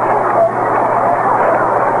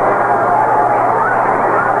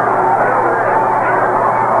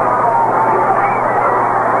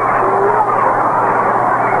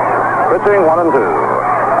 Pitching 1 and 2.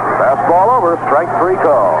 Fastball over, strike 3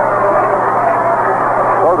 call.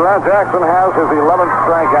 So Grant Jackson has his 11th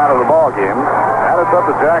strikeout of the ball game, and it's up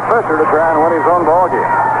to Jack Fisher to try and win his own ball game.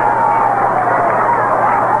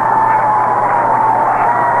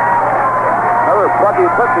 Another plucky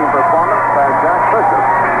pitching performance by Jack Fisher.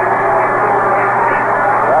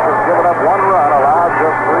 That has given up 1 run, allowed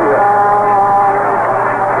just 3 hits.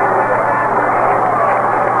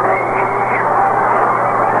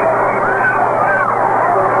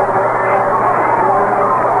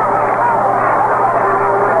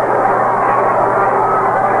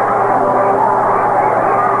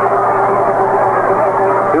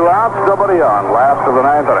 Nobody on, last of the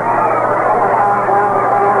 9th inning.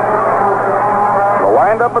 The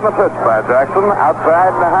wind-up in the pitch by Jackson,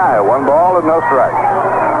 outside and high, 1 ball and no strike.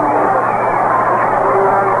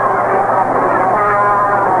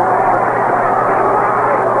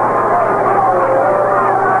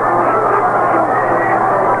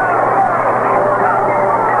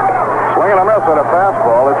 Swing and a miss at a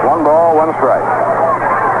fastball. It's 1 ball, 1 strike.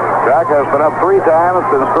 Jack has been up 3 times,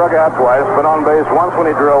 been struck out twice, been on base once when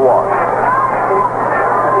he drew a walk.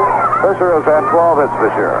 Fisher has had 12 hits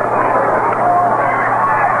this year.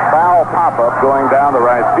 Foul pop-up going down the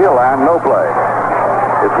right field line, no play.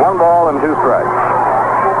 It's 1 ball and 2 strikes.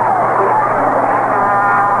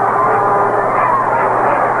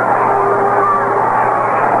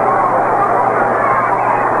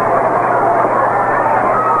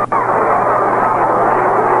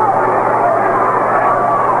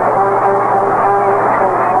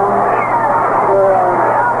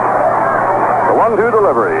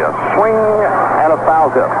 Delivery, a swing and a foul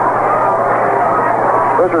tip.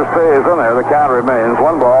 Fisher stays in there. The count remains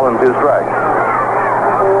 1 ball and 2 strikes.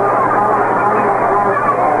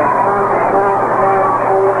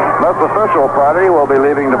 Mets official party will be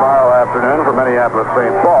leaving tomorrow afternoon for Minneapolis,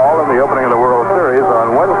 St. Paul in the opening of the World Series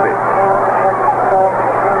on Wednesday.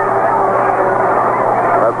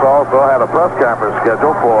 Mets also have a press conference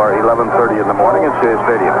scheduled for 11:30 in the morning at Shea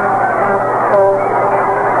Stadium.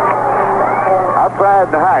 Outside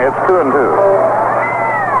and high, it's 2 and 2.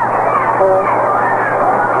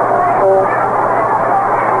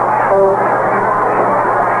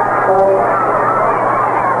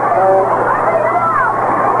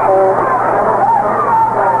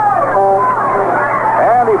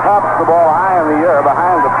 And he pops the ball high in the air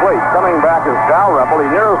behind the plate. Coming back is Dalrymple. He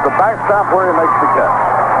nears the backstop where he makes the catch.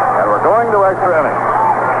 And we're going to extra innings.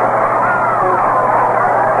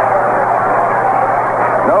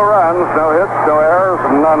 runs, no hits, no errors,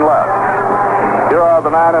 and none left. Here are the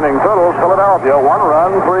 9-inning totals. Philadelphia, 1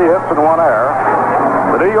 run, 3 hits, and 1 error.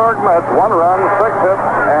 The New York Mets, 1 run, 6 hits,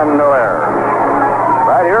 and no errors.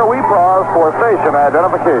 Right here, we pause for station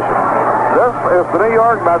identification. This is the New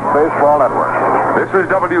York Mets Baseball Network. This is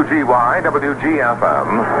WGY, WGFM,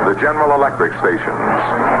 the General Electric stations.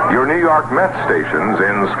 Your New York Mets stations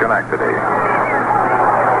in Schenectady.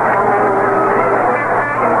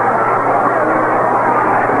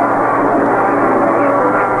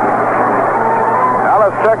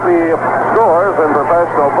 Check the scores in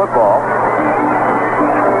professional football.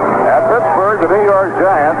 At Pittsburgh, the New York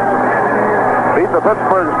Giants beat the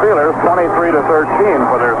Pittsburgh Steelers 23-13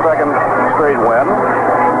 for their second straight win.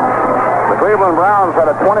 The Cleveland Browns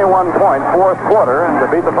had a 21-point fourth quarter to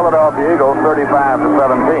beat the Philadelphia Eagles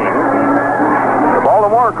 35-17. The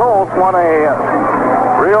Baltimore Colts won a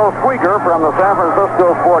real squeaker from the San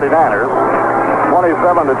Francisco 49ers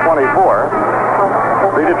 27-24.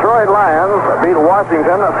 The Detroit Lions beat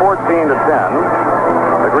Washington 14-10.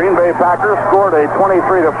 The Green Bay Packers scored a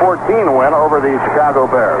 23-14 win over the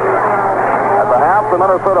Chicago Bears. At the half, the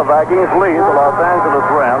Minnesota Vikings lead the Los Angeles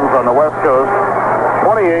Rams on the West Coast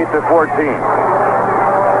 28-14.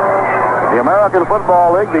 The American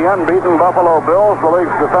Football League, the unbeaten Buffalo Bills, the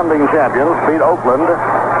league's defending champions, beat Oakland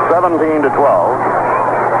 17-12.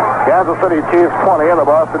 Kansas City Chiefs 20 and the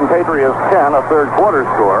Boston Patriots 10, a third quarter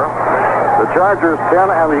score. The Chargers 10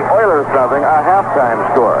 and the Oilers nothing, a halftime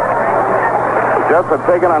score. The Jets had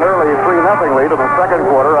taken an early 3-0 lead in the second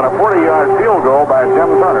quarter on a 40-yard field goal by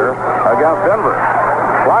Jim Turner against Denver.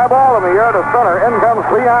 Fly ball in the air to center. In comes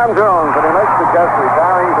Leon Jones, and he makes the catch,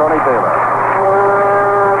 retiring Tony Taylor.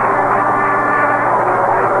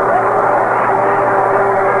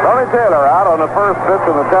 Tony Taylor out on the first pitch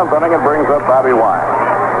in the 10th inning and brings up Bobby Wine.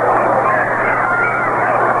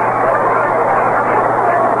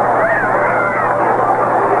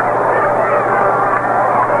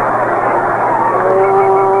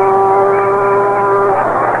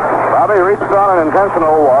 On an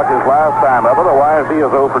intentional walk his last time up, otherwise he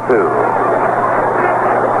is 0 for 2.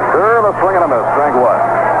 Curve, a swing and a miss, strike 1.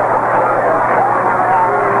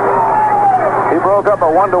 He broke up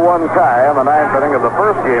a 1-1 tie in the 9th inning of the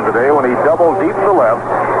first game today when he doubled deep to left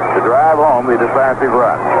to drive home the decisive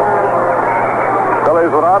run.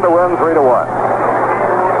 Phillies went on to win 3-1.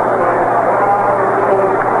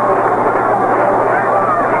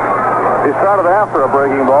 He started after a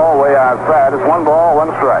breaking ball way outside. It's 1 ball,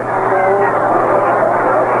 1 strike.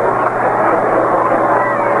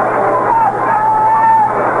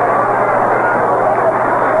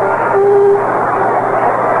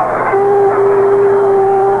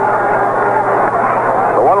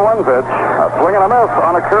 Pitch, a swing and a miss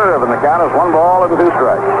on a curve, and the count is 1 ball and 2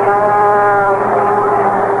 strikes.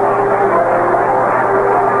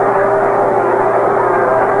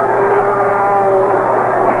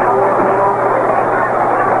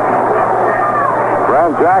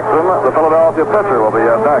 Grant Jackson, the Philadelphia pitcher, will be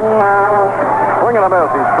up next. Swing and a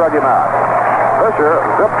miss, he struck him out. Fisher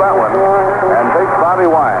zipped that one and takes Bobby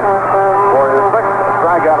Wine for his 6th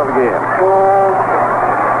strikeout of the game.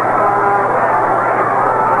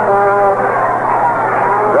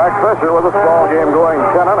 Fisher with this ball game going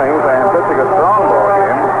 10 innings and pitching a strong ball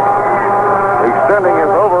game, extending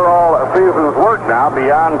his overall season's work now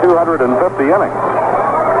beyond 250 innings.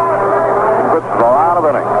 He pitches a lot of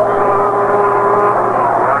innings.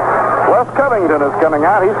 Wes Covington is coming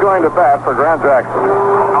out. He's going to bat for Grant Jackson.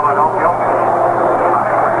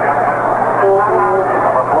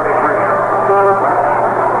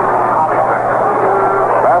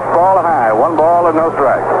 Fastball high, 1 ball and no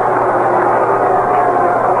strikes.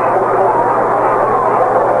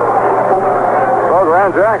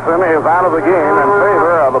 Grant Jackson is out of the game in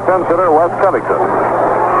favor of the pinch hitter, Wes Covington.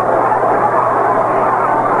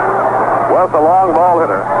 Wes, a long ball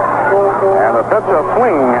hitter. And the pitch, a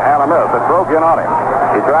swing and a miss. It broke in on him.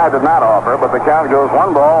 He tried to not offer, but the count goes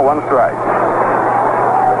 1 ball, 1 strike.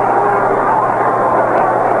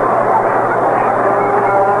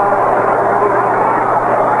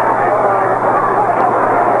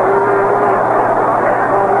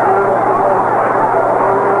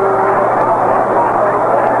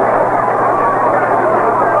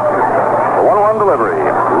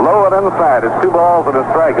 Inside, it's 2 balls and a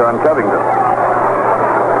strike on Covington.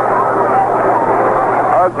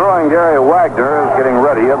 Hard throwing Gary Wagner is getting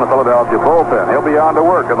ready in the Philadelphia bullpen. He'll be on to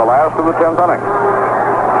work in the last of the 10th inning.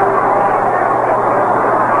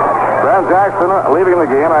 Grant Jackson leaving the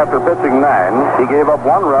game after pitching 9. He gave up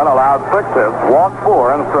 1 run, allowed 6 hits, walked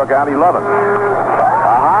 4, and struck out 11. A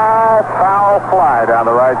high foul fly down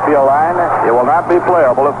the right field line. It will not be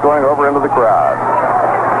playable. It's going over into the crowd.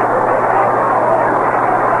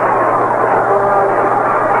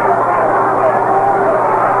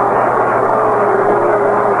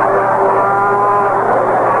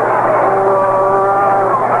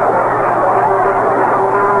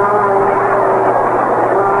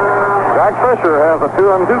 Fisher has a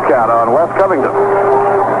 2-2 count on West Covington.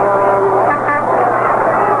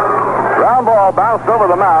 Ground ball bounced over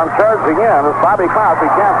the mound, charging in as Bobby Klaus. He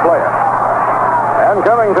can't play it. And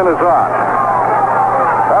Covington is on.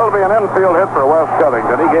 That'll be an infield hit for West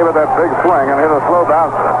Covington. He gave it that big swing and hit a slow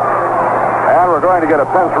bouncer. And we're going to get a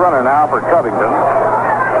pinch runner now for Covington.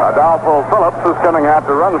 Adolfo Phillips is coming out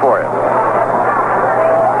to run for him.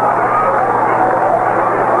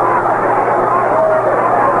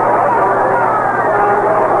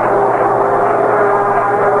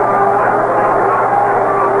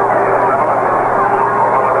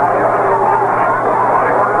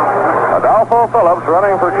 Phillips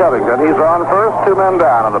running for Covington. He's on first, 2 men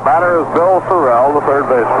down, and the batter is Bill Sorrell, the third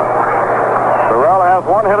baseman. Sorrell has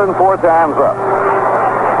 1 hit and 4 times up.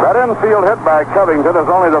 That infield hit by Covington is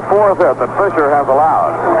only the 4th hit that Fisher has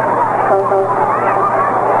allowed.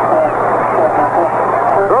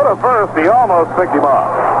 Go to first, he almost picked him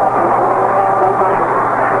off.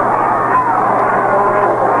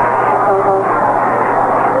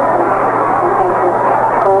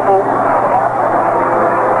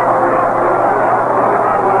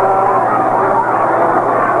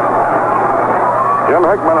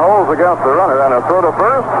 Hickman holds against the runner, and a throw to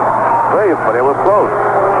first, safe, but it was close.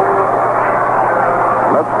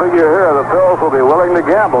 Let's figure here the Phillies will be willing to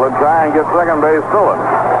gamble and try and get second base stolen.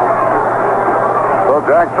 So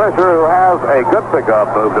Jack Fisher, who has a good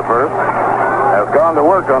pickoff move to first, has gone to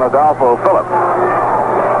work on Adolfo Phillips.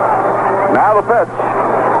 Now the pitch,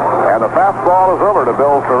 and the fastball is over to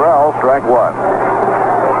Bill Sorrell, strike 1.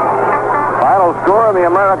 Final score in the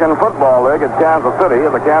American Football League at Kansas City,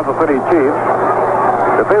 the Kansas City Chiefs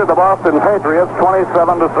defeated the Boston Patriots 27-17.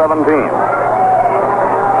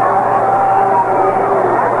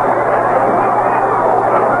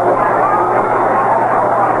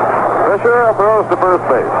 Fisher throws to first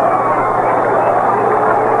base.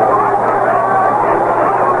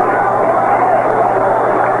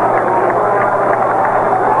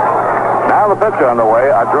 Now the pitch on the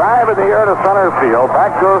way. A drive in the air to center field.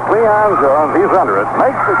 Back goes Leon Jones. He's under it.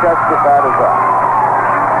 Makes the catch to side is up.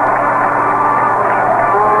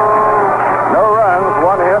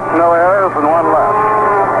 1 hit, no errors, and 1 left.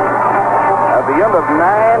 At the end of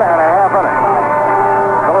 9 1/2 innings,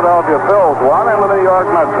 Philadelphia Phillies won and the New York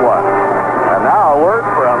Mets won. And now a word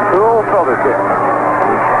from Tool Filter King.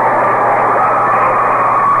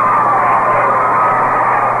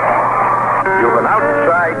 You've an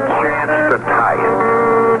outside chance to tie it,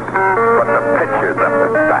 but the pitch is up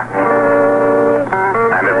at bat.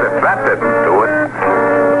 And as if that didn't do it,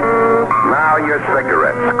 now your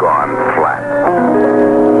cigarette's gone flat.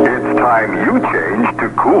 It's time you change to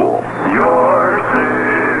Cool. Your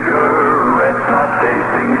cigarette's not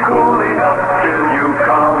tasting cool enough till you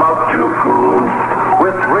come up to Cool.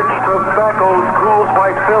 With rich tobacco's Cool's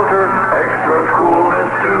white filter, extra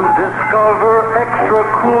coolness to discover, extra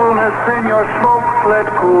coolness in your smoke. Let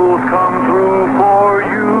Cool's come through for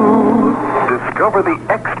you. Discover the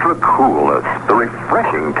extra coolness, the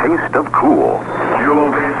refreshing taste of Cool.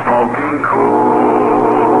 You'll be smoking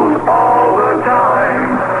Cool all the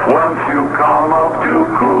time once you come up to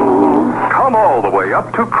Cool. Come all the way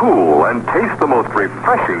up to Cool and taste the most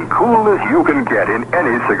refreshing coolness you can get in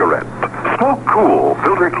any cigarette. Smoke Cool,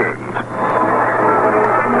 Filter Kings.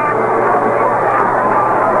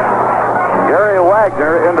 Gary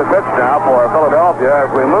Wagner into pitch now for Philadelphia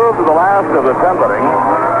as we move to the last of the 10th inning.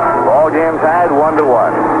 Ball game tied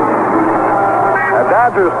 1-1. At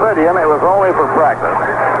Dodger Stadium, it was only for practice.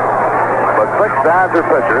 But 6 Dodger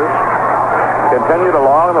pitchers continued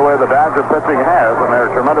along the way the Dodger pitching has in their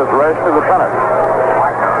tremendous race to the pennant.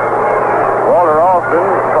 Walter Alston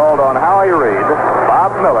called on Howie Reed,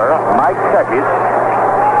 Bob Miller, Mike Tekich,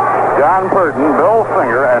 John Purden, Bill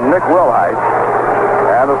Singer, and Nick Wilhite.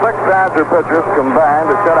 And the 6 Dodger pitchers combined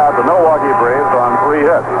to shut out the Milwaukee Braves on 3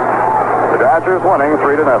 hits. The Dodgers winning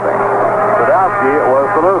 3-0. Sadowski was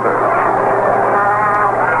the loser.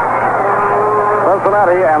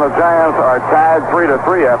 Cincinnati and the Giants are tied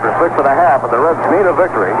 3-3 after 6.5, but the Reds need a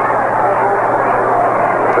victory.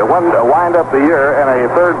 They wind up the year in a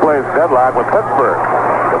third-place deadlock with Pittsburgh.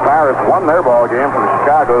 The Pirates won their ball game from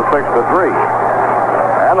Chicago 6-3.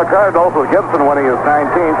 And the Cardinals, with Gibson winning his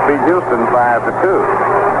 19th, beat Houston 5-2.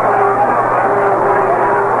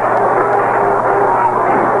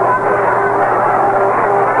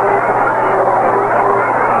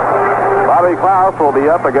 Bobby Klaus will be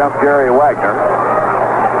up against Gary Wagner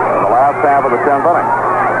in the last half of the 10th inning.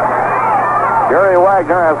 Gary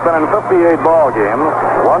Wagner has been in 58 ball games,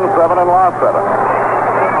 won 7 and lost 7.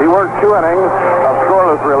 He worked 2 innings of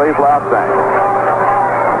scoreless relief last time.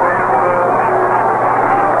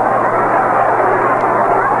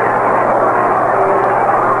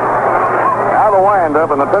 wind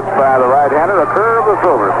up in the pitch by the right-hander. A curve that's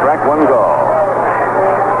over. Strike one call.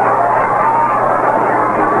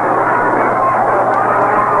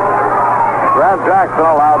 Brad Jackson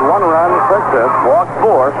allowed 1 run, 6 hits, walked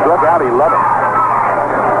 4, struck out 11.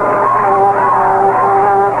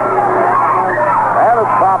 And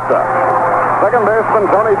it's popped up. Second baseman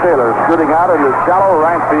Tony Taylor scooting out into shallow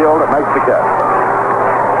right field that makes the catch.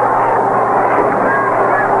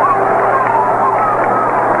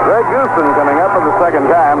 Greg Gooston coming up for the second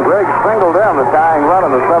time. Greg singled in the tying run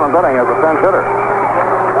in the 7th inning as a pinch hitter.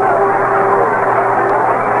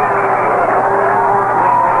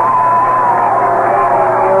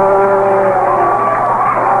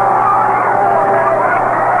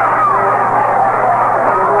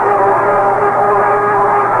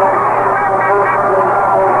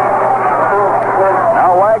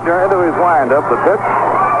 Up the pitch.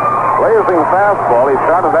 Blazing fastball. He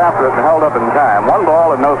started after it and held up in time. 1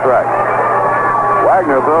 ball and no strike.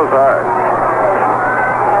 Wagner throws hard.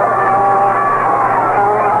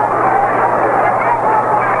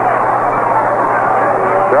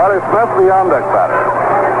 Charlie Smith, the on-deck batter.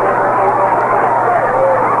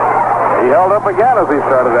 He held up again as he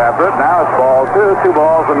started after it. Now it's ball 2, 2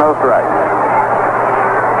 balls and no strikes.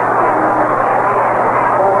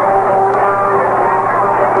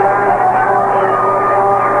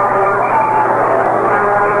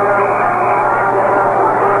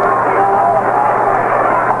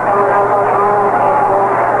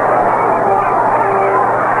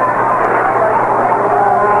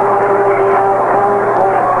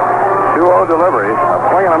 Delivery. A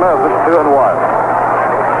swing and a miss. It's 2-1.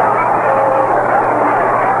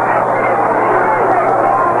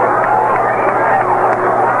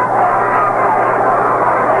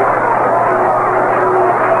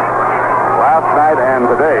 Last night and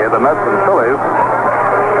today, the Mets and Phillies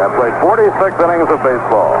have played 46 innings of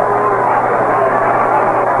baseball.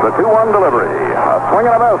 The 2-1 delivery. A swing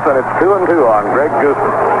and a miss, and it's 2-2 on Greg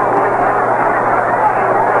Gooston.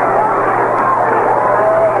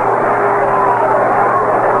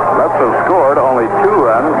 Have scored only 2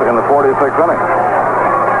 runs in the 46th inning.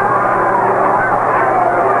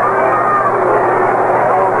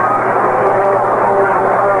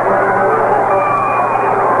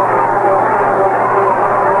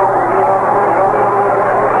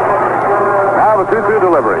 Now the 2-2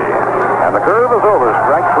 delivery. And the curve is over.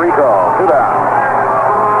 Strike 3 call. 2 down.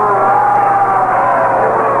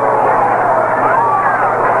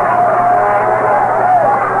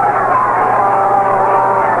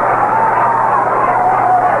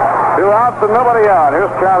 And nobody out. Here's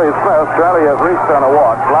Charlie Smith. Charlie has reached on a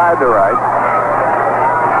walk. Slide to right.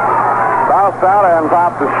 Bounced out and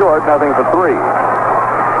popped to short. Nothing for 3.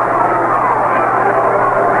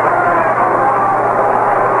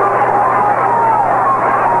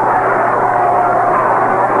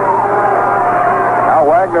 Now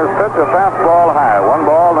Wagner's pitch a fastball high. 1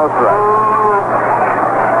 ball, no strike.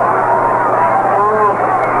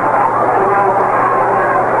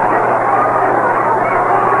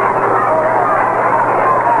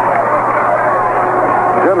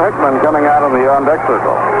 Hickman coming out in the on-deck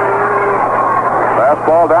circle.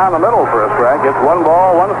 Fastball down the middle for a strike. It's 1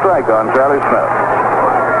 ball, 1 strike on Charlie Smith.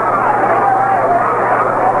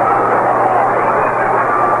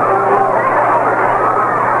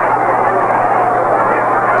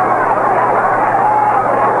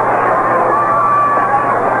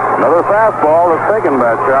 Another fastball is taken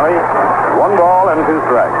by Charlie. 1 ball and 2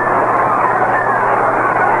 strikes.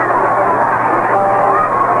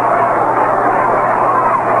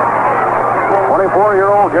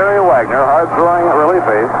 24-year-old Gary Wagner, hard-throwing relief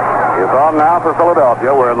ace, is on now for Philadelphia.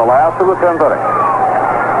 We're in the last of the 10th inning.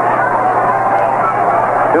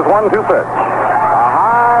 His 1-2 pitch. A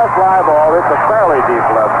high fly ball. It's a fairly deep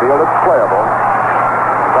left field. It's playable.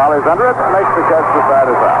 Charlie's under it, makes the catch. The side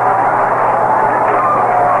is out.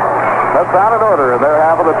 That's out in order in their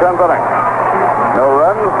half of the 10th inning. No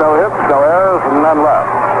runs, no hits, no errors, and none left.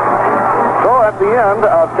 So at the end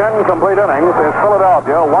of 10 complete innings, it's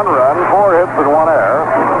Philadelphia, 1 run, 4 hits, and 1 error.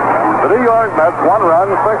 The New York Mets, 1 run,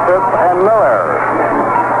 6 hits, and no errors.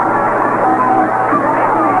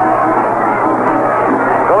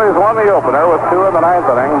 Phillies won the opener with 2 in the 9th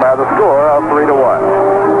inning by the score of 3-1.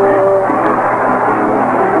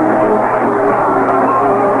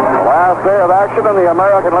 The last day of action in the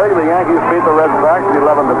American League, the Yankees beat the Red Sox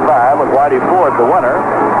 11-5 with Whitey Ford the winner.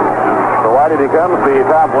 So Whitey becomes the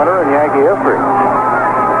top winner in Yankee history.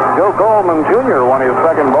 Joe Coleman Jr. won his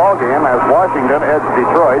second ball game as Washington edged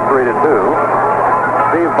Detroit 3-2.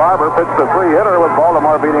 Steve Barber pitched a 3-hitter with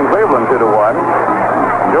Baltimore beating Cleveland 2-1.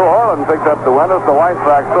 Joe Holland picked up the win as the White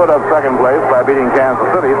Sox stood up second place by beating Kansas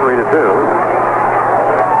City 3-2.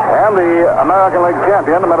 And the American League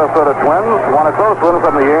champion, the Minnesota Twins, won a close one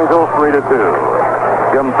from the Angels 3-2.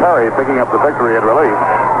 Jim Perry picking up the victory at relief.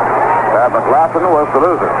 Pat McLaughlin was the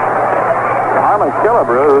loser. Harmon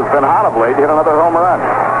Killebrew, who's been hot of late, hit another home run.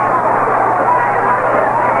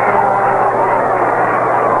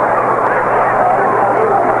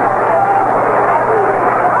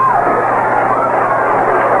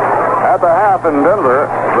 At the half in Denver,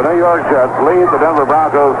 the New York Jets lead the Denver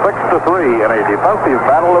Broncos 6-3 in a defensive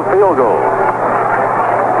battle of field goals.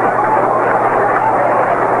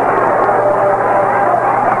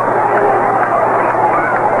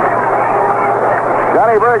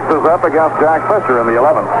 Johnny Briggs is up against Jack Fisher in the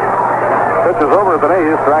 11th. Pitch is over at the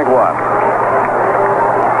knees, strike one.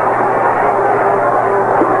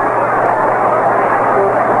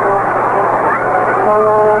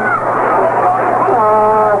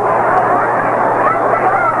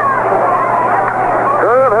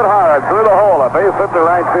 Curve hit hard through the hole, a base hit to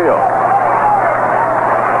right field.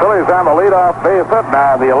 Phillies on the leadoff base hit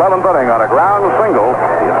now in the 11th inning on a ground single.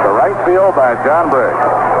 It's to right field by John Briggs.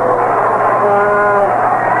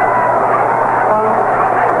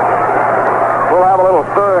 We'll have a little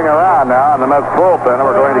stirring around now in the Mets bullpen, and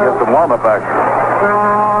we're going to get some warm-up action.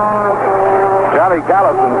 Johnny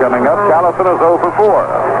Callison coming up. Callison is 0 for 4.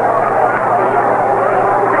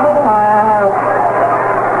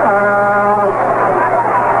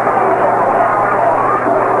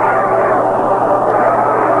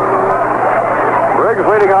 Briggs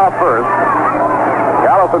leading off first.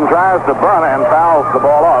 Callison tries to bunt and fouls the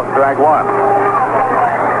ball off, strike one.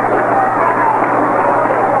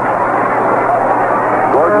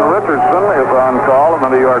 Gordon Richardson is on call in the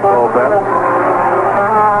New York bullpen.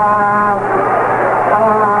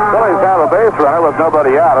 Phillies have a base runner with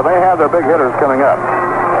nobody out, and they have their big hitters coming up.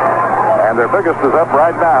 And their biggest is up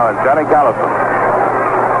right now, and Johnny Callison.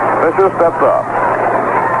 Fisher steps off.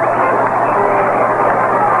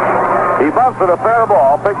 He bumps at a fair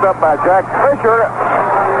ball, picked up by Jack Fisher.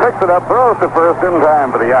 Picks it up, throws to first in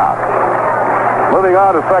time for the out. Moving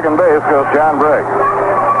on to second base goes John Briggs.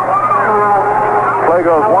 Play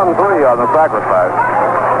goes 1-3 on the sacrifice.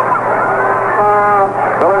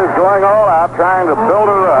 Phillies going all out, trying to build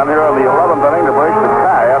a run here in the 11th inning to break the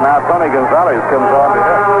tie, and now Tony Gonzalez comes on to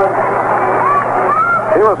hit.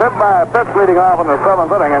 He was hit by a pitch leading off in the 7th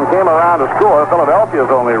inning and came around to score Philadelphia's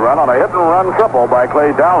only run on a hit-and-run triple by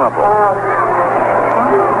Clay Dalrymple.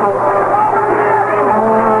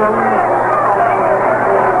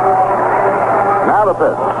 Now the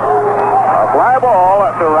pitch. A fly ball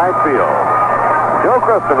to right field. Joe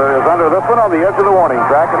Christopher is under this one on the edge of the warning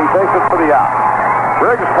track, and he takes it for the out.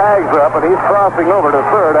 Briggs tags up, and he's crossing over to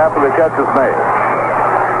third after the catch is made.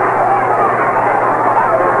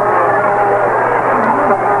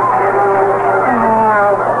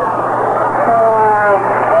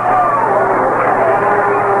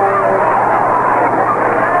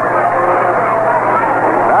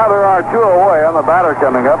 Now there are two away, and the batter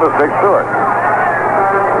coming up is Dick Stewart.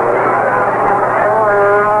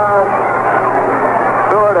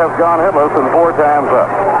 Has gone hitless and 4 times up.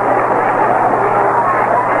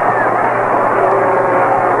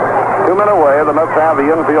 2 men away, the Mets have the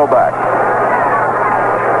infield back.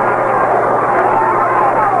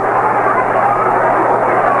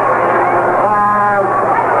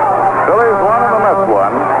 Phillies won and the Mets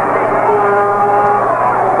won.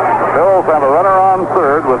 Phillies have a runner on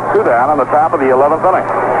third with 2 down on the top of the 11th inning.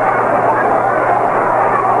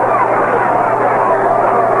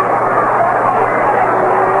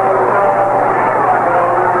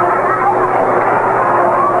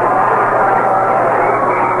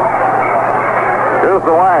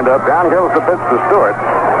 The windup. Down goes the pitch to Stewart.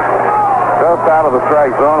 Just out of the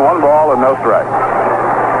strike zone. 1 ball and no strike.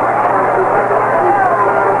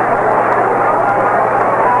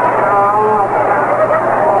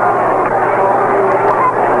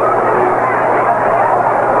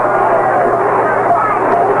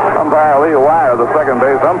 Umpire Lee Wire, the second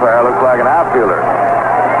base umpire, looks like an outfielder.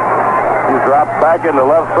 He's dropped back into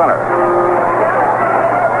left center.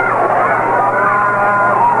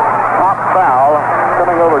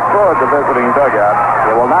 Coming over toward the visiting dugout.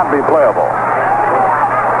 It will not be playable.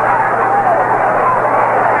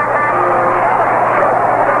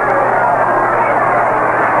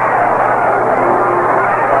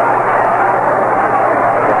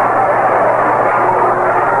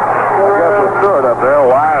 I guess with Stewart up there,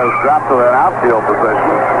 Wires dropped to an outfield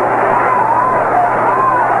position.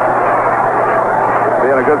 Be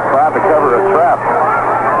in a good spot to cover a trap.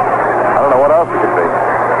 I don't know what else it could be.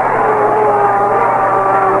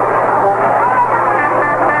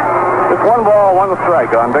 It's 1 ball, 1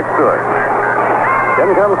 strike on Dick Stewart.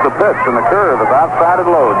 In comes the pitch, and the curve is outside and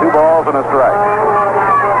low. 2 balls and a strike.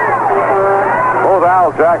 Both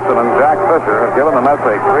Al Jackson and Jack Fisher have given the Mets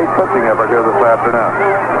a great pitching effort here this afternoon.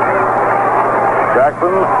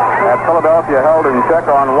 Jackson at Philadelphia held in check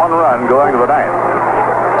on 1 run going to the 9th.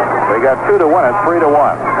 They got 2 to win it, 3-1.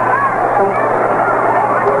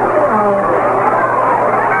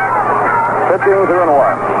 Pitching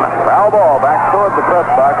 2-1. Foul ball back toward the press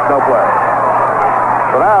box, no play.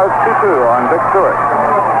 So now it's 2-2 on Dick Stewart.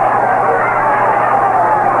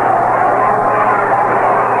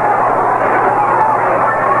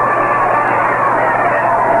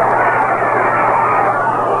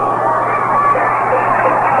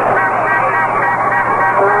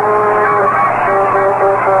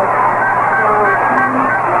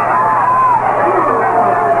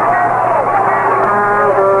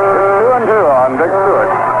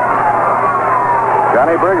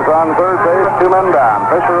 On third base, 2 men down.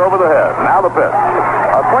 Fisher over the head. Now the pitch.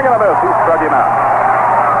 A swing and a miss. He struck him out.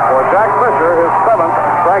 For Jack Fisher, his 7th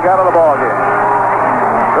strikeout of the ball game.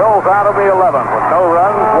 Phil's out of the 11th with no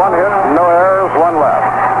runs, 1 hit, no errors, 1 left.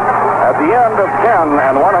 At the end of 10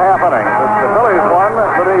 and 1/2 innings, the Phillies won,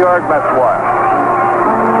 the New York Mets won.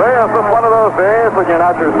 Say, it's just one of those days when you're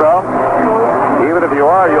not yourself. Even if you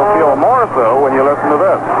are, you'll feel more so when you listen to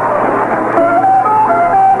this.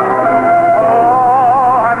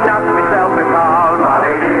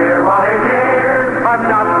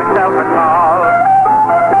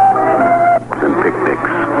 And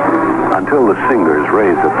picnics until the singers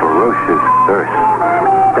raise a ferocious thirst.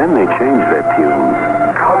 Then they change their tunes.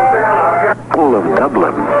 Full of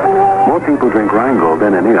Dublin. More people drink Rheingold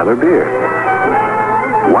than any other beer.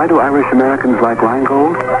 Why do Irish Americans like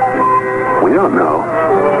Rheingold? We don't know,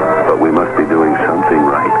 but we must be doing something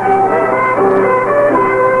right.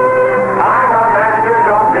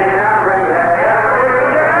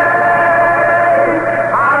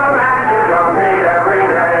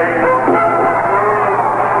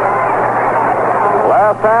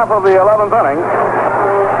 Half of the 11th inning.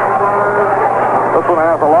 This one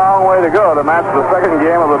has a long way to go to match the second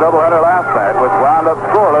game of the doubleheader last night, which wound up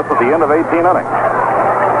scoreless at the end of 18 innings.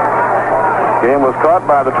 Game was caught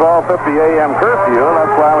by the 12:50 a.m. curfew, and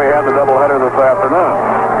that's why we had the doubleheader this afternoon.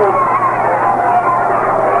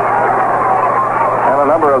 And a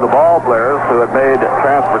number of the ball players who had made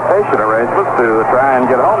transportation arrangements to try and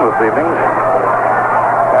get home this evening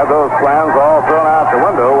had those plans all thrown out the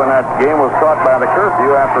window when that game was caught by the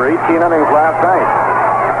curfew after 18 innings last night.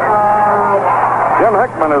 Jim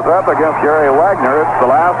Hickman is up against Gary Wagner. It's the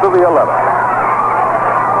last of the 11th.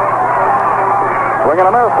 Swing and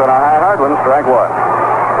a miss and a high hard one, strike 1.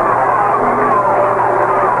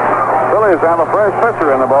 Phillies have a fresh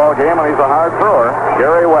pitcher in the ball game, and he's a hard thrower,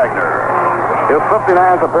 Gary Wagner. His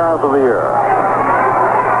 59th appearance of the year.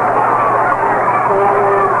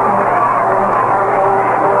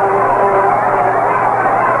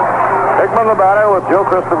 Hickman the batter with Joe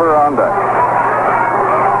Christopher on deck.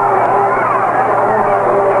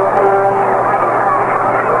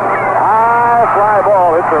 High fly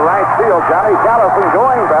ball hits the right field. Johnny Callison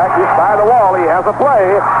going back. He's by the wall. He has a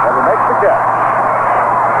play, and he makes the catch.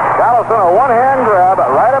 Callison, a one-hand grab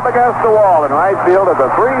right up against the wall in right field at the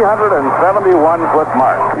 371-foot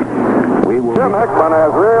mark. Jim Hickman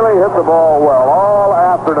has really hit the ball well all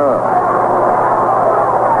afternoon.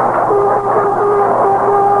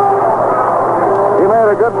 He made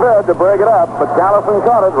a good bid to break it up, but Callison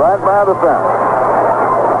caught it right by the fence.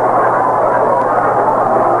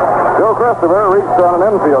 Joe Christopher reached on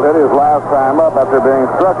an infield hit his last time up after being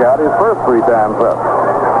struck out his first 3 times up.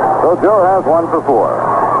 So Joe has 1 for 4.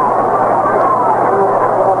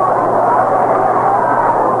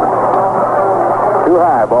 Too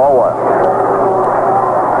high, ball 1.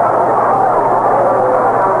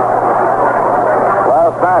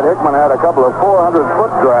 Last night, Hickman had a couple of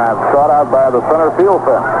 400-foot drives caught out by the center field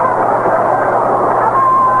fence.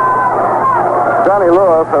 Johnny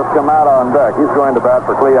Lewis has come out on deck. He's going to bat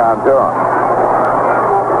for Cleon Jones.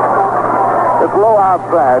 It's low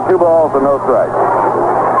outside, 2 balls and no strikes.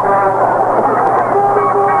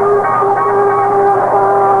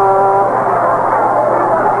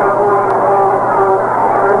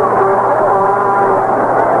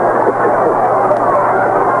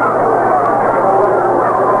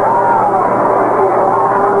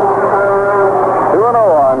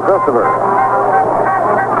 Christopher.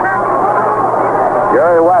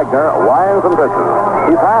 Gary Wagner winds and pitches.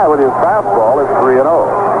 He's high with his fastball. It's 3-0.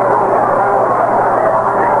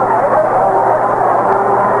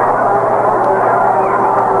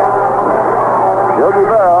 Yogi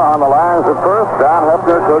Berra on the lines at first. Don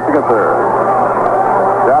Hefner coaching at third.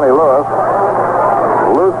 Johnny Lewis,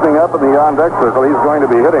 loose loosening up in the on-deck circle. He's going to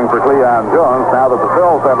be hitting for Cleon Jones now that the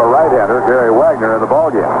Phillies have a right-hander, Gary Wagner, in the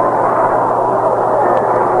ballgame.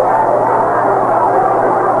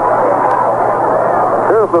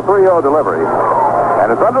 Here's the 3-0 delivery.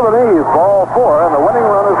 And it's under the knees, ball 4, and the winning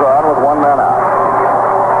run is on with one man out.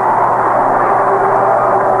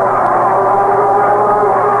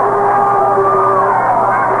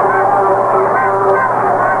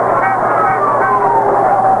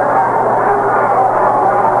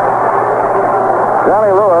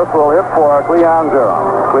 Will hit for Cleon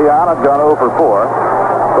Jones. Cleon had gone 0 for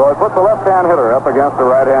 4, so it puts the left-hand hitter up against the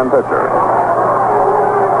right-hand pitcher.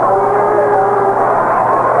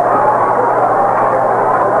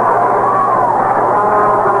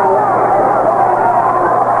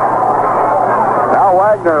 Now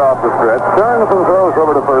Wagner off the stretch, turns and throws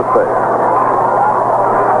over to first base.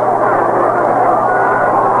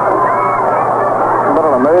 But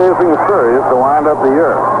an amazing series to wind up the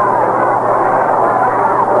year.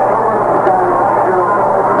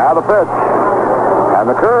 The pitch. And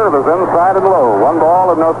the curve is inside and low. 1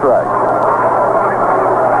 ball and no strike.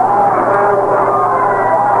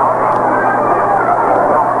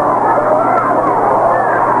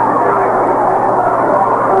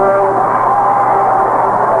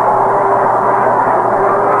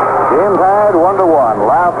 Game tied 1-1.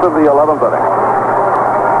 Last of the 11th inning.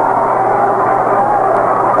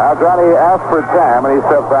 Now Johnny asks for time and he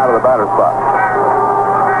steps out of the batter's box.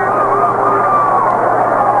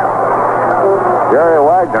 Gary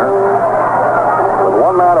Wagner, with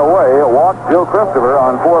 1 man away, walked Joe Christopher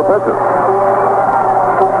on 4 pitches.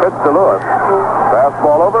 Pitch to Lewis.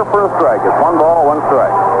 Fastball over for a strike. It's 1 ball, 1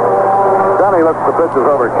 strike. Johnny looks the pitches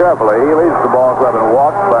over carefully. He leads the ball club in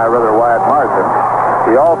walks by a rather wide margin.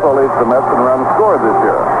 He also leads the Mets in runs scored this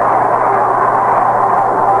year.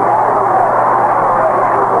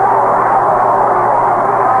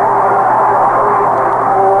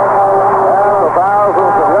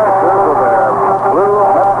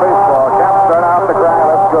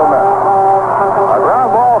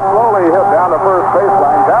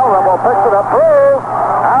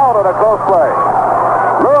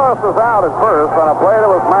 Is out at first on a play that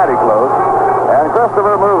was mighty close, and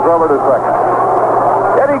Christopher moves over to second.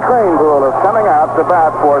 Eddie Cranepool is coming out to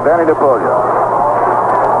bat for Danny DePolio.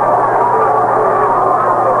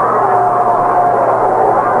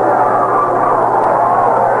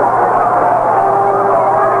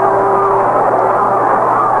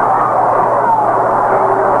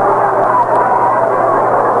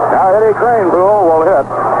 Now Eddie Cranepool will hit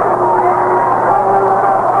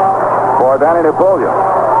for Danny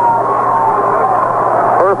DePolio.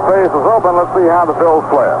 First base is open. Let's see how the Phillies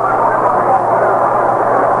play it.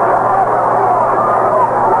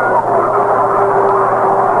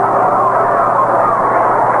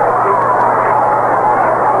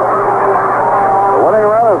 The winning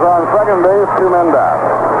run is on second base, 2 men down.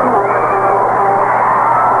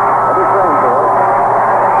 Eddie Cranepool,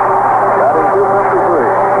 batting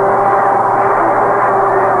 .253.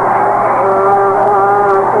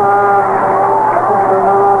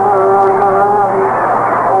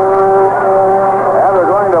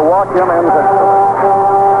 Him intentionally.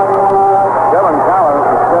 Kevin Collins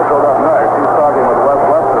is scheduled up next. He's talking with Wes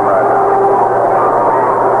Western right now.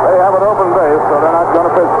 They have an open base, so they're not going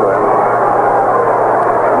to pitch to him.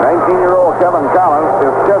 19-year-old Kevin Collins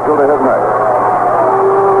is scheduled to hit next.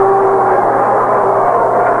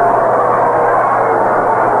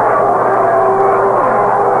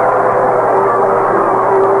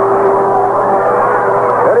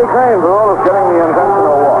 Eddie Cranepool is getting the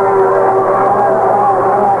intentional walk.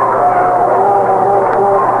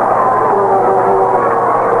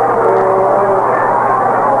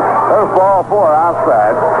 Ball 4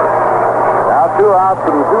 outside. Now 2 outs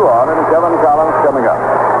and 2 on, and Kevin Collins coming up.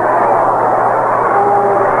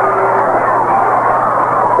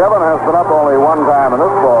 Kevin has been up only 1 time in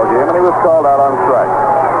this ball game, and he was called out on strike.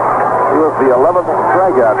 He was the 11th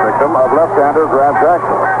strikeout victim of left-hander Grant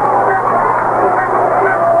Jackson.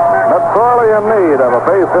 That's sorely in need of a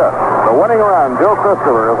base hit. The winning run, Joe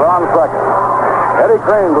Christopher, is on second. Eddie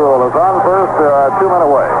Cranepool is on first. There are 2 men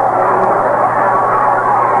away.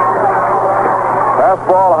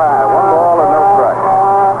 Fastball high, 1 ball and no strike.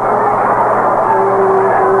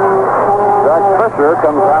 Jack Fisher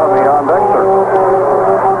comes out of the on-deck circle.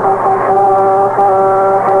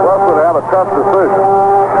 Russ would have a tough decision.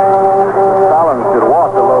 Collins should walk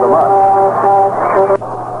to load him up.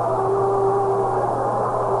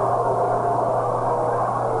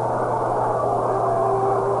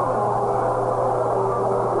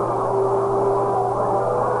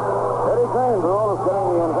 Eddie Cranepool is getting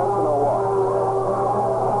the intentional walk.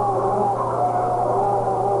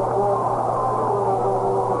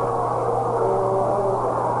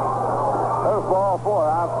 ball 4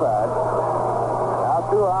 outside. Now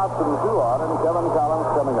 2 outs and 2 on, and Kevin Collins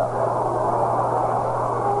coming up.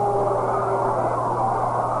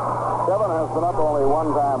 Kevin has been up only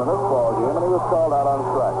 1 time in this ball game, and he was called out on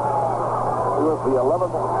strike. He was the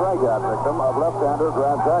 11th strikeout victim of left-hander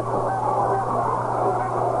Grant Jackson.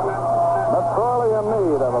 Mets sorely in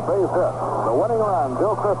need of a base hit. The winning run,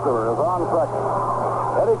 Bill Christopher, is on second.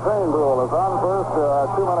 Eddie Craneboule is on first,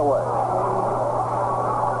 2 men away.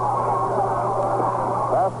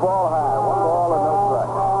 Fastball high, 1 ball and no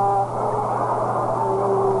strike.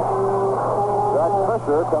 Jack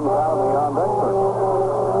Fisher comes out of the on-deck circle.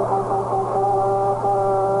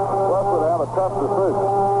 Plus would have a tough decision.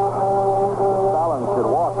 Collins should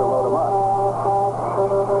walk to load him up.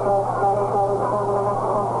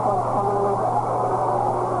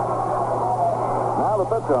 Now the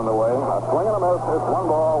pitch on the way. A swing and a miss. It's 1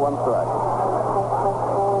 ball, 1 strike.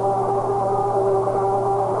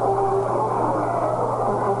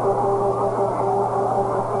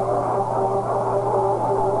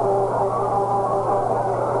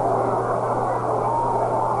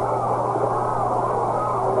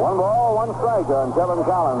 On Kevin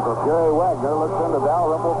Collins as Gary Wagner looks into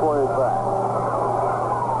Dalrymple for his back.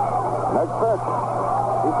 Next pitch.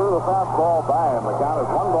 He threw the fastball by him. The count is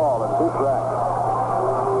 1 ball and 2 strikes.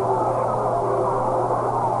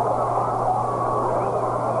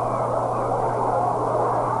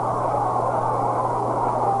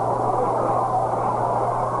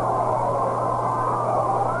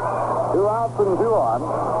 Two outs and 2 on.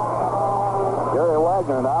 Gary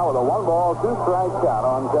Wagner now with a 1 ball, 2 strike count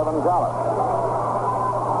on Kevin Collins.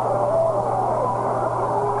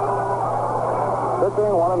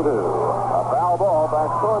 Pitching 1 and 2. A foul ball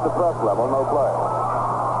back toward the press level, no play.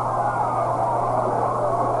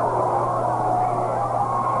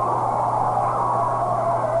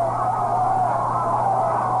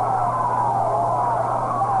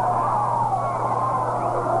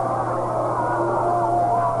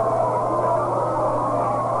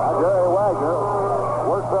 Now Gary Wagner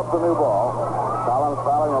works up the new ball. Collins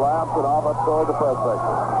fouling the laps and off up toward the press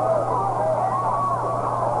section.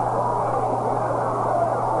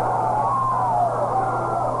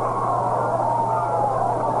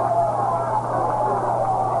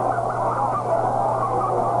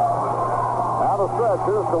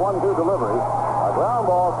 Here's the 1-2 delivery. A ground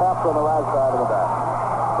ball tapped on the right side of the bat.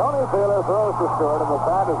 Tony Taylor throws to Stewart, and the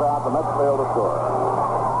side is out. The Mets fail to score.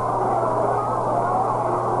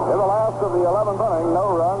 In the last of the 11th inning,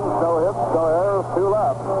 no runs, no hits, no errors, 2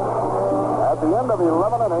 left. At the end of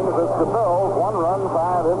 11 innings, it's the Phillies, 1 run,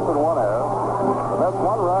 5 hits, and 1 error. The Mets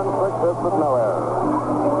 1 run, 6 hits, with no errors.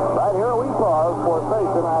 Right here we pause for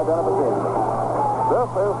station identification. This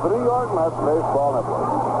is the New York Mets Baseball Network.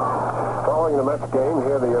 Following the Mets game,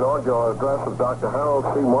 hear the inaugural address of Dr. Harold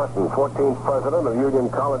C. Martin, 14th president of Union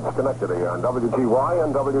College, Schenectady, on WGY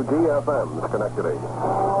and WDFM, Schenectady.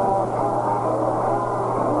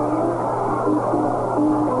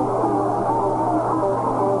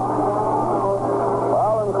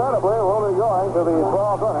 Well, incredibly, we'll be going to the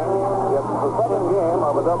 12th inning. It's the second game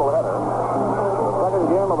of a doubleheader. The second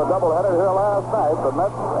game of a doubleheader here last night. The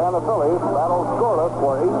Mets and the Phillies battled scoreless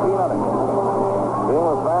for 18 innings. The game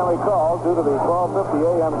was finally called due to the 12:50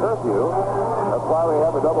 a.m. curfew. That's why we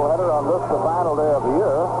have a doubleheader on this, the final day of the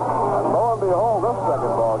year. And lo and behold, this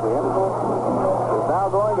second ball game is now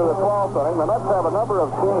going to the 12th inning. The Mets have a number of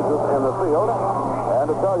changes in the field. And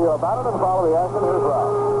to tell you about it and follow the action, here's Rob.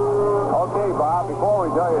 Okay, Bob, before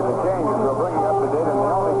we tell you the changes, we'll bring you up to date in the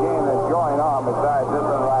only game that's going on besides this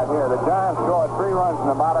one right here. The Giants scored 3 runs in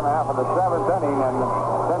the bottom half of the 7th inning, and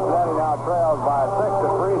Cincinnati now trails by 6 to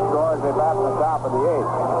 3 scores. They bat in the top of the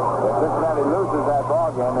 8th. If Cincinnati loses that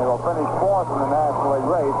ball game, they will finish 4th in the National League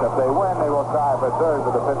race. If they win, they will tie for 3rd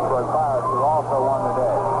with the Pittsburgh Pirates, who also won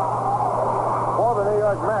today. For the New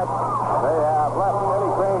York Mets, they have left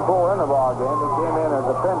Eddie Craneboule in the ball game. He came in as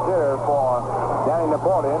a pinch hitter for Danny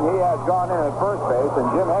Napoleon. He has gone in at first base, and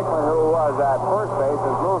Jim Hickman, who was at first base,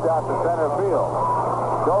 has moved out to center field.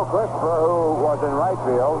 Joe Christopher, who was in right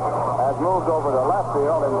field, has moved over to left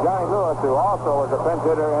field, and Johnny Lewis, who also was a pinch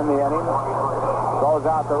hitter in the inning, goes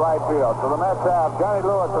out to right field. So the Mets have Johnny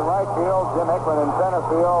Lewis in right field, Jim Hickman in center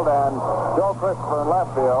field, and Joe Christopher in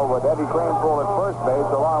left field, with Eddie Craneboule at first base,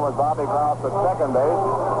 along with Bobby Krause at second base,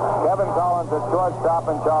 Kevin Collins at shortstop,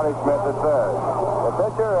 and Charlie Smith at third. The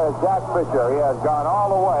pitcher is Jack Fisher. He has gone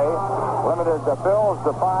all the way, limited the Phillies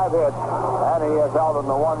to 5 hits, and he has held them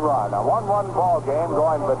to 1 run. A 1-1 ball game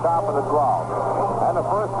going to the top of the 12th. And the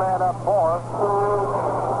first man up for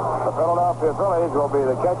the Philadelphia Phillies will be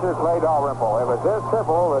the catcher, Clay Dalrymple. It was his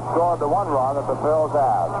triple that scored the 1 run that the Phillies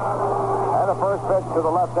have. And a first pitch to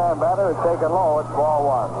the left-hand batter is taken low. It's ball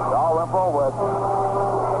one. Dalrymple with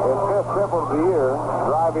his fifth triple of the year,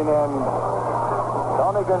 driving in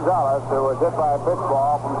Tony Gonzalez, who was hit by a pitch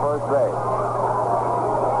ball from first base.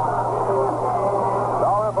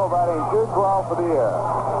 Dalrymple batting .212 for the year.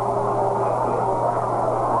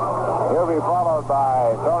 He'll be followed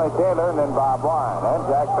by Tony Taylor and then Bob Wine. And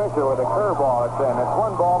Jack Fisher with a curveball at 10. It's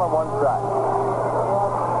 1 ball and 1 strike.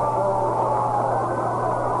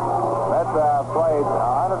 Mets have played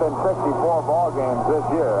 164 ball games this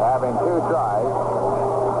year, having 2 ties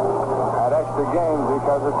at extra games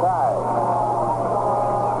because of ties.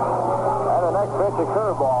 And the next pitch, a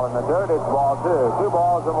curveball in the dirt. It's ball 2. 2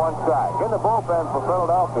 balls and 1 strike. In the bullpen for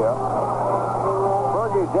Philadelphia,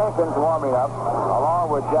 Fergie Jenkins warming up,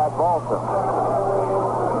 along with Jack Bolson.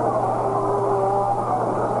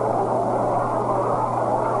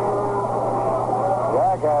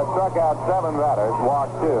 Jack has struck out 7 batters,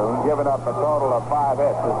 walked 2, and given up a total of 5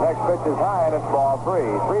 hits. His next pitch is high, and it's ball 3.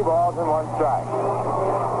 3 balls and 1 strike.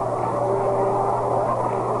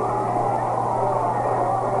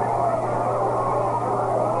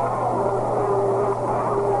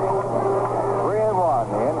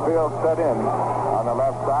 Set in on the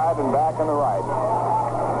left side and back on the right.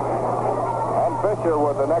 And Fisher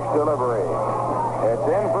with the next delivery. It's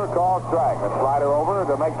in for a called strike. A slider over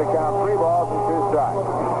to make the count 3 balls and 2 strikes.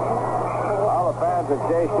 All the fans at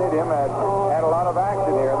Shea Stadium had a lot of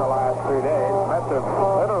action here in the last 3 days. Mets have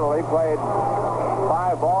literally played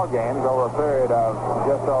 5 ball games over a period of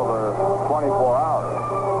just over 24 hours.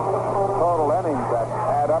 Total innings that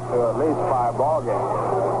add up to at least 5 ball games.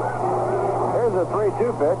 Here's a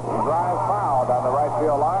 3-2 pitch. Drive foul down the right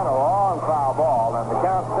field line. A long foul ball, and the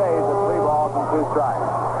count stays at 3 balls and 2 strikes.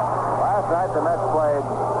 Last night, the Mets played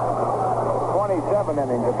 27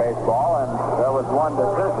 innings of baseball, and there was 1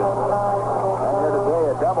 decision. And here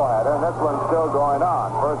today, a doubleheader, and this one's still going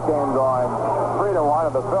on. First game going 3-1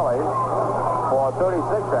 of the Phillies for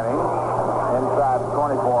 36 innings inside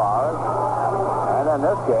 24 hours. And then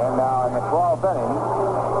this game, now in the 12th inning,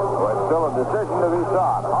 with still a decision to be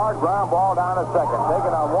sought. Hard ground ball down to second.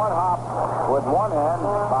 Taken on 1 hop with 1 hand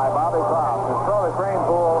by Bobby Klaus. His Sully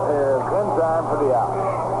Cranepool is in time for the out.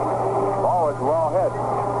 Ball was well hit.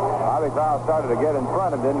 Bobby Klaus started to get in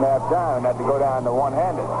front and didn't have time and had to go down to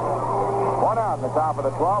one-handed. 1 out in the top of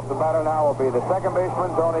the 12th. The batter now will be the second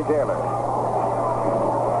baseman, Tony Taylor.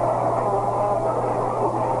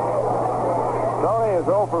 Tony is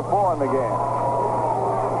 0 for 4 in the game.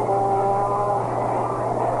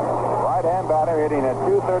 Right-hand batter hitting at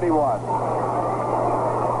 .231.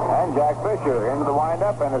 And Jack Fisher into the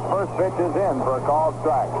windup, and his first pitch is in for a called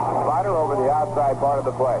strike. Slider over the outside part of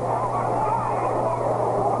the plate.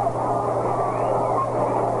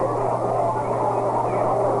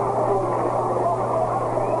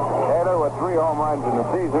 Taylor with 3 home runs in the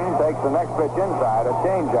season takes the next pitch inside, a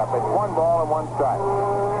changeup. It's 1 ball and 1 strike.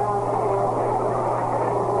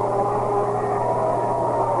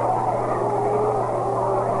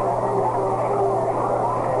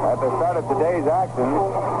 Today's action.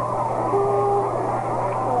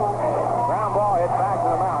 Ground ball hit back to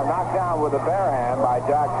the mound, knocked down with a bare hand by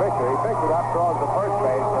Jack Fisher. He picks it up, throws the first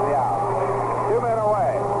base for the out. 2 men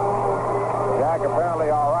away. Jack apparently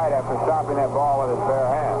all right after stopping that ball with his bare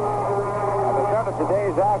hand. At the start of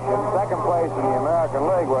today's action, second place in the American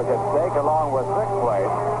League was at stake, along with 6th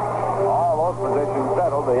place. All those positions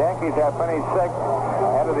settled. The Yankees have finished 6th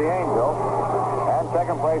ahead of the Angels.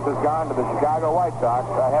 Second place has gone to the Chicago White Sox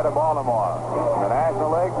ahead of Baltimore. In the National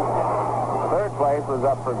League, 3rd place was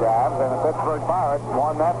up for grabs, and the Pittsburgh Pirates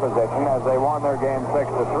won that position as they won their game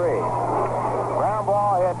 6-3. Ground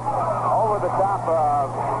ball hit over the top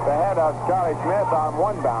of the head of Charlie Smith on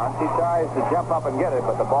 1 bounce. He tries to jump up and get it,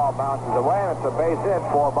 but the ball bounces away, and it's a base hit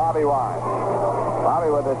for Bobby Wine.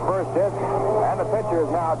 Bobby with his first hit, and the pitcher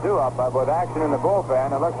is now due up with action in the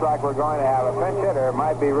bullpen. It looks like we're going to have a pinch hitter. It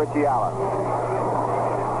might be Richie Allen.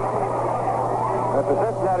 If the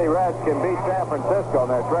Cincinnati Reds can beat San Francisco,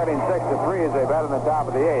 and they're trailing 6-3 as they bat in the top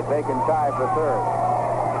of the 8th, they can tie for 3rd.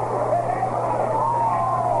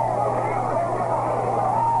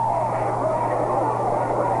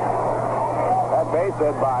 That base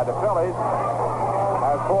hit by the Phillies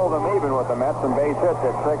has pulled them even with the Mets and base hits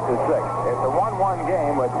at 6-6. It's a 1-1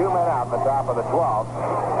 game with 2 men out in the top of the 12th,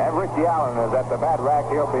 and Richie Allen is at the bat rack.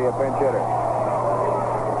 He'll be a pinch hitter.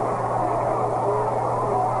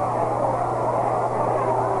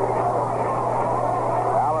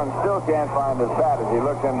 Can't find his bat as he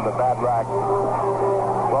looks into the bat rack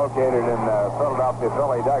located in the Philadelphia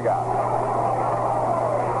Philly dugout.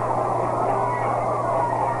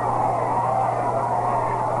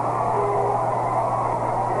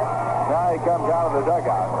 Now he comes out of the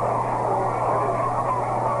dugout.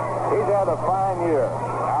 He's had a fine year.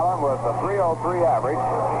 Allen with a 303 average, 20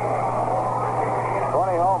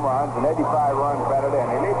 home runs, and 85 runs batted in.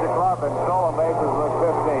 He leads the club in stolen bases with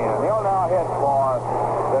 15. And he'll now hit for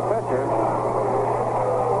the pitcher.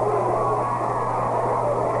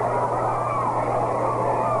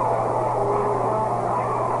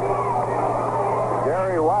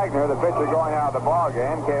 Wagner, the pitcher going out of the ball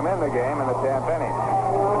game, came in the game in the 10th inning.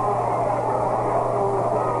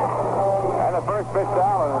 And the first pitch to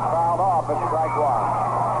Allen is fouled off at strike one.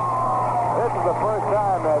 This is the first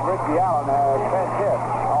time that Richie Allen has pinch hit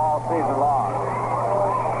all season long.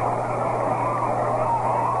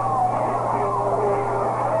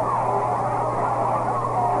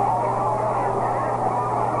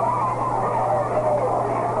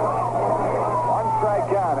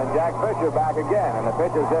 Jack Fisher back again, and the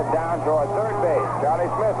pitcher's hit down toward third base.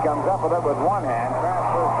 Charlie Smith comes up with it with one hand,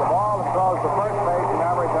 transfers the ball, and throws to first base, and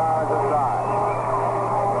now retires at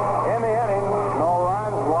side. In the inning, no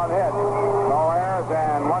runs, one hit, no errors,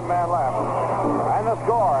 and one man left. And the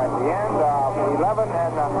score at the end of 11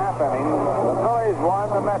 and a half innings, the Phillies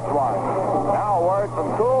won, the Mets won. Now a word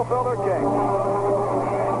from Cool Filter King.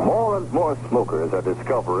 More and more smokers are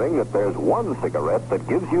discovering that there's one cigarette that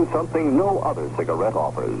gives you something no other cigarette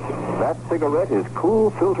offers. That cigarette is Cool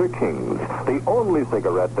Filter Kings, the only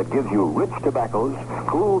cigarette that gives you rich tobaccos,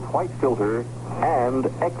 cool white filter, and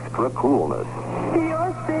extra coolness.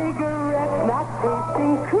 Your cigarette not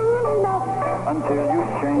tasting cool enough Until you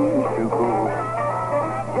change to Cool.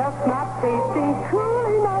 just not tasting cool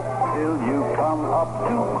enough Till you come up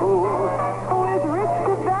to Cool. with rich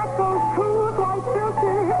tobacco's cool white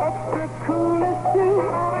filter, extra coolness too.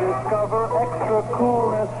 Discover extra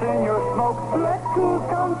coolness in your smoke. Let cool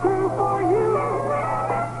come through for you.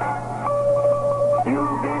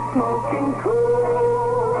 You'll be smoking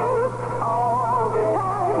cool all the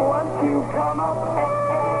time once you come up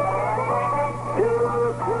to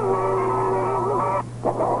cool.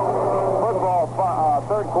 Football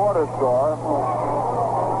third quarter score.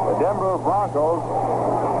 The Denver Broncos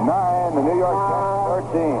 9, the New York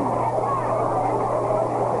Jets 13.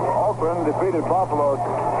 Oakland defeated Buffalo.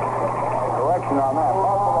 Correction on that.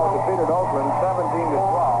 Buffalo defeated Oakland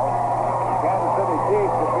 17-12. Kansas City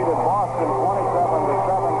Chiefs defeated Boston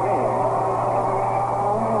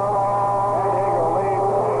 27-17. San Diego leads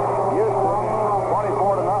Houston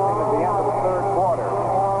 24-0 at the end of the third quarter.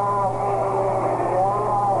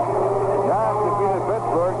 Giants defeated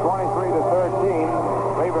Pittsburgh 23-13.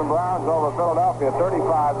 Cleveland Browns over Philadelphia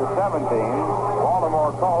 35-17.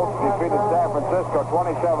 Baltimore Colts defeated San Francisco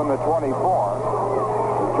 27-24.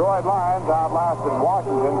 Detroit Lions outlasted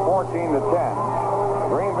Washington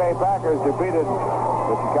 14-10. Green Bay Packers defeated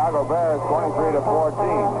the Chicago Bears 23-14.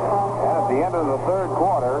 And at the end of the third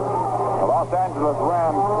quarter, the Los Angeles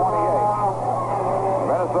Rams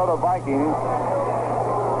 28. Minnesota Vikings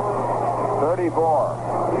 34.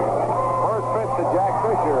 First pitch to Jack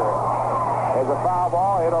Fisher is a foul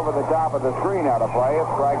ball hit over the top of the screen out of play. It's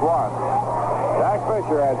strike one. Jack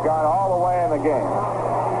Fisher has gone all the way in the game,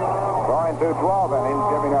 going through 12 innings,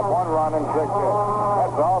 giving up 1 run and 6 hits.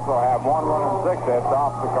 Mets also have 1 run and 6 hits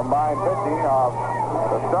off the combined pitching of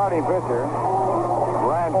the starting pitcher,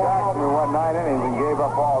 Grant Jackson, who went 9 innings and gave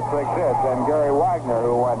up all 6 hits, and Gary Wagner,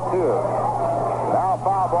 who went 2. Now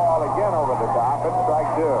foul ball again over the top. It's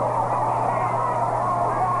strike 2.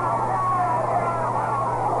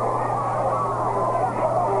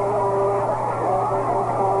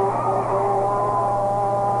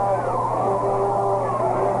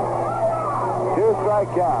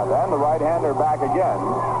 Count, and the right-hander back again,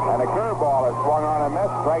 and a curveball is swung on and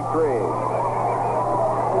missed. Strike 3.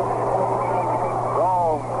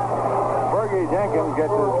 So Fergie Jenkins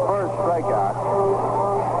gets his first strikeout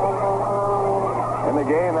in the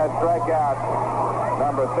game. That strikeout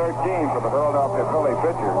number 13 for the Philadelphia Philly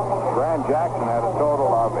pitcher. Grant Jackson had a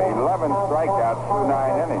total of 11 strikeouts through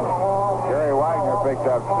 9 innings. Gary Wagner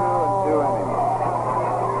picked up 2 in 2 innings.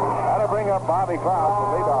 That'll bring up Bobby Klaus,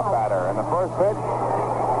 the leadoff batter, and the first pitch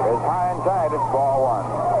is high and tight. It's ball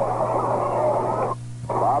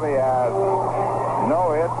 1. Bobby has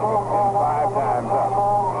no hits and 5 times up.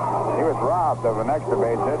 He was robbed of an extra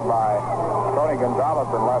base hit by Tony Gonzalez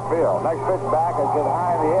in left field. Next pitch back is hit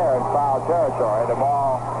high in the air in foul territory. The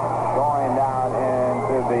ball going down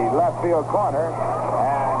into the left field corner,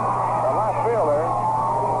 and the left fielder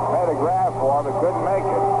made a grab for him but couldn't make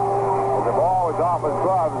it. The ball was off his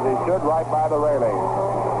gloves as he stood right by the railing.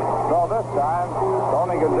 So this time,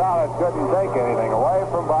 Tony Gonzalez couldn't take anything away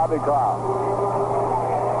from Bobby Klaus.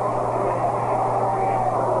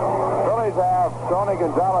 Phillies have left, Tony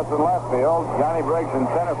Gonzalez in left field, Johnny Briggs in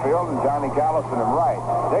center field, and Johnny Callison in right.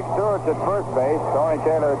 Dick Stewart's at first base, Tony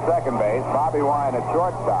Taylor at second base, Bobby Wine at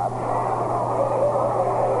shortstop.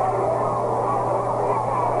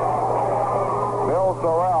 Bill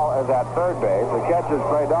Sorrell is at third base. The catcher's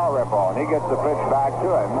Trey Dalrymple, and he gets the pitch back to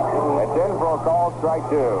him. It's in for a called strike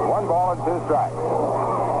two. 1 ball and 2 strikes.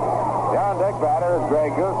 The on-deck batter is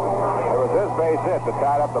Greg Goosen. It was his base hit that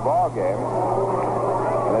tied up the ball game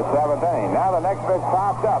in the 7th inning. Now the next pitch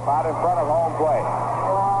popped up out in front of home plate.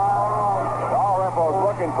 Dalrymple is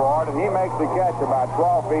looking for it, and he makes the catch about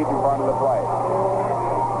 12 feet in front of the plate.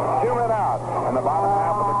 2 men out in the bottom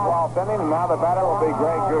half of the 12th inning, and now the batter will be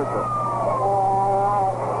Greg Goosen.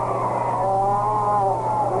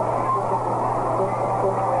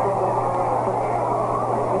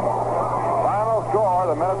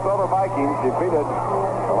 The Minnesota Vikings defeated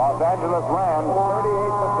the Los Angeles Rams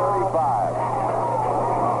 38-35.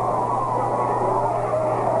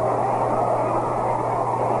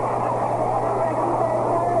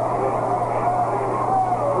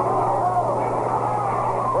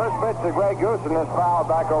 First pitch to Greg Goosen is fouled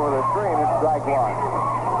back over the screen. It's strike one.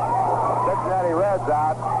 Cincinnati Reds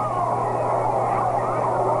out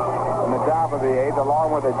in the top of the 8th,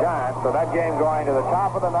 along with the Giants. So that game going to the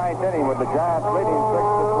top of the 9th inning with the Giants leading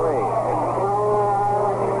 6-3.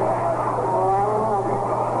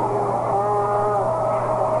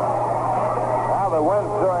 Now the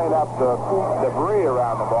wind's stirring up the debris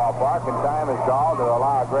around the ballpark, and time is called to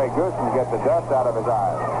allow Greg Goosen to get the dust out of his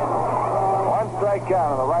eyes. 1 strike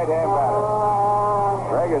count on the right-hand batter.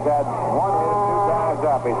 Greg has had 1 hit 2 times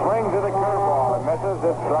up. He swings at the curveball and misses.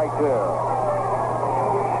 It's strike 2.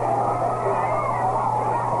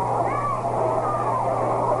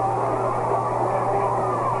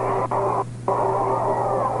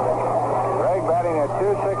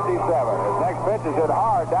 His next pitch is hit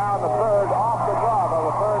hard down the third, off the glove of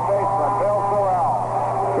the third baseman, Bill Sorrell.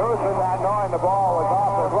 Goosen, not knowing the ball was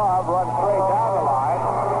off the glove, runs straight down the line.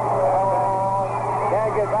 And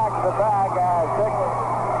can't get back to the bag as Dick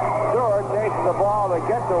Stewart chases the ball that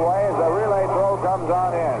gets away as the relay throw comes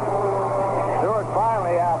on in. Stewart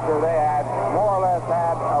finally, after they had more or less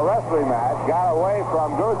had a wrestling match, got away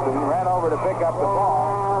from Goosen, ran over to pick up the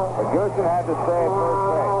ball. But Goosen had to stay at first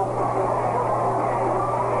base.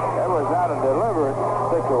 Was not a deliberate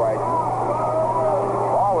situation.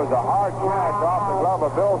 Ball was a hard smash off the glove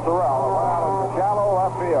of Bill Sorrell. It went out into shallow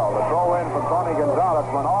left field. The throw in from Tony Gonzalez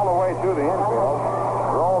went all the way through the infield,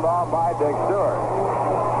 rolled on by Dick Stewart.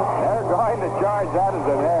 They're going to charge that as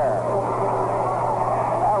an error.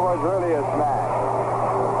 That was really a smash.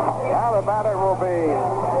 Now the batter will be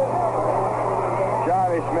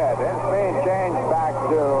Charlie Smith. It's being changed back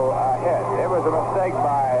to a hit. It was a mistake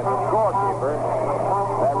by the scorekeeper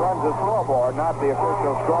that runs the scoreboard, not the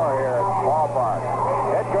official score here at the ballpark.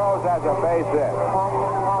 It goes as a base hit.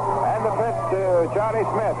 And the pitch to Johnny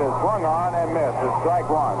Smith is swung on and missed. It's strike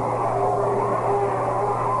 1.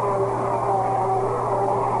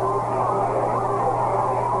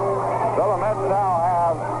 So the Mets now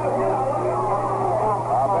have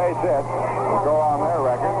a base hit to go on their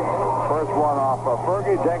record. First one off of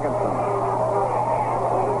Fergie Jenkinson.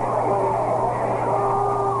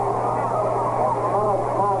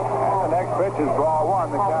 Pitch is ball 1.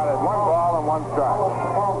 The count is 1 ball and 1 strike.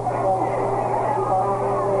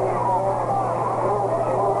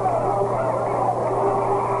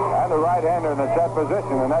 And the right-hander in the set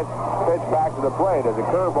position. The next pitch back to the plate is a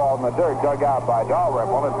curveball in the dirt dug out by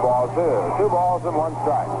Dalrymple. It's ball 2. 2 balls and 1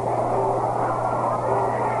 strike.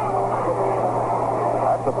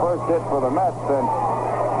 That's the first hit for the Mets since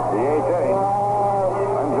the 8th inning.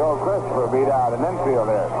 And Joe Christopher beat out an infield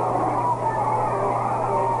there.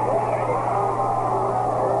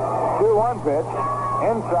 2-1 pitch.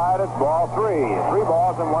 Inside, it's ball 3. 3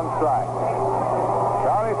 balls and 1 strike.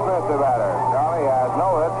 Charlie Smith, the batter. Charlie has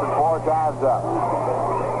no hits and 4 times up.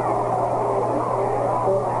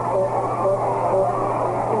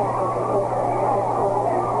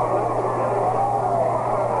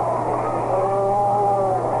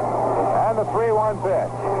 And the 3-1 pitch.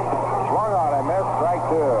 Swung on and missed. Strike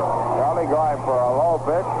 2. Charlie going for a low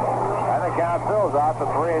pitch. And the count fills out to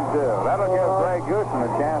 3-2. That'll give Greg Goosen a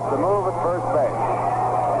chance to move at first base.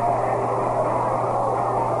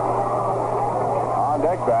 On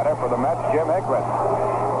deck batter for the Mets, Jim Hickman.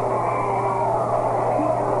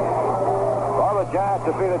 Well, the Giants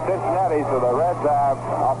defeated Cincinnati, so the Reds have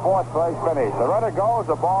a 4th place finish. The runner goes,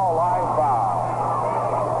 the ball line foul.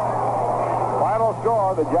 Final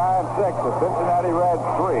score, the Giants 6, the Cincinnati Reds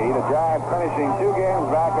 3. The Giants finishing 2 games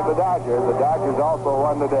back at the Dodgers. The Dodgers also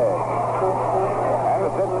won today. And And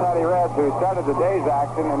the Cincinnati Reds, who started the day's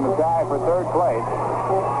action in the tie for third place,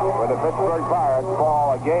 where the Pittsburgh Pirates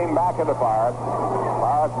fall a game back of the Pirates.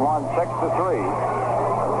 Pirates won 6-3.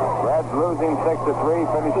 Reds losing 6-3,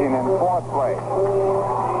 finishing in fourth place.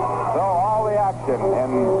 So all the action in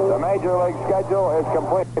the Major League schedule is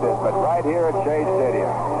completed, but right here at Shea Stadium.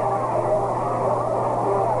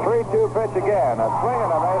 3-2 pitch again, a swing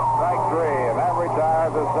and a miss, strike three, and that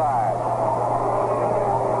retires his side.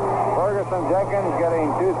 Ferguson Jenkins getting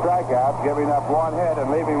 2 strikeouts, giving up 1 hit and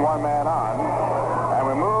leaving 1 man on. And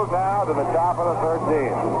we move now to the top of the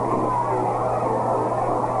 13th.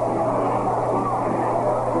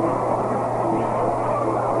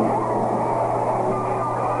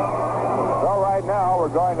 Now we're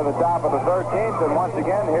going to the top of the 13th, and once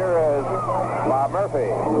again, here is Bob Murphy.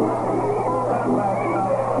 All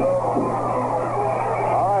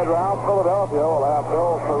right, Ralph, Philadelphia will have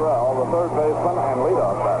Bill Sorrell, the third baseman and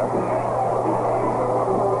leadoff batter.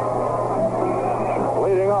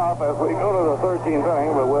 Leading off as we go to the 13th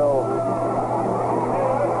inning, but we'll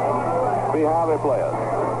see how they play it.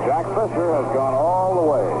 Jack Fisher has gone all the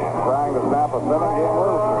way, trying to snap a 7-game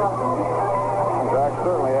win streak. Jack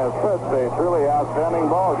certainly has pitched a truly outstanding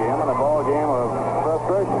ball game and a ball game of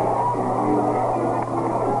frustration.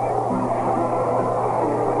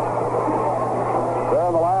 They're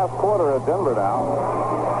in the last quarter at Denver now.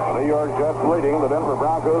 New York Jets leading the Denver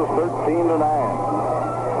Broncos 13-9.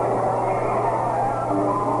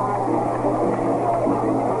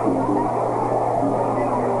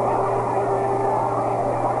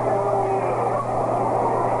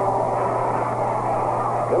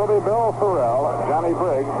 It'll be Bill Sorrell, Johnny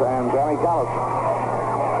Briggs, and Johnny Collison.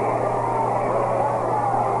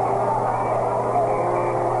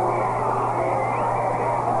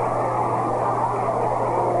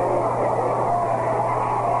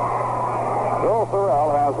 Bill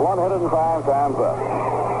Sorrell has 1 hit and 5 times up.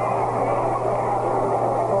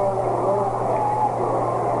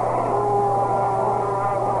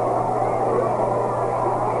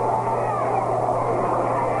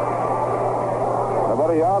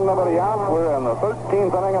 Nobody out. We're in the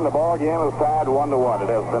 13th inning, and the ball game is tied 1-1. It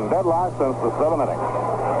has been deadlocked since the 7th inning.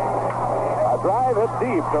 A drive hit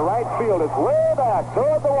deep to right field. It's way back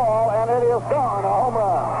toward the wall, and it is gone. A home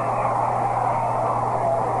run.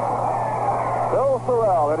 Bill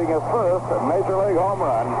Sorrell hitting his first Major League home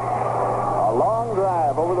run. A long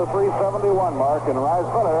drive over the 371 mark in right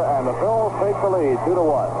center, and the Phillies take the lead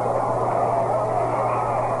 2-1.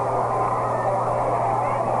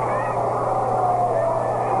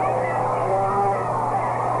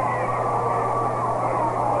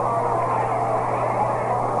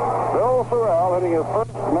 Sorrell hitting his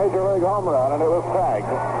first Major League home run, and it was tagged.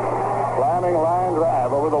 Slamming line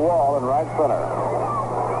drive over the wall in right center.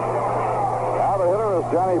 Now the hitter is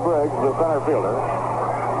Johnny Briggs, the center fielder.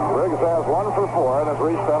 Briggs has 1 for 4 and has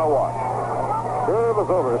reached on a walk. Curve is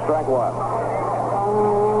over, strike 1.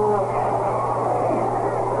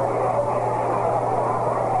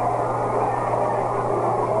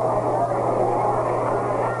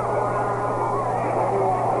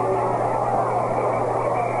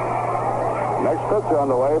 Next pitch on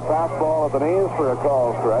the way, fastball at the knees for a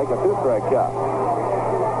call strike, a 2-strike count.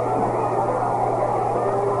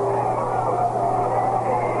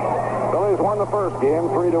 Phillies won the first game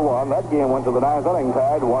 3-1. That game went to the 9th inning,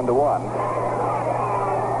 tied 1-1.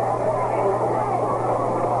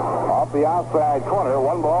 Off the outside corner,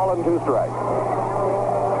 1 ball and 2 strikes.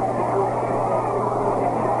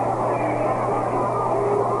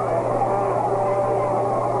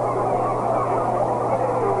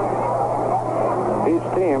 Each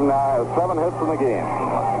team now has 7 hits in the game.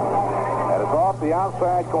 And it's off the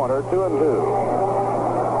outside corner, 2-2.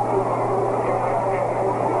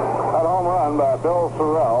 That home run by Bill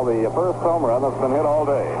Sorrell, the first home run that's been hit all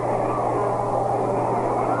day.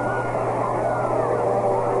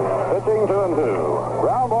 Pitching 2-2.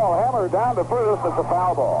 Ground ball hammered down to first. It's a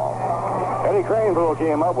foul ball. Eddie Craneville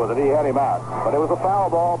came up with it. He had him out. But it was a foul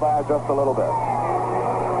ball by just a little bit.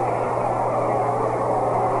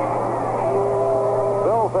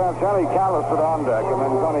 Johnny Collison on deck, and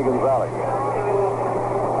then Tony Gonzalez.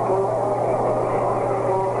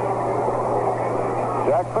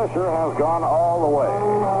 Jack Fisher has gone all the way.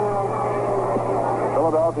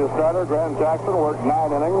 Philadelphia starter Grant Jackson worked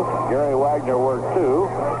 9 innings. Gary Wagner worked 2.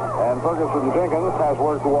 And Ferguson Jenkins has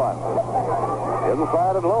worked 1.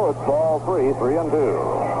 Inside and low, it's ball 3,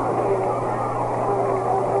 3-2.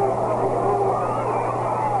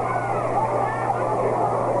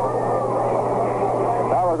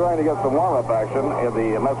 Going to get some warm-up action in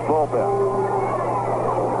the Mets bullpen.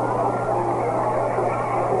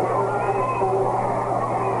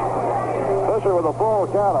 Fisher with a a full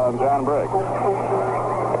count on John Briggs.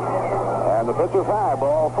 And the pitch is high,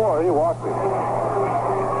 ball 4. He walked him.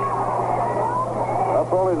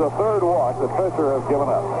 That's only the third walk that Fisher has given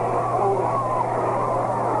up.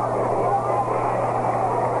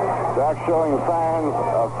 Jack showing signs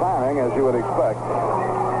of timing, as you would expect.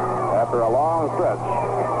 After a long stretch,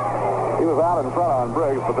 he was out in front on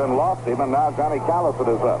Briggs, but then lost him, and now Johnny Callison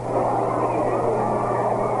is up.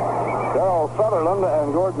 Darrell Sutherland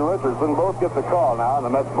and Gordon Richardson both get the call now in the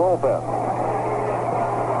Mets bullpen.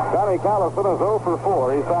 Johnny Callison is 0 for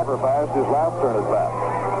 4. He sacrificed his last turn at bat.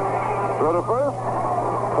 Throw to first.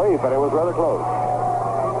 Safe, but it was rather close.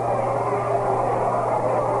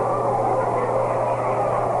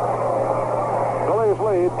 Phillies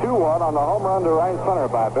lead 2-1 on the home run to right center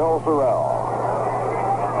by Bill Sorrell.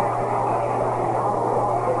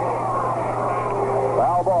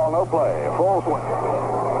 Foul ball, no play. Full swing.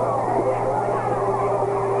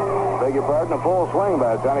 Beg your pardon, a full swing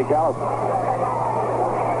by Johnny Callison.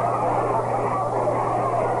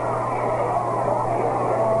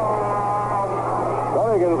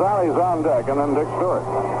 Tony Gonzalez on deck, and then Dick Stewart.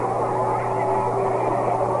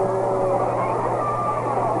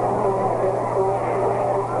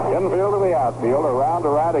 Infield to the outfield, around to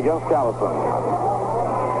right against Callison.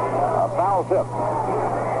 A foul tip.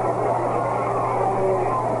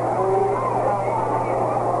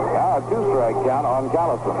 Now a 2-strike count on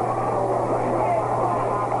Callison.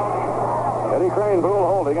 Eddie Crane Poole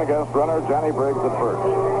holding against runner Johnny Briggs at first.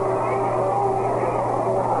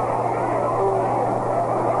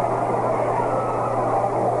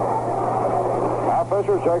 Now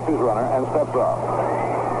Fisher checks his runner and steps off.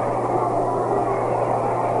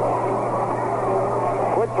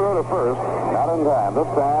 Quick throw to first, not in time. This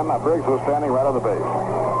time Briggs was standing right on the base.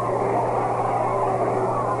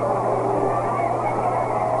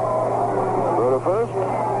 Throw to first,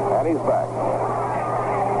 and he's back.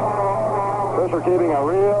 Fisher keeping a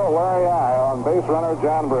real wary eye on base runner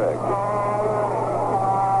John Briggs.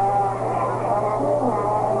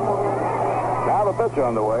 Now the pitch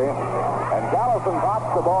on the way, and Callison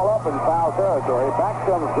pops the ball up in foul territory. Back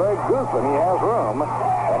comes Greg Goosen. He has room,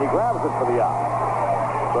 and he grabs it for the out.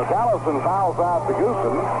 So Callison fouls out to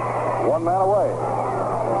Goosen, 1 man away.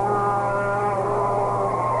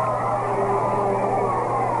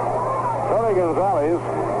 Tony Gonzalez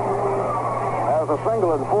has a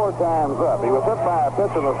single and 4 times up. He was hit by a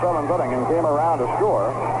pitch in the 7th inning and came around to score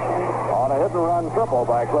on a hit-and-run triple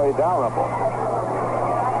by Clay Dalrymple.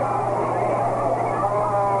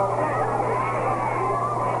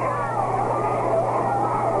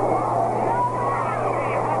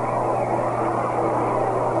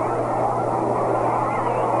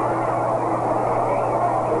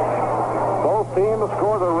 Team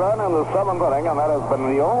scored a run in the 7th inning, and that has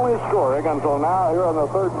been the only scoring until now here in the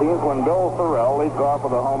 13th when Bill Sorrell leads off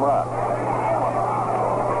with a home run.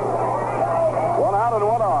 1 out and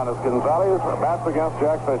 1 on as Gonzalez bats against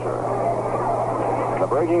Jack Fisher. The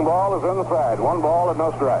breaking ball is inside. 1 ball and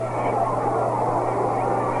no strikes.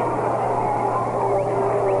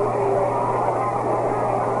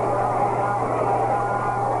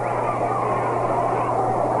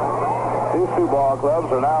 These 2 ball clubs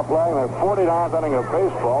are now playing their 49th inning of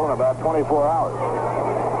baseball in about 24 hours.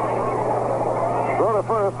 Throw to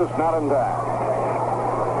first, it's not in time.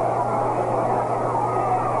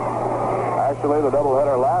 Actually, the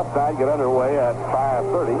doubleheader last night got underway at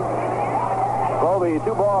 5:30. So the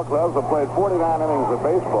 2 ball clubs have played 49 innings of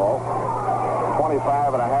baseball,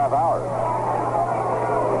 25 and a half hours.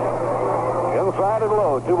 Inside and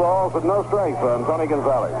low, 2 balls and no strikes on Tony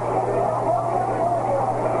Gonzalez.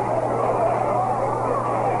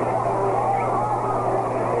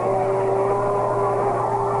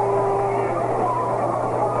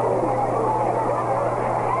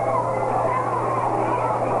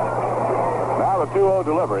 Now the 2-0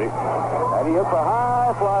 delivery, and he hits a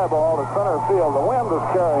high fly ball to center field. The wind is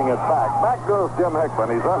carrying it back. Back goes Jim Hickman.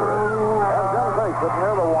 He's under it. And Jim takes it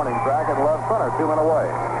near the warning track in left center, 2 men away.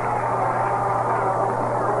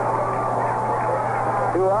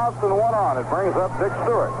 2 outs and 1 on. It brings up Dick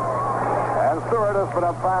Stewart. And Stewart has been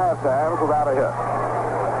up 5 times without a hit.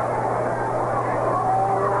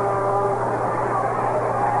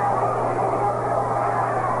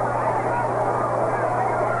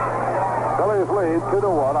 Phillies lead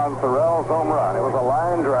 2-1 on Sorrell's home run. It was a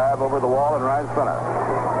line drive over the wall in right center.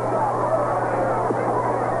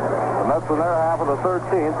 The Mets in their half of the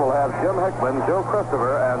 13th will have Jim Hickman, Joe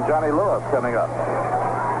Christopher, and Johnny Lewis coming up.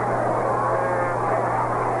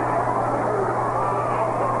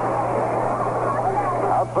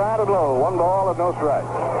 Outside and low, 1 ball and no strikes.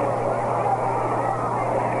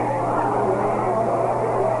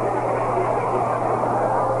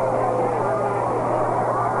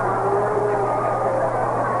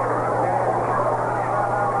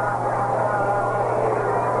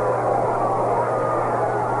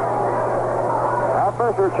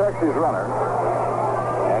 Fisher checks his runner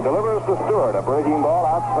and delivers to Stewart a breaking ball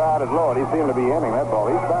outside at low. He seemed to be aiming that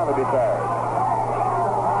ball. He's bound to be tired.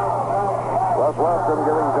 Wes Western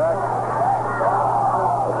giving Jack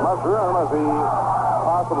as much room as he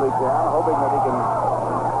possibly can, hoping that he can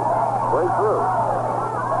break through.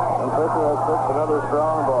 And Fisher has pitched another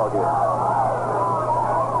strong ball game.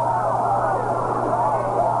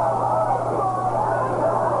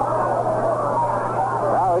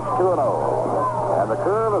 Now it's 2-0. And the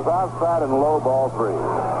curve is outside and low, ball 3. 3-0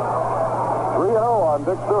 on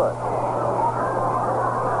Dick Stewart.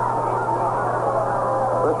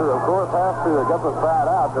 Fisher, of course, has to get the side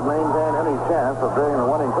out to maintain any chance of being the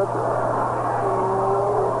winning pitcher.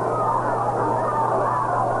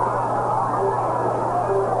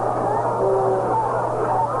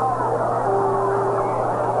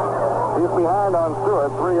 He's behind on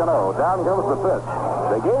Stewart, 3-0. Down comes the pitch.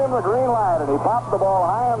 They gave him the green light, and he popped the ball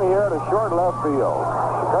high in the air to short left field.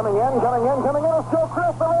 Coming in is Joe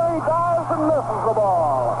Christopher. He dives and misses the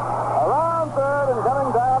ball. Around third and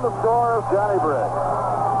coming down to score is Johnny Briggs.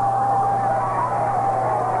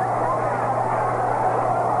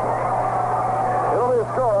 It'll be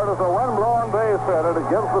scored as a wind-blown base hit, and it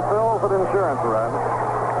gives the Phillies an insurance run.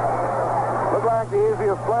 Looked like the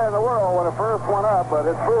easiest play in the world when it first went up, but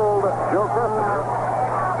it fooled Joe Christopher.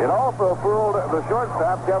 It also fooled the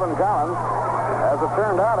shortstop, Kevin Collins. As it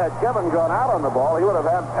turned out, had Kevin gone out on the ball, he would have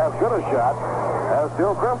had as good a shot as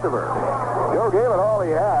Joe Christopher. Joe gave it all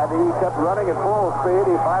he had. He kept running at full speed.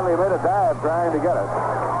 He finally made a dive trying to get it.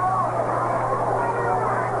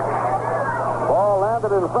 Ball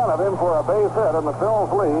landed in front of him for a base hit, and the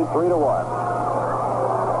Phillies lead 3-1.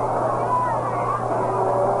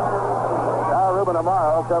 Now Ruben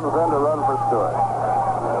Amaro comes in to run for Stewart.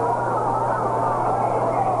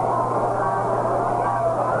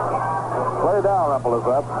 Clay Dalrymple is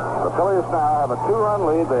up. The Phillies now have a 2-run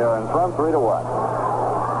lead. They are in front 3-1.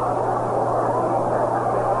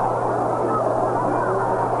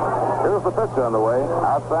 Here's the pitch on the way.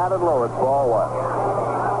 Outside and low, it's ball 1.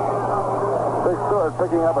 Big Stewart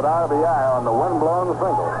picking up an RBI on the wind-blown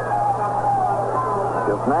single.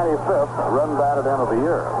 His 95th run batted in of the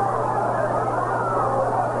year.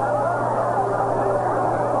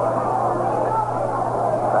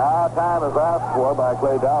 Now time is asked for by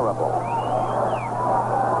Clay Dalrymple.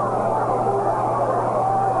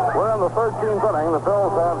 We're in the 13th inning. The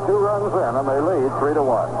Phillies have 2 runs in, and they lead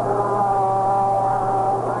 3-1.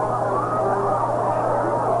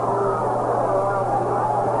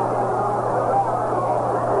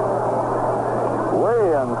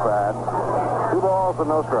 Way inside. 2 balls and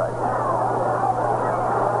no strikes.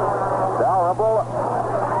 Dalrymple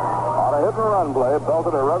on a hit-and-run play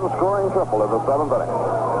belted a run-scoring triple in the 7th inning.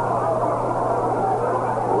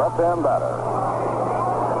 Left-hand batter.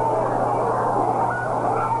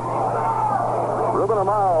 Ruben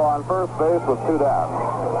Amaro on first base with 2 down.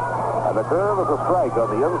 And the curve is a strike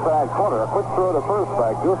on the inside corner. A quick throw to first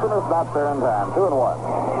by Goosen is not there in time. 2-1.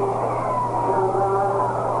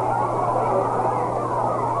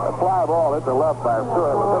 A fly ball hit to left by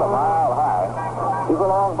Stewart was hit a mile high. He's a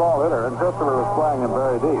long ball hitter, and Christopher was playing him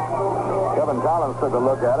very deep. Kevin Collins took a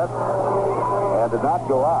look at it and did not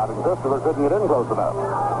go out, and Christopher couldn't get in close enough.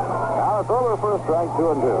 Now it's over for a strike,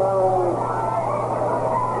 2-2.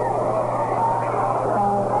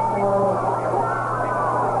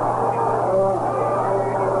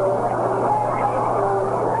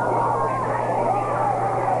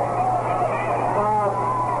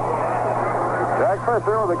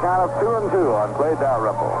 Fisher with a count of 2-2 on Clay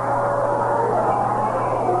Dalrymple.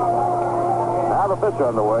 Now the pitch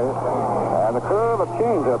on the way. And the curve, a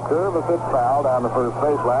change-up curve, is hit foul down the first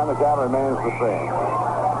baseline. The count remains the same.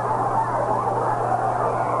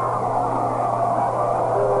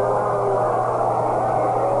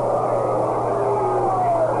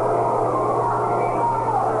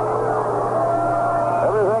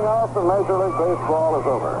 Everything else in Major League Baseball is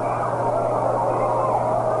over.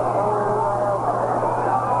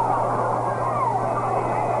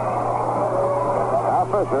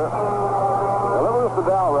 Fisher delivers to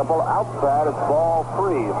Dalrymple outside. It's ball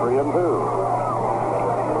 3, 3-2.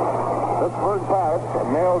 Pittsburgh Pirates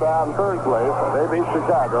nailed down third place. They beat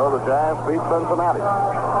Chicago. The Giants beat Cincinnati.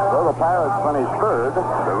 So the Pirates finished third.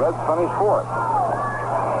 The Reds finished fourth.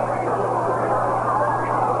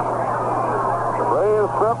 The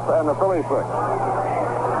Braves fifth and the Phillies sixth.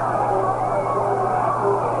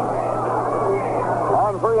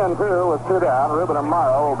 On 3-2 with 2 down, Ruben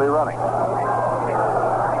Amaro will be running.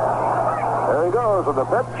 There he goes, and the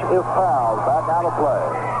pitch is fouled. Back out of play.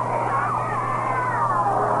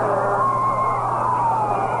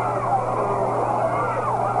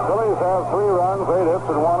 Phillies has 3 runs, 8 hits,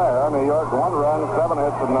 and 1 error. New York 1 run, 7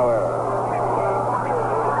 hits, and no error.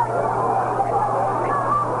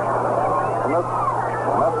 And this,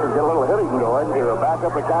 the Mets could get a little hitting going to back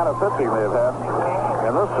up the kind of pitching they've had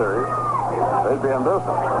in this series. They'd be in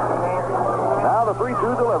business. Now the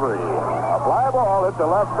 3-2 delivery. A fly ball hit to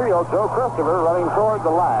left field. Joe Christopher running toward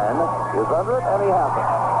the line is under it, and he has it.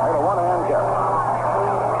 Made a one-hand catch.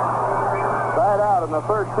 Side out in the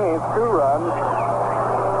 13th, 2 runs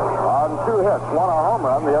on 2 hits. One a home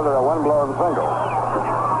run, the other a wind-blown single.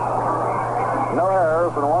 No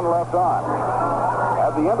errors and 1 left on.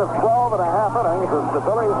 At the end of 12 and a half innings, it's the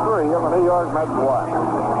Phillies 3 and the New York Mets 1.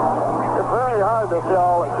 It's very hard to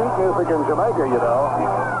sell sheet music in Jamaica, you know.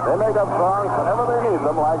 They make up songs whenever they need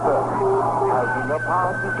them like this. As in the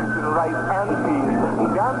party, sitting right and peace,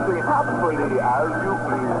 dancing happily as you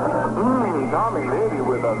please. Charming lady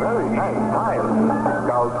with a very nice smile.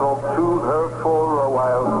 I'll talk to her for a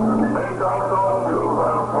while. I'll talk to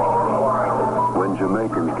her for a while. When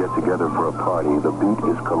Jamaicans get together for a party, the beat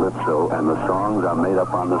is calypso and the songs are made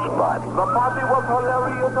up on the spot. The party was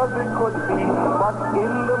hilarious as it could be, but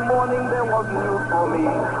in the morning there was news for me.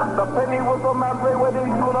 The penny was a man play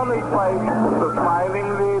wedding tune on his pipe. The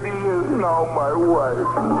smiling lady is now my wife. The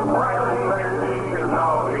smiling lady is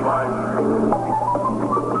now my wife.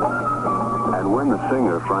 And when the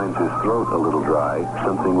singer finds his throat a little dry,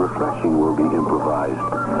 something refreshing will be improvised.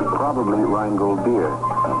 Probably Rheingold beer.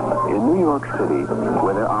 In New York City,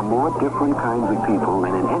 where there are more different kinds of people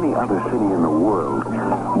than in any other city in the world,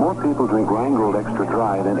 more people drink Rheingold Extra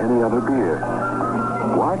Dry than any other beer.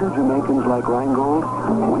 Why do Jamaicans like Rheingold?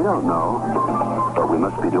 We don't know, but we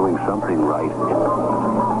must be doing something right.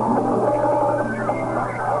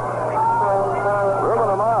 Ruben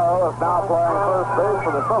Amaro is now playing first base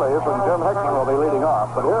for the Phillies, and Jim Hickman will be leading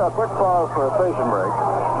off. But here, a quick pause for a station break.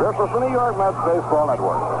 This is the New York Mets Baseball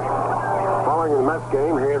Network. Following the Mets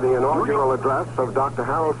game, hear the inaugural address of Dr.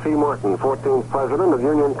 Harold C. Morton, 14th President of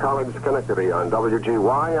Union College, Schenectady, on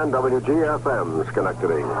WGY and WGFM,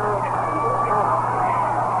 Schenectady.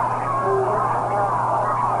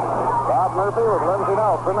 Bob Murphy with Lindsey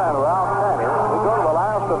Nelson and Ralph Tanner. We go to the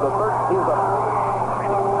last of the 13th.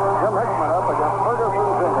 Jim Hickman up against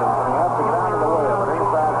Ferguson Jenkins, and he has to get out of the way of an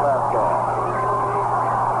inside fastball.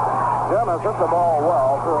 Jim has hit the ball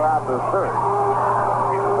well throughout this series.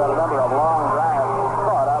 He's had a number of long drives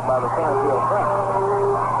caught out by the center field fence.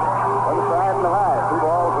 Inside and high, 2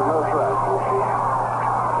 balls and no strikes.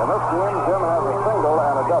 In this game, Jim has a single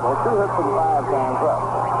and a double, 2 hits and 5 times up.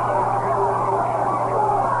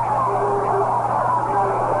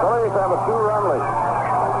 The Phillies have a 2-run lead.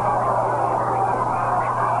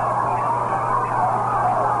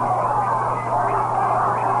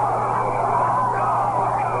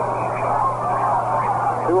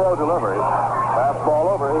 Delivery. Fastball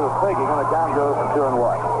over. He was thinking, and the count goes to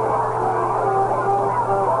 2-1.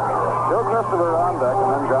 Joe Christopher on deck,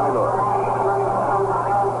 and then Johnny Lewis.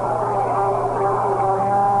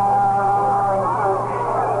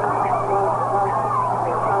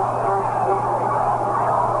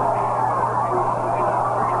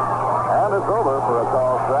 And it's over for a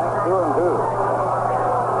call strike. 2-2.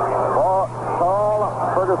 Call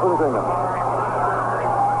Ferguson Jenkins.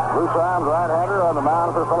 Bruce Rhymes, right-hander, on the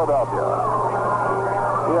mound for Philadelphia.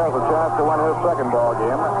 He has a chance to win his second ball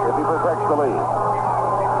game if he protects the lead.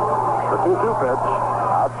 The 2-2 pitch,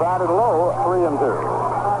 outside and low, 3-2.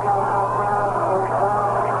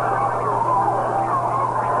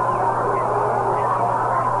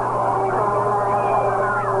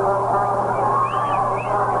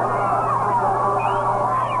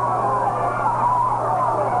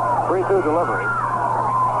 Delivery.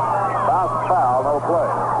 Bounce foul, no play.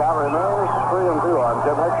 Count remains 3-2 on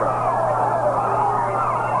Jim Hickman.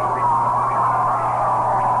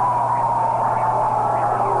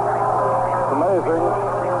 It's amazing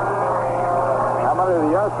how many of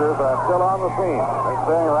the youngsters are still on the scene. They're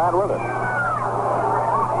staying right with it.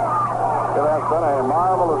 It has been a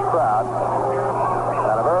marvelous crowd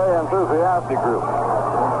and a very enthusiastic group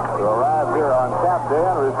to arrive here on Cap Day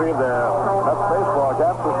and receive their Mets baseball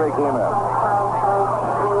caps as they came in.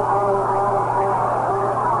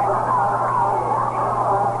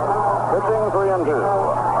 Pitching 3-2.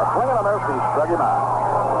 A swing and a miss, he struck him out.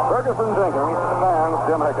 Ferguson Jenkins fans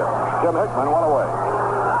Jim Hickman. Jim Hickman went away.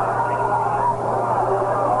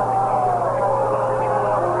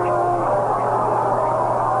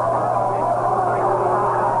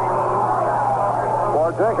 For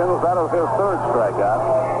Jenkins, that is his third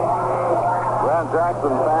strikeout. Grant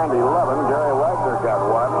Jackson found 11. Gary Wagner got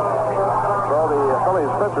 1. So the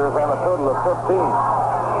Phillies pitchers have a total of 15.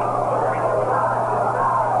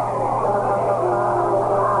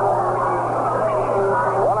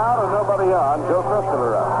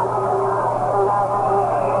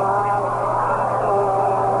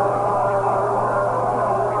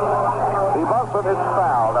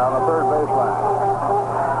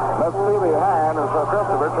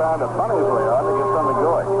 Christopher trying to punt his way on to get something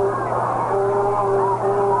going.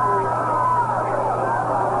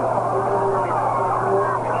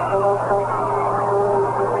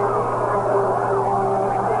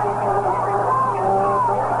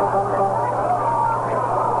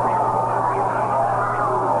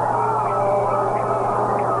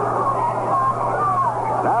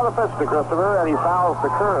 Now the pitch to Christopher, and he fouls the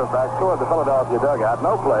curve back toward the Philadelphia dugout.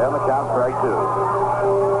 No play on the count, strike two.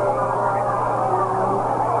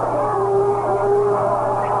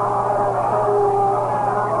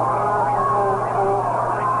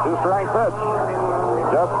 Two-strike pitch.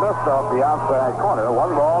 Just missed off the outside corner.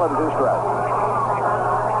 One ball and two strikes.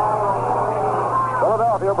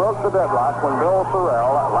 Philadelphia broke the deadlock when Bill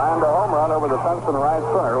Sorrell lined a home run over the fence in right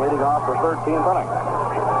center, leading off the 13th inning.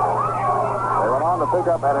 They went on to pick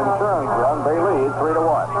up an insurance run. They lead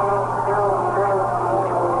 3-1.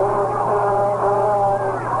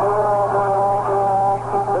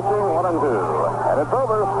 Pitching 1-2. And it's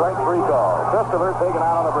over. Strike three call. Christopher taken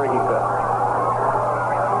out on a breaking pitch.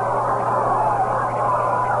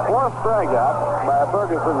 Fourth strikeout by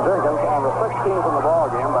Ferguson Jenkins and the 16th in the ball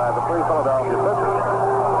game by the three Philadelphia pitchers.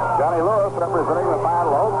 Johnny Lewis representing the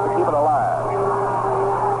final hopes to keep it alive.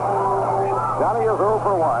 Johnny is 0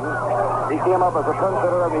 for 1. He came up as a pinch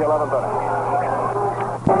hitter in the 11th inning.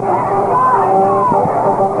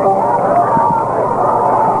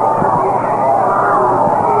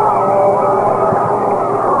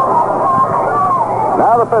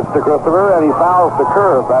 Now the pitch to Christopher, and he fouls the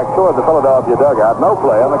curve back toward the Philadelphia dugout. No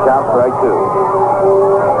play on the count, strike two.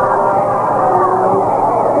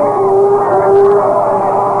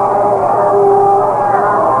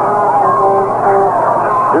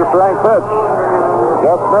 Two-strike pitch.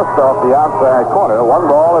 Just missed off the outside corner. One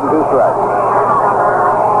ball and two strikes.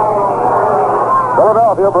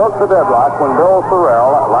 Philadelphia broke the deadlock when Bill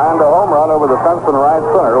Sorrell lined a home run over the fence in right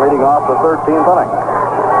center, leading off the 13th inning.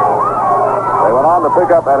 They went on to pick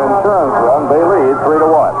up an insurance run. They lead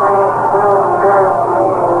 3-1.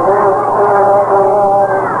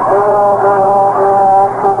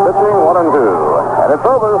 Pitching 1-2. And it's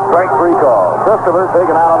over. Strike three call. Christopher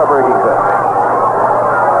taken out on a breaking pitch.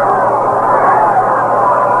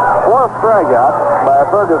 Fourth strikeout by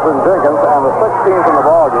Ferguson Jenkins and the 16th in the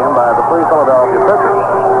ball game by the three Philadelphia pitchers.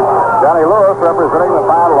 Johnny Lewis representing the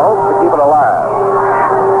final hopes to keep it alive.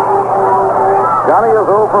 Johnny is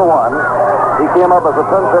 0 for 1. He came up as a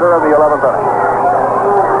pinch hitter in the 11th inning.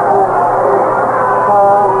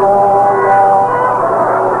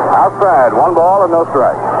 Outside, one ball and no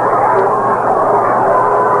strikes.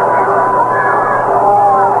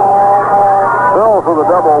 Bills with a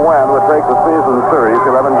double win would take the season series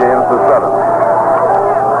 11 games to 7.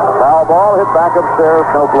 Foul ball hit back upstairs,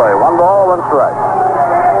 no play. One ball, one strike.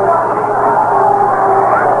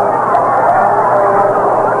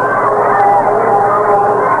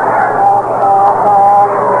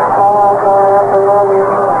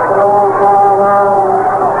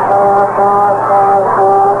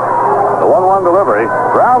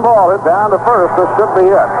 Down to first, this should be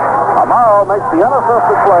it. Amaro makes the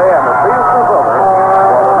unassisted play, and the season is over for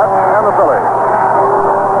the Mets and the Phillies.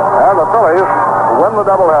 And the Phillies win the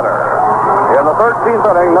doubleheader. In the 13th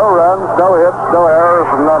inning, no runs, no hits, no errors,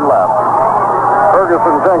 and none left.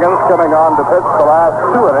 Ferguson Jenkins coming on to pitch the last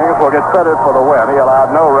two innings will get credit for the win. He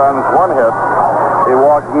allowed no runs, one hit. He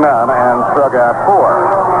walked none and struck out four.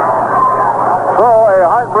 So a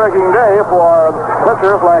heartbreaking day for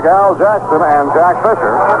pitchers like Al Jackson and Jack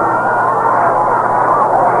Fisher.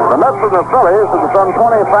 The Mets and the Phillies in some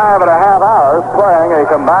 25 and a half hours playing a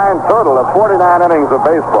combined total of 49 innings of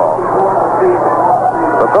baseball.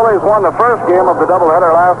 The Phillies won the first game of the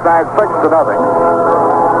doubleheader last night 6-0.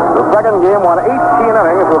 The second game won 18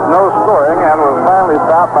 innings with no scoring and was finally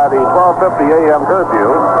stopped by the 12:50 a.m.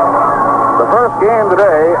 curfew. The first game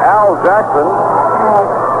today, Al Jackson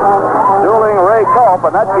dueling Ray Culp,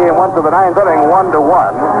 and that game went to the ninth inning 1-1.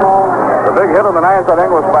 The big hit in the ninth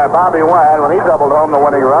inning was by Bobby Wine when he doubled home the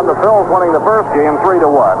winning run. The Phils winning the first game 3-1.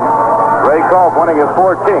 Ray Culp winning his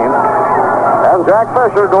 14th. And Jack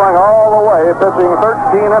Fisher going all the way, pitching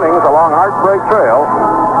 13 innings along Heartbreak Trail.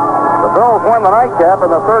 The Phils win the nightcap in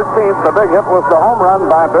the 13th. The big hit was the home run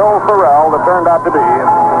by Bill Sorrell that turned out to be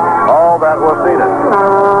all that was needed.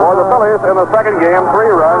 For the Phillies in the second game, 3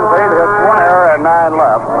 runs, 8 hits, 1 error, and 9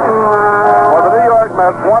 left. For the New York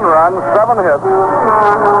Mets, 1 run, 7 hits,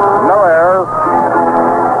 no errors,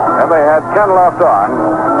 and they had 10 left on.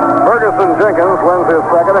 Ferguson Jenkins wins his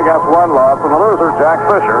second against 1 loss, and the loser, Jack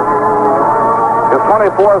Fisher, his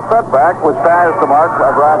 24th setback, which ties the mark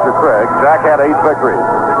of Roger Craig. Jack had 8 victories.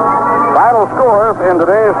 Final scores in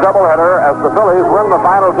today's doubleheader as the Phillies win the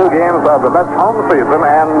final two games of the Mets home season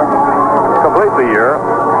and complete the year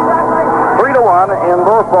 3-1 in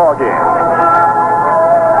both ball games.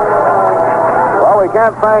 Well, we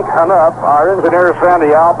can't thank enough our engineer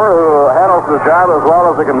Sandy Alper, who handles the job as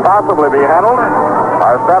well as it can possibly be handled.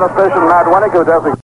 Our statistician Matt Winnick, who does